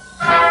break.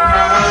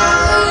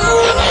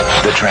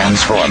 The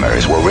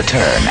Transformers will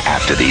return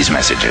after these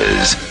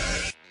messages.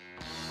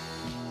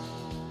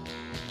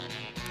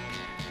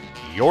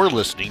 You're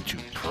listening to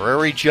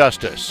Prairie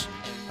Justice,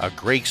 a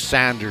Greg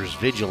Sanders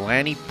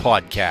Vigilante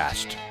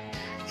podcast.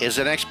 Is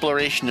an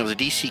exploration of the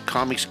DC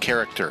Comics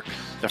character,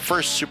 the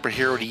first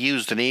superhero to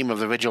use the name of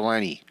the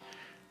Vigilante.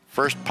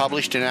 First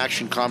published in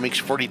Action Comics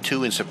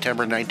 42 in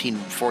September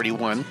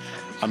 1941,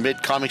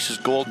 amid comics'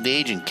 golden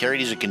age and carried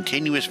as a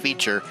continuous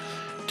feature.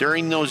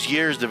 During those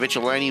years, the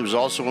Vigilante was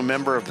also a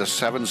member of the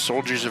Seven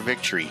Soldiers of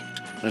Victory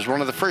and was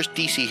one of the first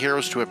DC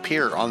heroes to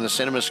appear on the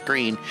cinema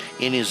screen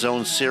in his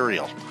own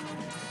serial.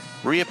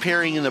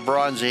 Reappearing in the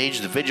Bronze Age,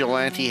 the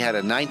Vigilante had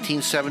a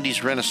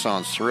 1970s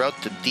renaissance throughout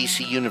the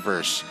DC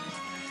universe.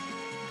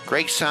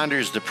 Greg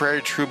Saunders, the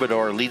Prairie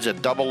Troubadour, leads a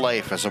double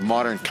life as a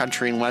modern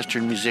country and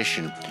western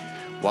musician,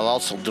 while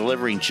also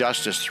delivering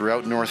justice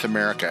throughout North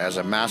America as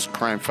a masked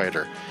crime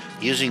fighter,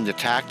 using the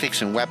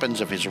tactics and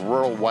weapons of his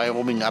rural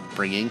Wyoming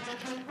upbringing.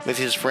 With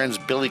his friends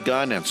Billy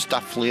Gunn and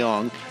Stuff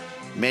Leong,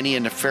 many a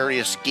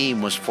nefarious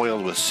scheme was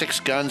foiled with 6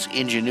 guns,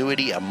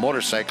 ingenuity, a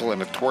motorcycle,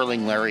 and a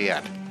twirling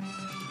lariat.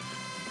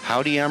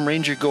 Howdy, I'm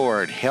Ranger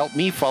Gord. Help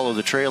me follow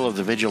the trail of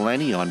the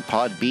Vigilante on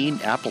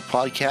Podbean, Apple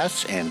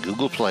Podcasts, and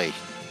Google Play.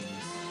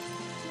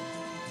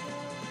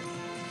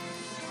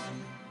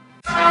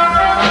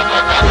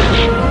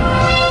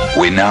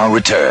 We now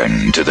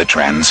return to the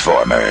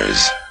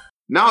Transformers.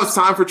 Now it's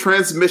time for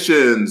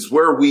transmissions,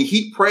 where we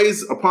heap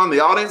praise upon the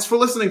audience for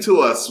listening to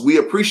us. We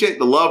appreciate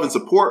the love and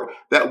support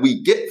that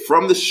we get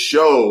from the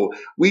show.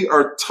 We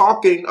are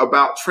talking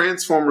about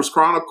Transformers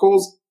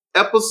Chronicles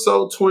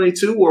episode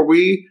 22, where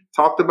we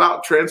talked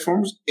about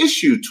Transformers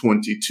issue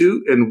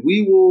 22, and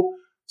we will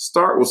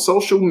start with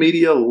social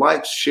media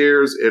likes,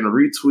 shares, and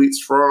retweets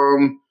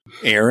from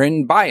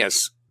Aaron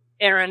Bias,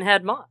 Aaron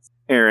Head Moss,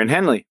 Aaron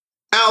Henley,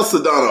 Al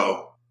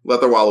Sedano. Let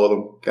the wallow with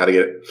him. Gotta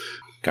get it.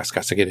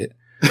 Gotta get it.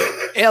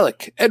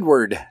 Alec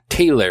Edward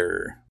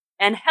Taylor,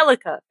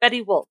 Angelica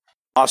Betty Wolf,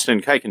 Austin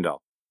Kuykendall,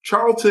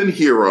 Charlton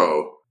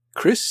Hero,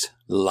 Chris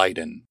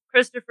Lydon,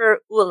 Christopher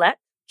Ouellette,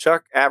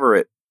 Chuck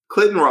Aberrett,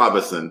 Clinton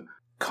Robinson,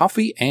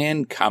 Coffee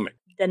and Comic,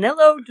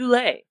 Danilo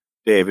Dulé,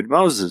 David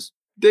Moses,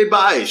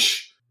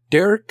 Debaish,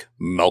 Derek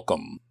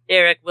Malcolm,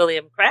 Eric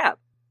William Crabb,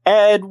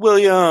 Ed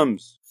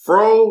Williams,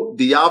 Fro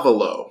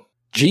Diavolo,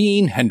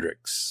 Gene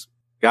Hendricks,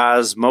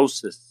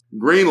 Gosmosis,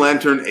 Green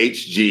Lantern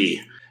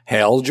HG,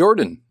 Hal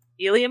Jordan,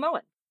 Eliam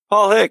Owen,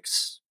 Paul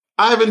Hicks.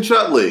 Ivan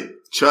Chudley.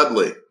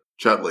 Chudley.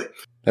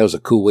 That was a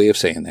cool way of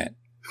saying that.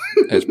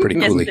 That's pretty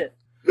Yes, cool. it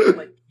is.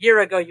 Like a year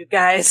ago, you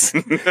guys.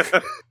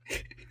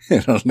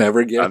 It'll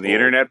never get On the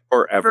internet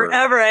forever.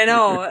 Forever, I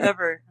know,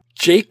 ever.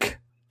 Jake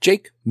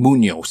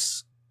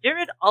Munoz.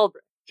 Jared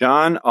Albrecht.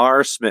 John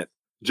R. Smith.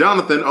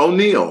 Jonathan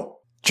O'Neill.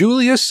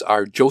 Julius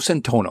R.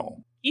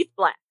 Josantono. Keith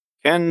Black.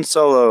 Ken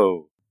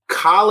Solo.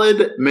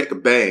 Khalid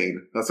McBain.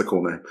 That's a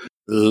cool name.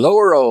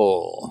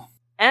 Laurel.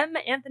 M.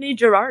 Anthony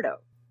Gerardo.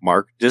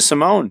 Mark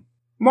DeSimone.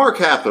 Mark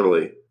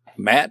Hatherley.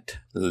 Matt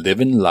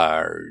Living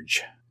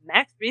Large.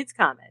 Max Reads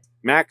Comment.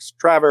 Max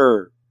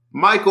Traver.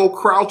 Michael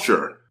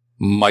Croucher.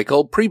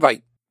 Michael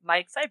Previte.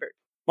 Mike Seibert.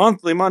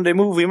 Monthly Monday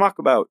Movie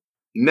Muckabout.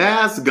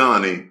 Naz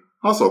Ghani.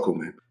 Also a cool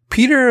name.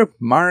 Peter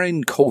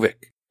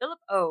Marinkovic. Philip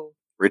O.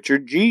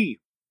 Richard G.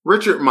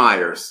 Richard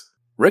Myers.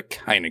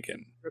 Rick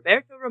Heineken.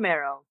 Roberto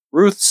Romero.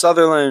 Ruth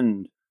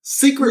Sutherland.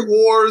 Secret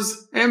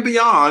Wars and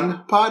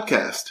Beyond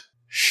podcast.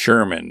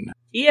 Sherman.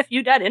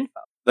 TFU.info.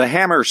 The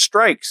Hammer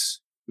Strikes.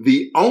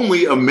 The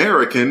only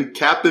American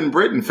Captain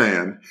Britain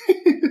fan.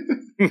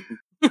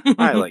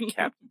 I like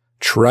Captain.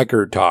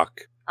 Trekker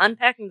Talk.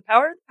 Unpacking the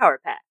Power of the Power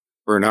Pack.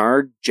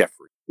 Bernard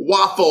Jeffrey.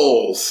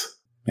 Waffles.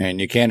 And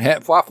you can't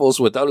have waffles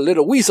without a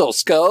little weasel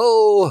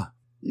skull.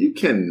 You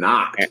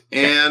cannot.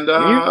 And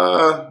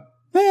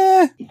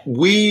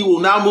we will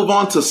now move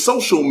on to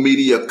social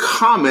media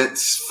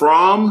comments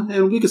from,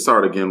 and we can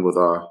start again with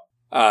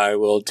I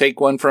will take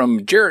one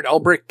from Jared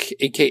Albrecht,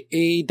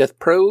 a.k.a. Death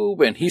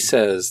Probe, and he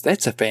says,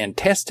 that's a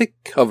fantastic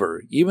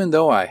cover, even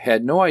though I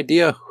had no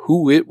idea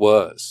who it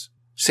was.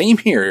 Same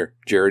here,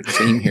 Jared,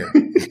 same here.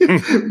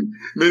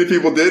 Many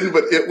people didn't,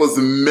 but it was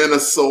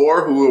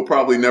Menasor, who we'll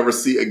probably never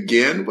see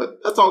again, but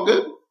that's all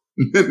good.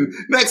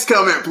 Next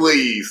comment,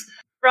 please.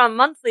 From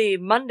Monthly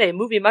Monday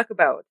Movie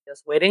Muckabout.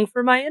 Just waiting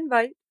for my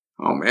invite.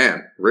 Oh,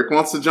 man. Rick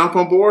wants to jump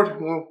on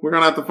board? Well, we're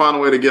going to have to find a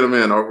way to get him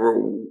in.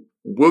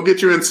 We'll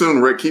get you in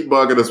soon, Rick. Keep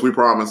bugging us, we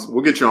promise.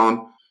 We'll get you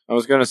on. I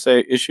was going to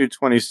say, issue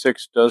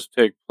 26 does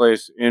take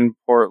place in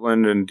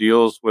Portland and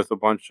deals with a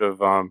bunch of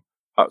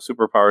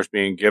superpowers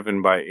being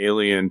given by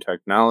alien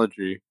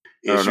technology.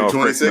 I don't know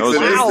if Rick knows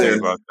anything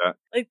about that.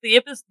 Like the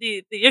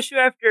issue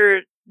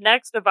after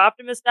next of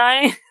Optimus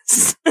dying.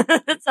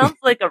 It sounds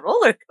like a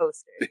roller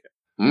coaster.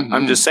 Mm-hmm.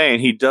 I'm just saying,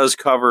 he does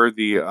cover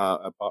the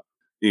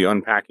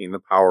Unpacking the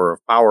Power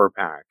of Power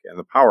Pack, and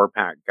the Power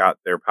Pack got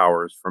their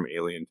powers from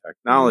alien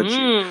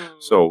technology.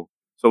 So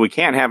we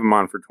can't have him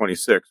on for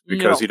 26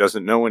 because he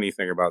doesn't know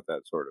anything about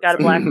that sort of thing. Got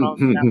a black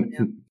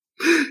phone.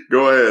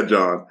 Go ahead,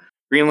 John.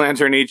 Green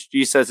Lantern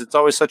HG says, it's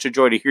always such a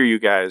joy to hear you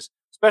guys,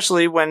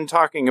 especially when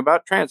talking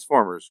about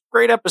Transformers.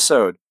 Great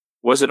episode.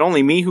 Was it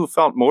only me who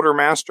felt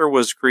Motormaster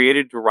was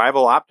created to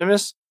rival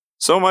Optimus?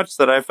 So much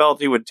that I felt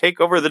he would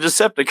take over the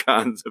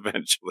Decepticons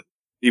eventually.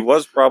 He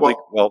was probably,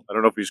 well, I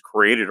don't know if he's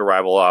created a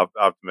rival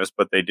Optimus,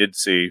 but they did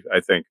see, I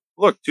think,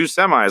 look, 2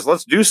 semis,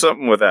 let's do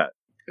something with that.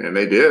 And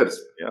they did.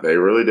 Yeah. They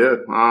really did.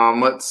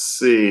 Let's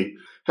see.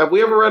 Have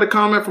we ever read a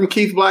comment from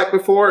Keith Black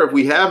before? If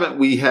we haven't,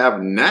 we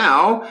have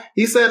now.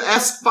 He said,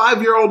 ask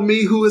 5-year-old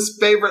me who his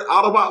favorite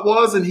Autobot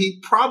was, and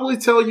he'd probably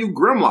tell you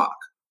Grimlock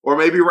or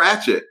maybe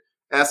Ratchet.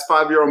 Ask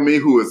 5-year-old me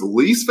who his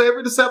least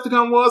favorite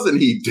Decepticon was, and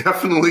he'd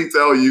definitely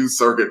tell you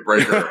Circuit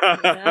Breaker.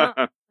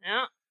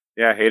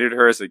 Yeah, hated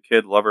her as a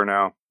kid, love her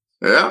now.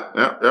 Yeah.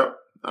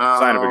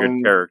 Sign of a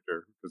good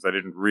character, because I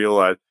didn't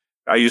realize.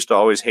 I used to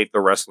always hate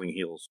the wrestling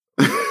heels.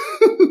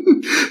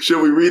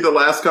 Should we read the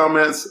last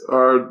comments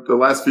or the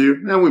last few?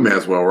 And we may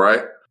as well,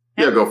 right?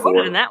 Yeah, go for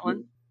it. In that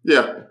one.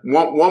 Yeah,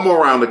 one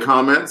more round of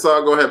comments.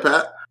 Go ahead,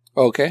 Pat.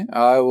 Okay,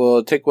 I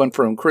will take one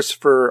from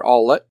Christopher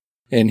Aulett.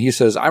 And he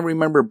says, I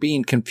remember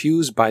being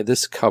confused by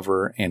this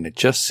cover, and it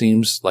just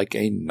seems like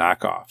a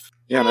knockoff.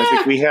 Yeah, and I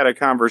think we had a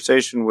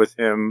conversation with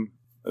him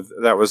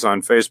that was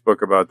on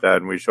Facebook about that,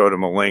 and we showed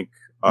him a link.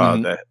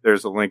 That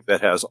there's a link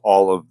that has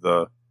all of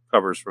the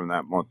covers from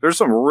that month. There's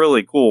some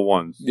really cool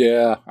ones.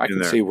 Yeah, I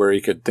can see where he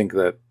could think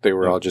that they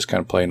were all just kind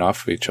of playing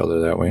off of each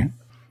other that way.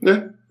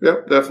 Yeah,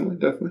 definitely.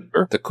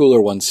 Sure. The cooler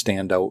ones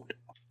stand out.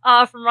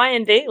 From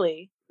Ryan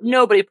Daly,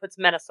 nobody puts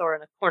Menasor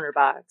in a corner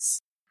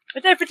box,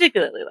 which I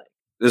particularly like.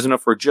 There's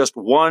enough for just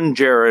one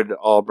Jared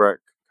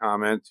Albrecht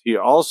comment. He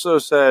also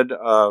said,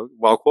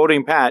 while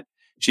quoting Pat,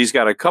 she's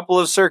got a couple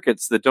of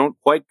circuits that don't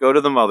quite go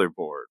to the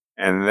motherboard,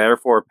 and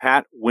therefore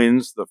Pat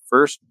wins the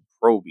first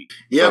Proby.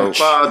 Yeah,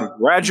 so,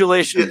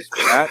 congratulations,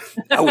 Pat.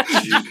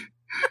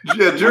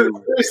 Yeah, Jerry's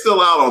still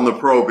out on the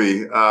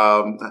Proby.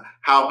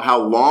 How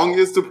long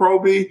is the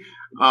Proby?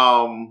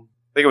 I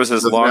think it was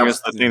as long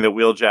as the thing that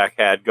Wheeljack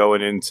had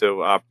going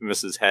into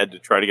Optimus's head to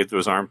try to get to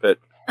his armpit.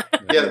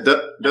 Yeah,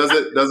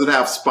 does it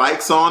have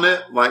spikes on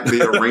it like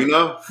the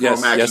arena?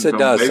 Yes, it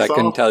does. I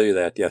can tell you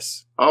that.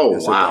 Yes. Oh,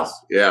 yes, wow.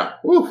 Yeah.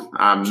 Whew.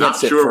 I'm not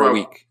sit sure for a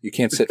week. You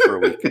can't sit for a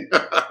week.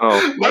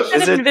 I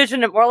kind of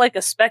envision it more like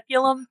a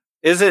speculum.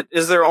 Is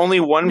there only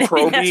one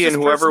Proby, and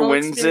whoever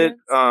wins it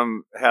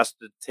has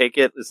to take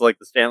it? It's like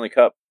the Stanley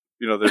Cup.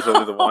 there's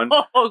only the one.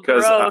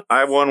 Because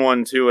I won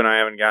one too, and I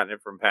haven't gotten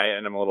it from Pat,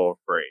 and I'm a little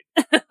afraid.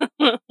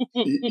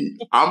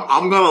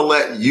 I'm going to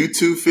let you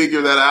two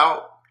figure that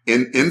out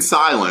in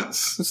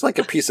silence. It's like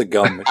a piece of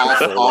gum.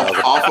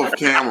 off of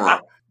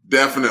camera.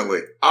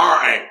 Definitely. All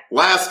right.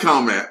 Last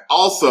comment.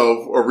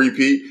 Also a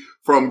repeat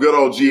from good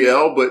old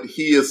GL, but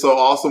he is so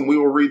awesome. We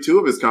will read 2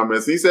 of his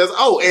comments. He says,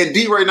 oh, and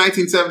D-Ray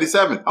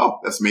 1977. Oh,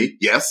 that's me.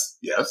 Yes.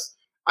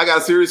 I got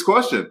a serious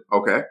question.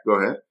 Okay, go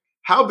ahead.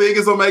 How big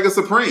is Omega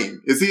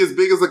Supreme? Is he as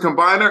big as a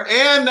combiner?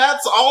 And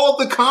that's all of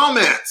the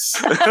comments.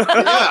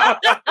 Yeah.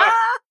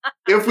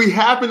 If we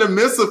happen to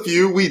miss a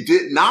few, we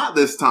did not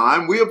this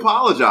time. We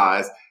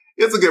apologize.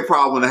 It's a good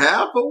problem to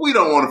have, but we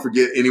don't want to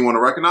forget anyone to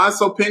recognize.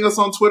 So ping us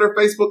on Twitter,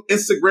 Facebook,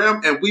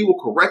 Instagram, and we will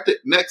correct it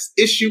next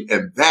issue.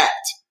 And that,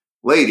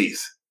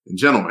 ladies and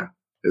gentlemen,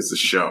 is the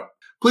show.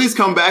 Please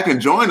come back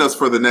and join us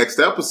for the next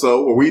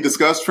episode where we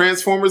discuss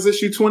Transformers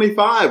issue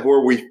 25,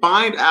 where we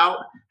find out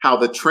how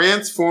the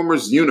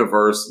Transformers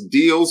universe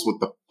deals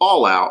with the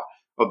fallout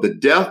of the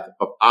death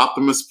of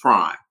Optimus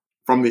Prime.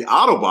 From the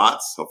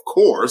Autobots, of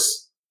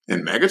course,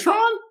 and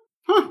Megatron?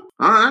 All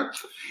right.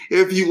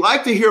 If you'd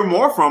like to hear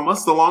more from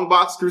us, the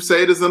Longbox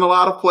Crusade is in a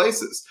lot of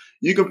places.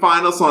 You can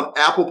find us on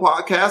Apple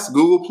Podcasts,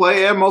 Google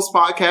Play, and most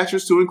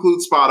podcatchers to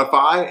include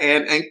Spotify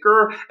and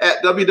Anchor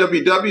at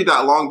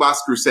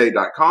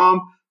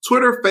www.longboxcrusade.com.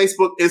 Twitter,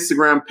 Facebook,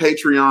 Instagram,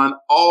 Patreon,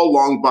 all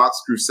Longbox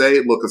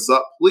Crusade. Look us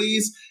up,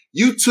 please.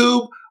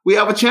 YouTube, we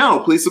have a channel.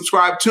 Please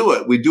subscribe to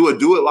it. We do a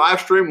Do It live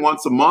stream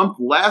once a month.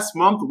 Last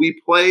month we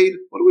played,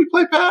 what did we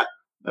play, Pat?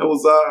 That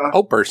was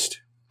Outburst.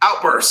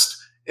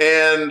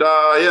 And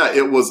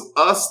it was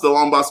us, the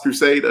Longbox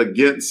Crusade,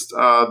 against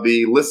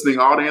the listening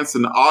audience,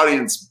 and the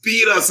audience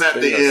beat us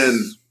at the end.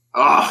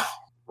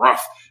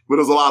 Rough. But it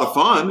was a lot of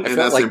fun, and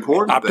that's like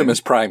important. Optimus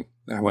Prime.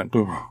 I went,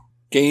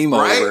 game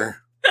over.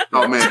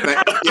 Oh man,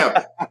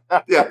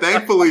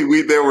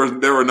 thankfully there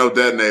were no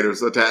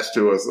detonators attached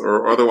to us,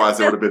 or otherwise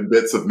there would have been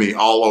bits of me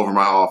all over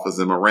my office,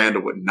 and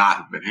Miranda would not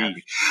have been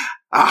happy.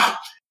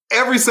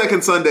 Every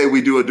second Sunday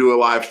we do a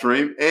live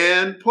stream,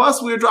 and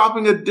plus we're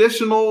dropping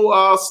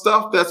additional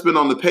stuff that's been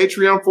on the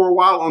Patreon for a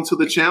while onto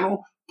the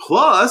channel.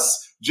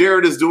 Plus,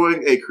 Jared is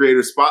doing a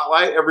creator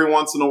spotlight every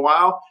once in a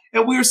while,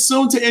 and we're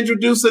soon to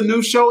introduce a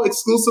new show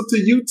exclusive to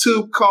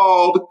YouTube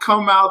called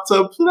Come Out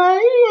to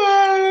Play,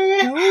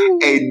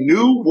 a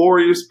new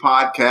Warriors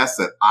podcast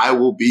that I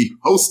will be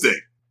hosting.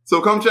 So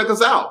come check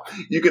us out.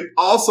 You can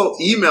also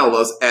email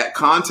us at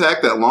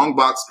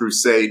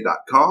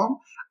contact@longboxcrusade.com.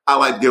 I'd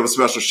like to give a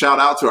special shout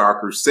out to our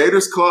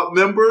Crusaders Club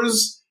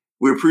members.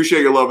 We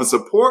appreciate your love and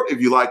support.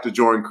 If you'd like to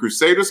join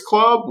Crusaders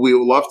Club, we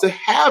would love to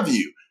have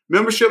you.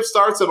 Membership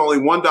starts at only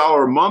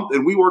 $1 a month,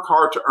 and we work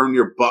hard to earn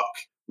your buck.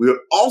 We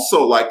would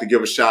also like to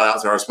give a shout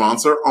out to our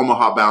sponsor,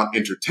 Omaha Bound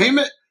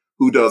Entertainment,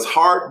 who does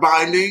hard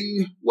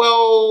binding.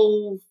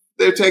 Well,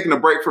 they're taking a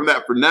break from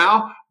that for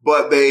now,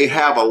 but they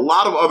have a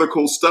lot of other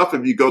cool stuff.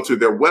 If you go to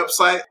their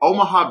website,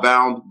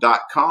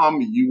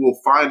 omahabound.com, you will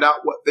find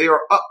out what they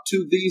are up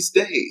to these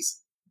days.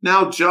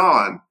 Now,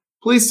 John,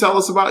 please tell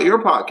us about your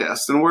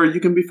podcast and where you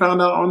can be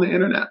found out on the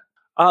internet.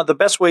 The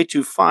best way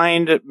to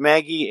find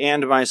Maggie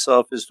and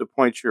myself is to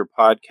point your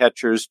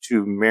podcatchers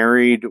to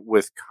Married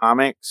with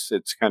Comics.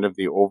 It's kind of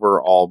the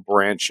overall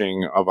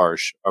branching of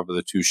of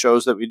the 2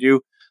 shows that we do.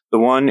 The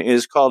one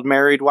is called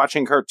Married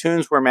Watching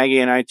Cartoons, where Maggie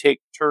and I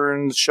take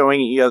turns showing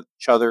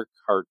each other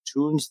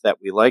cartoons that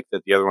we like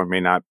that the other one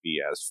may not be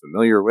as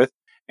familiar with.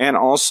 And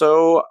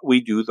also, we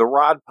do the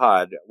Rod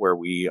Pod, where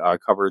we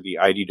cover the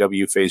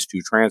IDW Phase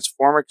 2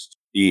 Transformers,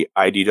 the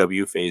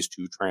IDW Phase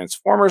 2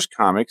 Transformers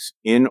comics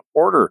in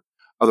order.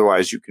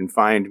 Otherwise, you can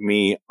find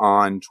me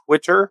on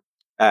Twitter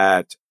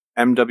at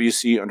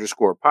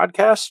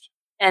MWC_podcast.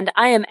 And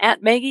I am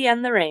at Maggie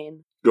and the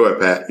Rain. Go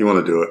ahead, Pat. You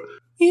want to do it?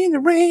 In the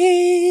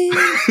rain,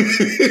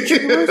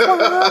 she was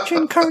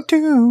watching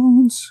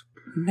cartoons.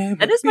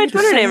 That is my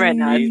Twitter name right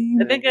now.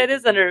 I think it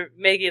is under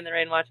Maggie and the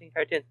Rain watching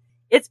cartoons.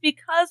 It's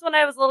because when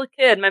I was a little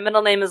kid, my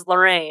middle name is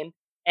Lorraine,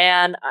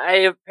 and I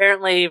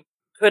apparently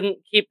couldn't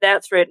keep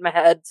that straight in my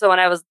head. So when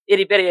I was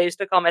itty bitty, I used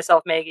to call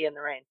myself Maggie and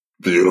the Rain.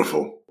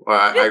 Beautiful.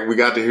 We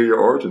got to hear your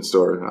origin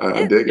story.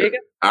 I dig it.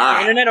 All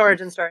right. Internet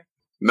origin story.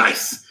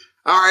 Nice.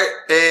 All right.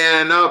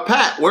 And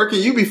Pat, where can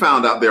you be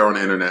found out there on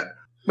the internet?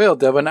 Well,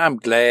 Devin, I'm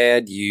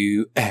glad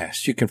you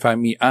asked. You can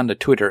find me on the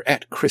Twitter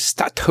at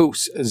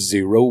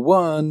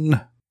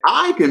Christatos01.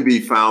 I can be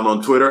found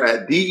on Twitter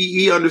at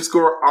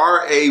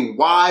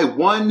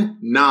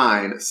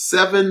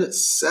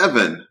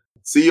DEE_RAY1977.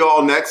 See you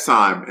all next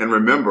time. And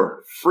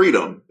remember,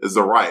 freedom is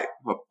the right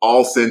of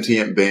all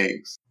sentient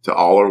beings. To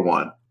all are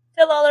one.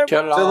 Till all are one.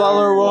 Till all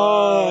are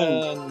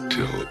one.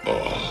 Till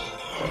all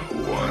are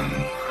one.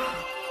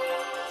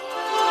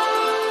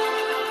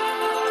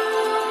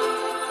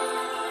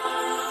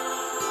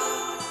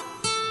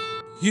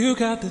 You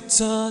got the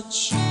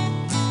touch.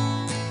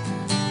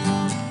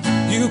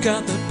 You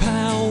got the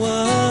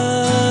power.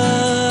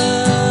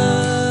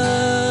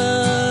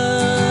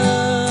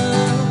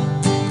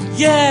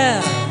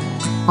 Yeah.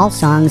 All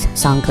songs,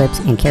 song clips,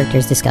 and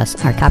characters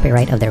discussed are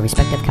copyright of their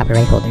respective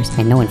copyright holders,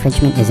 and no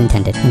infringement is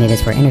intended, and it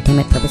is for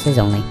entertainment purposes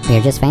only. We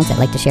are just fans that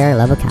like to share our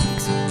love of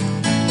comics.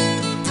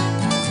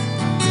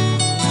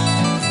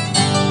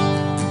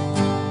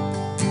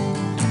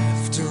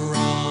 After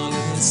all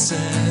is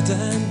said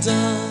and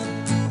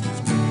done,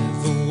 you've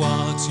never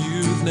walked,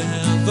 you've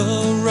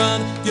never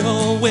run, you're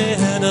a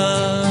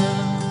winner.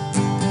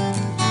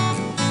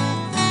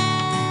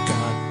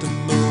 Got the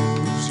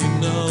moves, you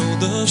know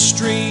the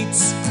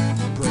streets,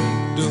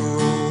 break the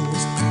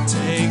rules,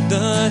 take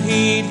the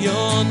heat,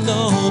 you're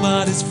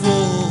nobody's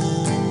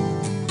fool.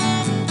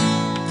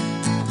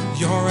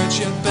 You're at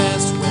your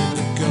best when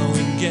the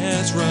going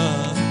gets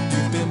rough.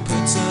 You've been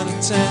put to the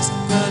test,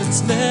 but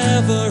it's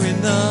never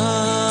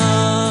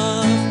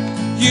enough.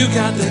 You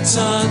got the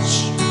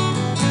touch,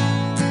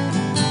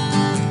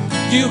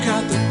 you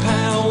got the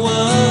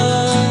power.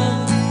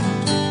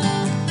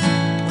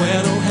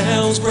 When all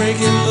hell's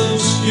breaking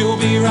loose, you'll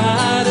be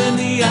right in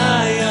the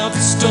eye of the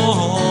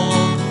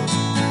storm.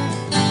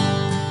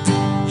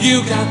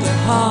 You got the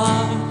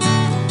heart,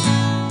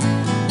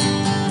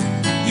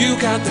 you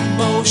got the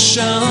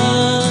motion.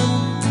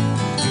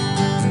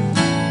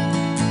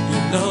 You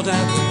know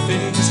that when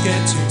things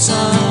get too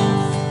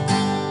tough,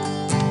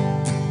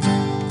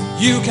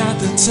 you got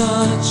the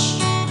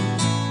touch.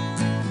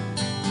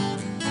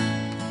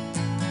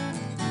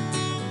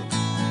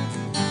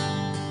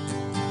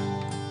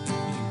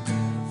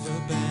 You never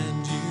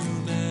bend, you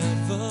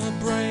never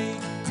break.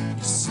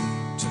 You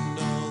seem to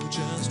know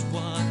just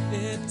what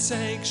it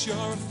takes. You're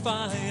a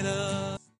fighter.